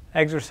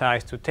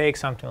exercise to take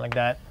something like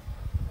that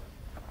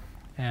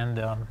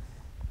and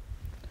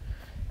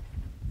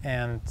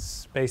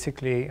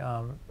basically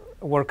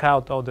work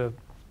out all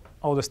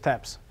the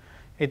steps.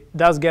 It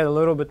does get a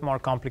little bit more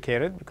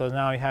complicated because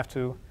now you have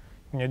to,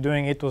 when you're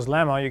doing Ito's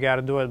lemma, you got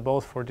to do it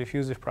both for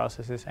diffusive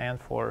processes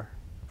and for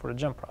the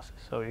jump process.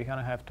 So you're going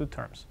to have two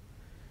terms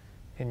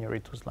in your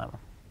Ito's lemma.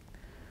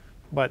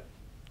 But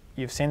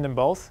you've seen them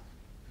both.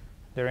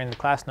 They're in the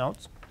class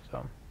notes.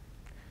 So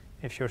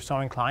if you're so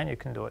inclined, you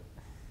can do it.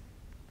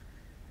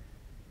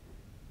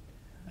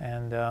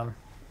 And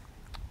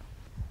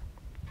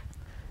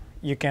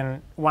you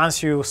can,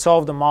 once you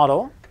solve the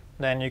model,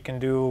 then you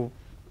can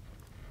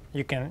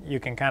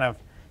kind of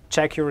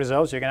check your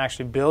results. You can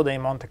actually build a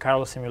Monte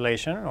Carlo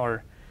simulation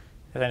or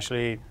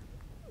essentially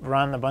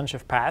run a bunch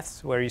of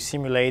paths where you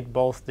simulate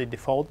both the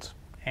default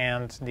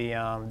and the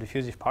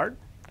diffusive part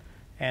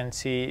and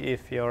see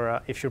if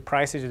your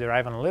prices you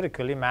derive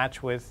analytically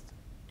match with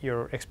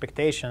your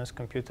expectations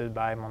computed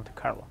by Monte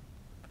Carlo.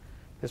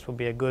 This will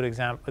be a good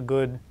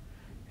example.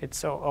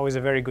 It's always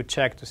a very good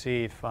check to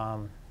see if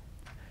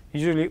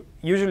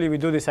usually we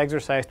do this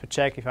exercise to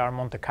check if our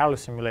Monte Carlo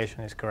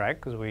simulation is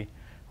correct because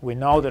we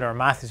know that our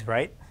math is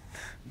right.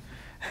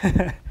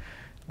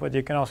 But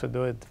you can also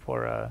do it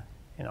for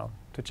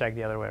to check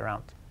the other way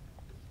around.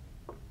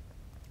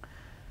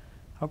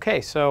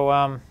 Okay,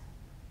 so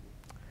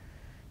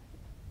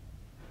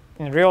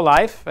in real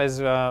life,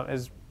 as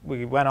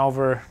we went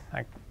over,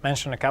 I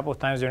mentioned a couple of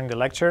times during the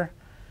lecture,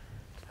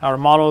 our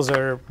models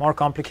are more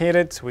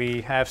complicated.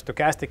 We have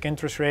stochastic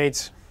interest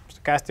rates,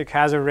 stochastic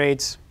hazard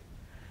rates.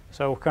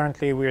 So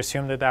currently, we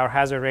assume that our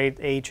hazard rate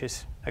H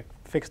is a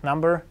fixed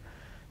number.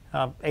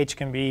 H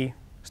can be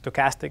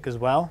stochastic as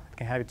well. It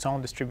can have its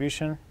own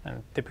distribution,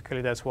 and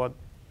typically that's what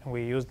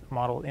we use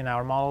in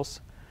our models.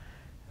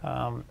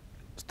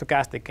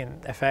 Stochastic in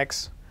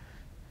FX.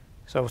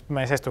 So when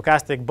I say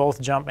stochastic,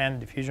 both jump and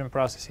diffusion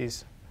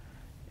processes.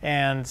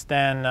 And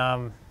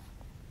then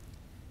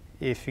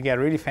if you get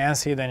really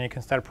fancy, then you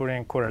can start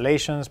putting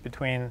correlations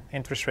between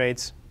interest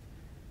rates,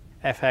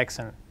 FX,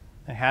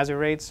 and hazard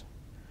rates.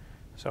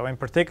 So in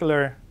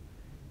particular,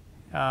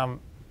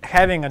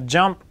 having a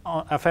jump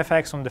of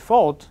FX on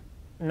default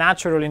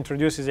naturally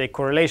introduces a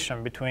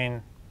correlation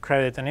between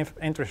credit and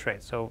interest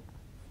rates. So,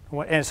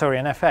 and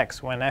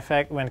FX.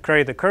 When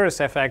credit occurs,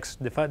 FX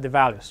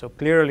devalues. So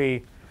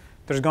clearly,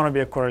 there's going to be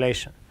a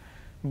correlation.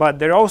 But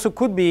there also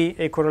could be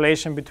a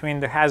correlation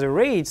between the hazard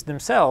rates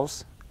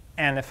themselves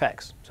and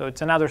FX. So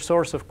it's another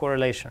source of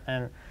correlation.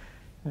 And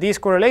these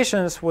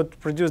correlations would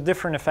produce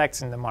different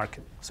effects in the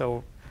market.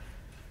 So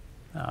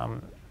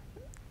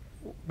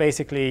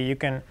basically, you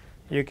can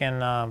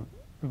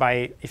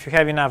if you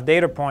have enough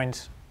data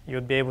points,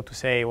 you'd be able to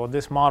say, well,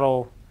 this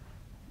model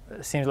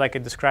seems like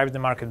it describes the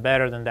market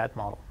better than that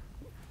model.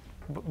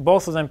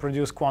 Both of them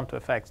produce Quanto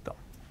effects, though.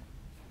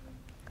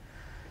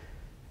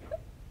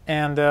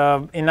 And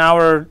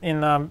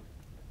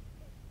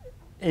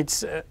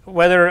it's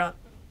whether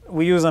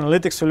we use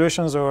analytic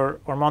solutions or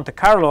Monte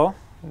Carlo,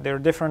 there are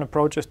different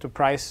approaches to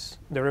price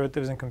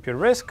derivatives and compute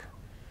risk.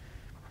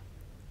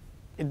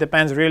 It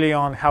depends really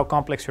on how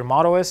complex your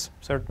model is.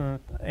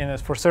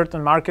 For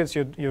certain markets,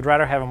 you'd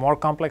rather have a more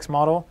complex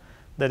model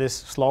that is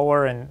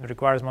slower and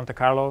requires Monte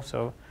Carlo.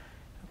 So,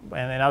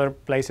 and in other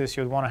places,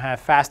 you'd want to have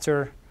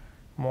faster,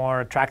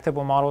 more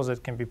tractable models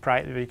that can be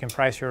you can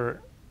price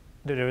your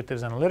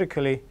derivatives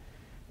analytically,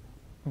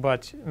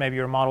 but maybe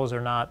your models are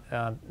not,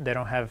 they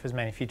don't have as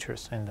many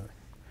features in them.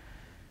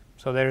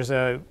 So there's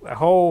a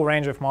whole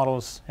range of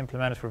models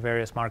implemented for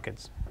various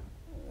markets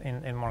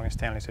in Morgan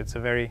Stanley. So it's a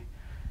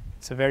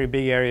very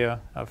big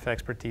area of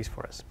expertise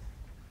for us.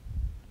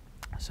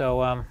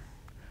 So I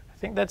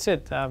think that's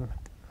it.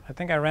 I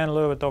think I ran a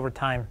little bit over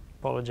time.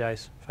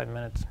 Apologize, 5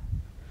 minutes.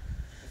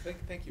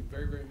 Thank you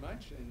very, very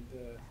much. And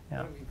why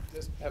don't we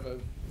just have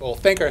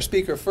thank our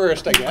speaker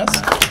first, I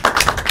guess.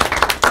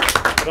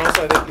 But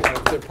also, I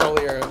think there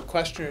probably are a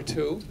question or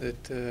two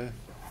that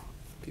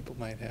people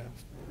might have.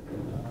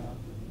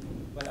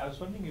 Well, I was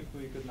wondering if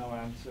we could now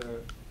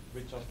answer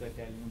which of the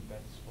Italian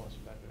bets was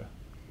better.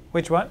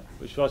 Which one?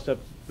 Which of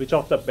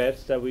the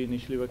bets that we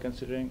initially were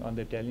considering on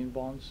the Italian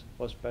bonds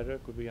was better?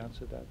 Could we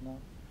answer that now?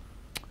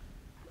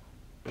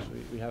 Because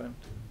we haven't,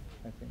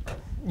 I think.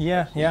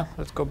 Yeah.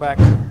 Let's go back.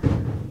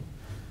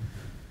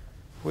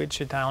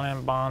 Which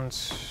Italian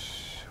bonds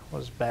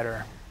was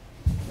better?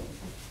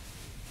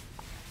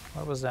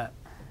 What was that?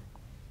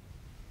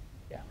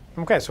 Yeah.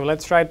 Okay, so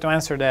let's try to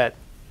answer that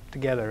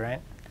together,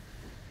 right?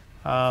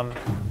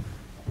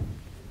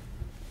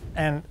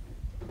 And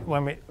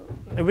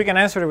we can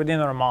answer it within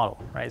our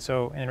model, right?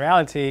 So in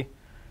reality,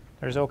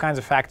 there's all kinds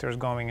of factors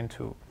going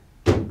into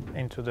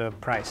the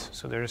price.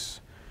 So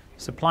there's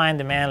supply and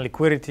demand,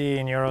 liquidity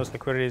in euros,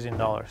 liquidity is in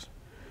dollars.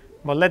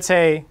 But let's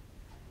say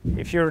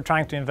if you're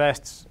trying to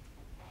invest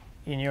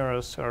in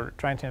euros or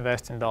trying to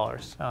invest in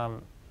dollars,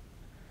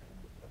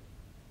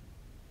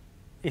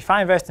 if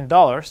I invest in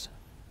dollars,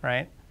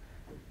 right,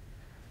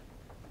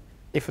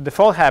 if a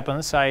default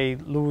happens, I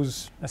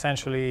lose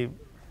essentially,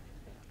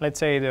 let's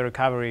say the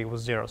recovery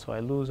was 0, so I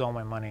lose all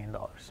my money in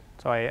dollars.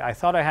 So I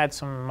thought I had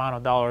some amount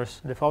of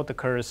dollars, default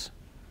occurs,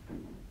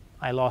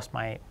 I lost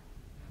my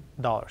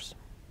dollars.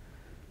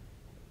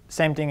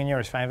 Same thing in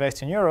euros. If I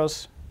invest in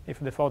euros, if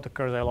default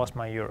occurs, I lost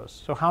my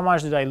euros. So how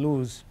much did I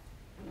lose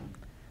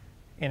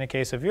in the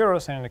case of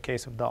euros and in the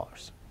case of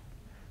dollars?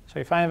 So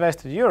if I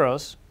invested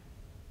euros,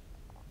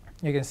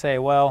 you can say,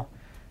 well,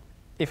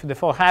 if a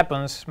default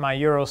happens, my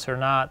euros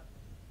are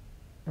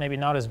maybe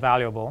not as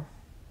valuable.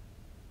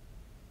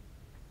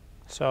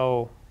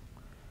 So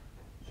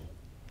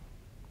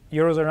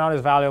euros are not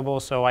as valuable,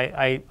 so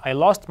I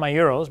lost my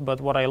euros,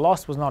 but what I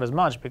lost was not as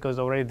much because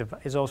already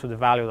it's also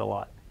devalued a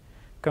lot.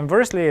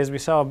 Conversely, as we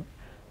saw,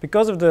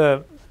 because of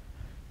the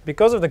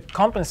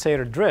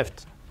compensator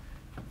drift,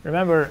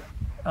 remember,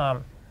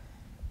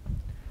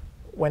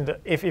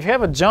 if you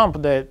have a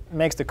jump that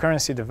makes the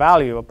currency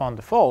devalue upon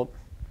default,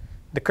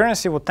 the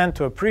currency will tend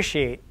to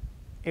appreciate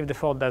if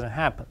default doesn't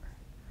happen,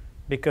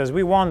 because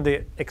we want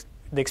the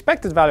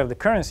expected value of the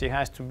currency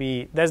has to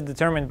be, that's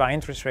determined by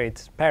interest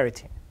rate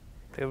parity,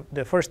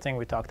 the first thing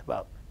we talked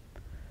about,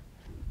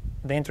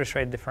 the interest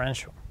rate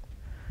differential.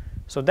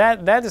 So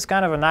that is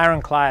kind of an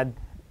ironclad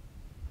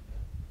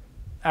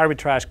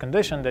arbitrage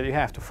condition that you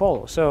have to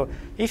follow. So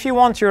if you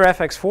want your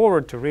FX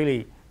forward to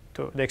really,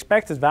 the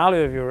expected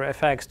value of your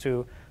FX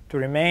to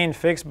remain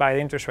fixed by the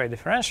interest rate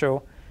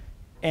differential,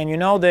 and you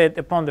know that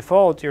upon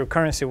default your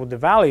currency will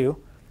devalue,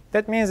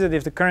 that means that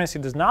if the currency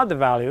does not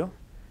devalue,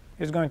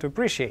 it's going to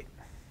appreciate.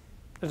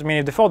 Doesn't mean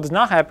if default does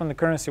not happen, the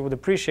currency would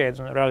appreciate,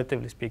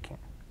 relatively speaking.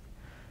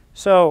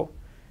 So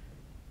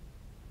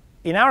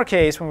in our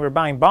case, when we're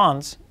buying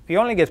bonds, we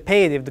only get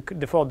paid if the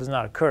default does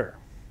not occur.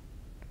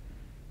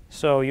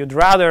 So you would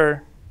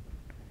rather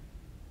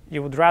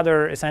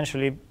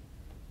essentially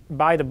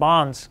buy the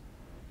bonds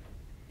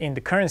in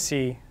the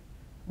currency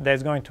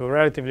that's going to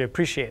relatively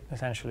appreciate,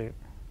 essentially.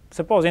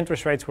 Suppose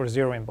interest rates were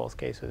 0 in both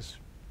cases.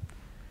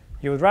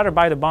 You would rather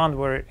buy the bond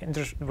where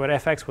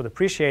FX would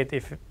appreciate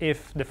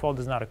if default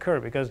does not occur,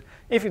 because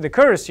if it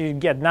occurs, you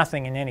get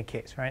nothing in any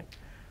case, right?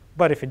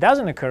 But if it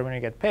doesn't occur when you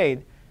get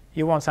paid,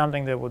 you want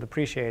something that would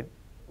appreciate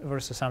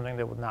versus something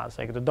that would not. It's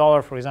like the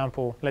dollar, for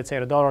example, let's say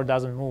the dollar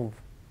doesn't move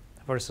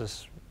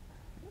versus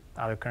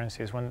other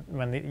currencies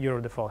when the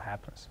euro default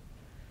happens.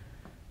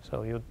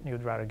 So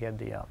you'd rather get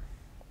the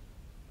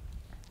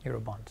euro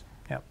bond.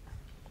 Yeah.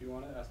 If you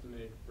want to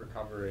estimate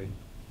recovery,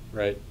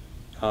 right?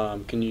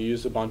 Can you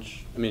use a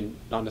bunch, I mean,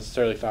 not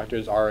necessarily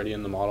factors already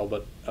in the model,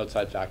 but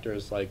outside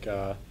factors like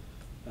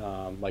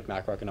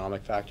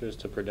macroeconomic factors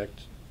to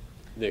predict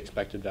the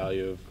expected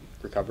value of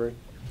recovery?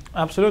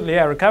 Absolutely,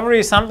 yeah. Recovery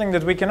is something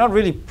that we cannot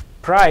really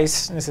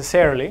price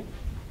necessarily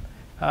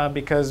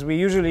because we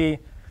usually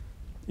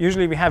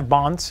we have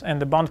bonds,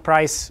 and the bond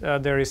price,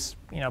 there is,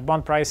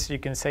 bond price, you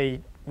can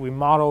say we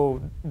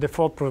model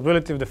default,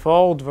 probability of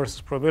default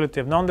versus probability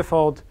of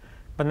non-default.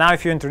 But now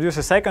if you introduce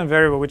a second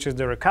variable, which is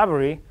the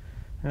recovery,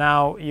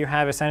 now you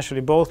have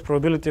essentially both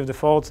probability of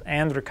default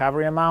and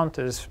recovery amount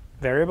as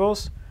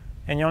variables,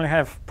 and you only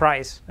have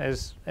price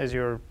as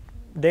your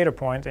data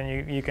point,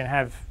 and you can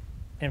have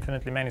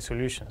infinitely many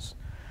solutions.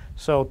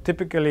 So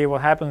typically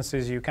what happens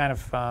is you kind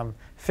of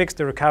fix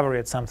the recovery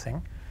at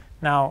something.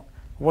 Now,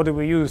 what do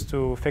we use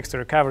to fix the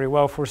recovery?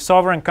 Well, for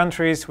sovereign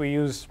countries, we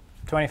use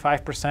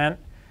 25%,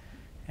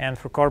 and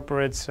for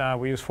corporates,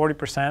 we use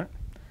 40%.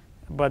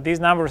 But these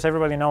numbers,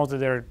 everybody knows that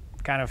they're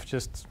kind of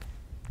just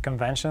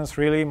conventions,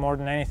 really, more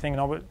than anything.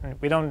 No,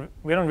 we don't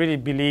really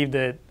believe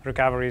that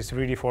recovery is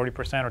really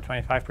 40% or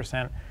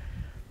 25%.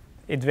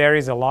 It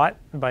varies a lot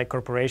by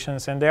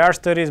corporations, and there are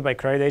studies by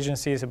credit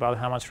agencies about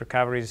how much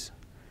recoveries,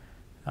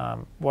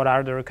 what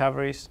are the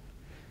recoveries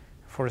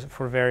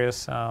for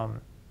various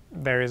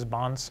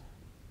bonds.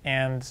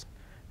 And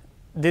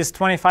this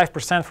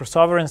 25% for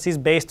sovereigns is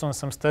based on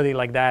some study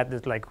like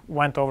that like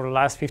went over the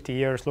last 50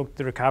 years, looked at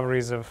the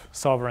recoveries of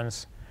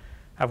sovereigns,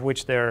 of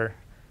which they're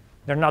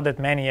not that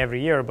many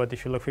every year, but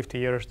if you look 50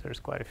 years, there's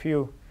quite a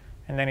few.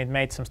 And then it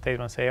made some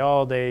statements say,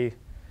 oh,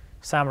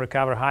 some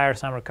recover higher,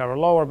 some recover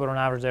lower, but on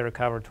average they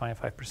recover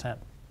 25%.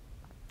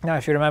 Now,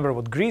 if you remember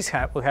what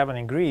happened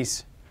in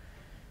Greece,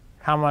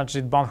 how much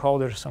did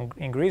bondholders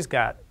in Greece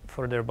got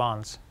for their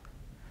bonds?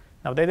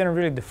 Now, they didn't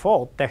really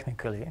default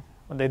technically.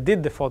 Well, they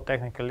did default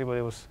technically, but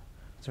it's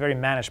a very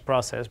managed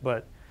process.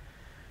 But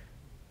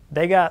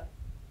they got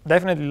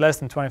definitely less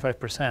than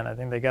 25%. I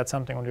think they got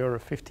something on the order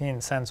of 15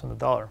 cents on the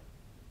dollar.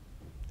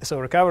 So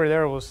recovery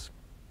there was,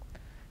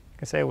 you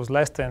can say, it was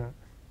less than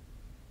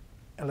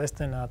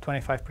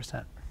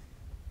 25%.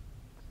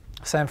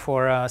 Same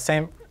for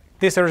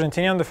this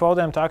Argentinian default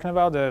that I'm talking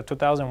about, the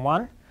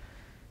 2001.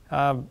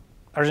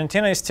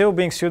 Argentina is still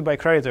being sued by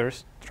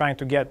creditors, trying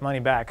to get money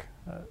back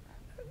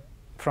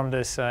from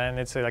this, and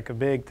it's like a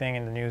big thing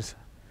in the news.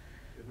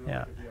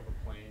 Yeah. If you have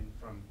a plane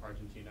from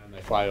Argentina and they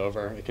fly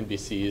over, it can be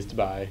seized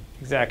by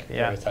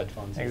various hedge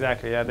funds.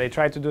 Exactly. Yeah, they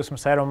tried to do some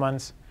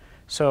settlements.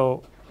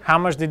 So How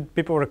much did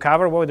people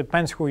recover? Well, it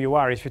depends who you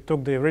are. If you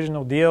took the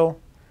original deal,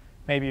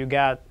 maybe you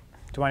got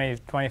 20,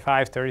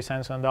 25, 30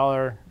 cents on the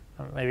dollar.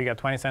 Maybe you got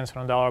 20 cents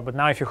on the dollar. But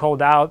now if you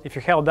held out,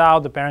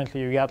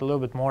 apparently you got a little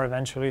bit more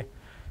eventually.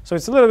 So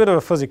it's a little bit of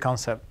a fuzzy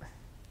concept.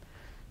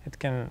 It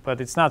can,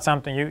 but it's not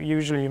something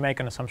usually you make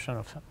an assumption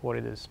of what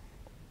it is.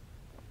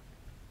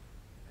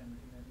 And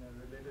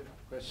a related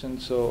question,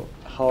 so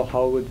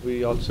how would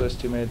we also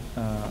estimate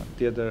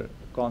the other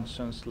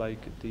constants like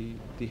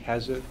the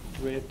hazard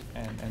rate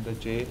and the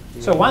J?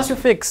 So once you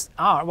fix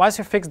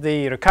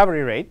the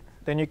recovery rate,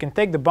 then you can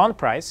take the bond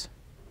price,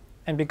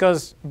 and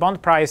because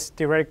bond price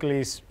theoretically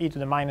is e to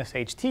the minus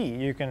ht,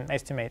 you can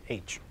estimate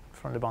h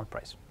from the bond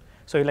price.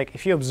 So like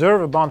if you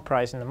observe a bond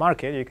price in the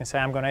market, you can say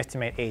I'm going to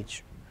estimate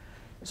h.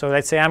 So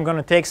let's say I'm going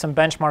to take some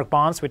benchmark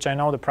bonds, which I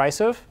know the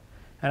price of,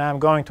 and I'm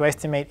going to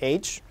estimate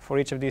h for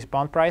each of these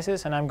bond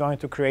prices, and I'm going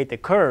to create a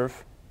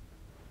curve,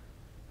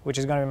 which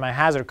is going to be my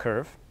hazard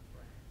curve.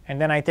 And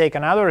then I take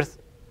another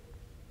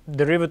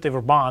derivative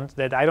or bond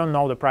that I don't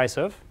know the price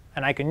of,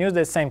 and I can use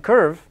that same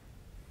curve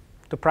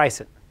to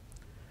price it.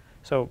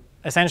 So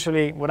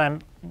essentially,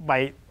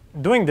 by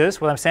doing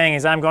this, what I'm saying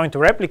is I'm going to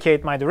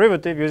replicate my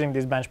derivative using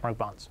these benchmark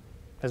bonds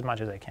as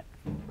much as I can.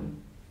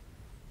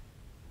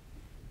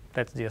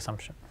 That's the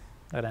assumption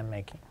that I'm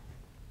making.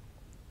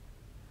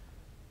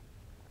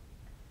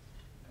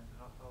 And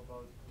how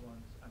about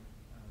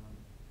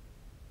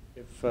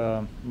if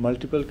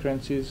multiple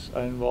currencies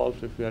are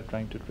involved, if we are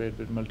trying to trade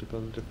with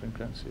multiple different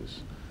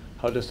currencies,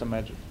 how does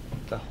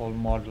the whole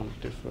model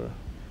differ?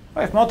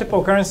 Well, if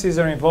multiple currencies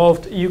are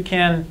involved, you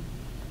can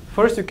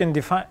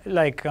define,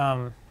 like,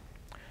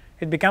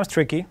 it becomes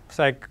tricky. It's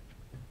like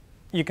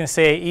you can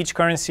say each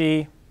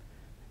currency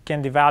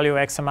can devalue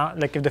X amount.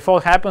 Like if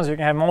default happens, you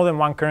can have more than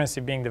one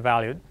currency being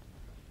devalued.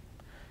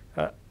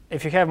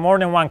 If you have more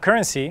than one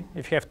currency,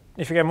 if you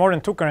have more than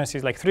two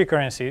currencies, like three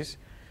currencies,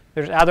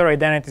 there's other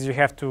identities you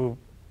have to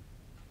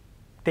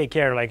take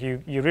care of. Like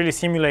you really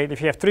simulate,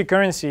 if you have three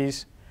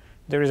currencies,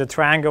 there is a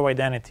triangle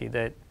identity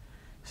that,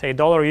 say,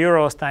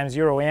 $euros times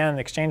euro-yen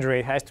exchange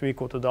rate has to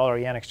equal to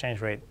 $yen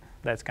exchange rate.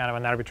 That's kind of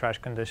an arbitrage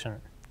condition.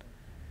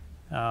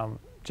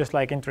 Just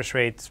like interest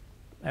rates,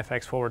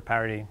 FX forward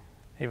parity,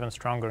 even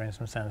stronger in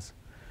some sense.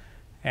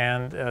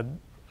 And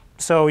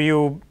so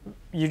you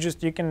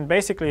can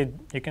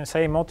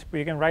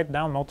write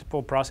down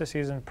multiple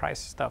processes and price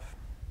stuff.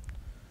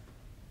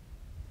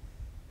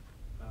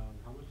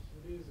 How much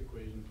do these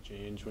equations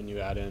change when you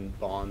add in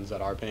bonds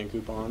that are paying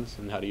coupons,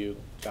 and how do you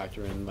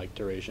factor in like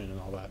duration and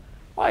all that?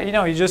 Well,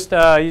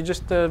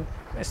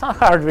 it's not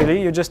hard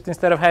really. You just,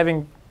 instead of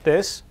having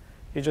this,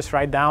 you just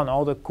write down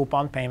all the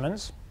coupon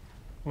payments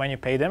when you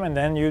pay them, and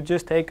then you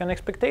just take an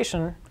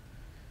expectation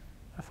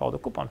of all the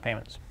coupon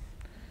payments.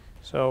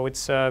 So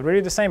it's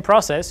really the same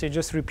process. You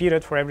just repeat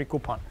it for every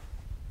coupon.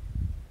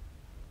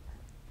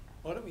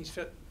 Why don't we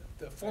shut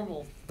the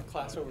formal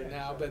class over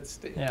now, but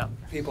Yeah.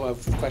 people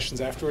have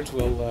questions afterwards.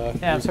 We'll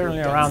Yeah, I'm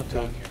certainly around to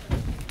answer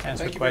Thank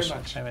you very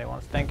questions much. if anybody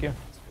wants. Thank you.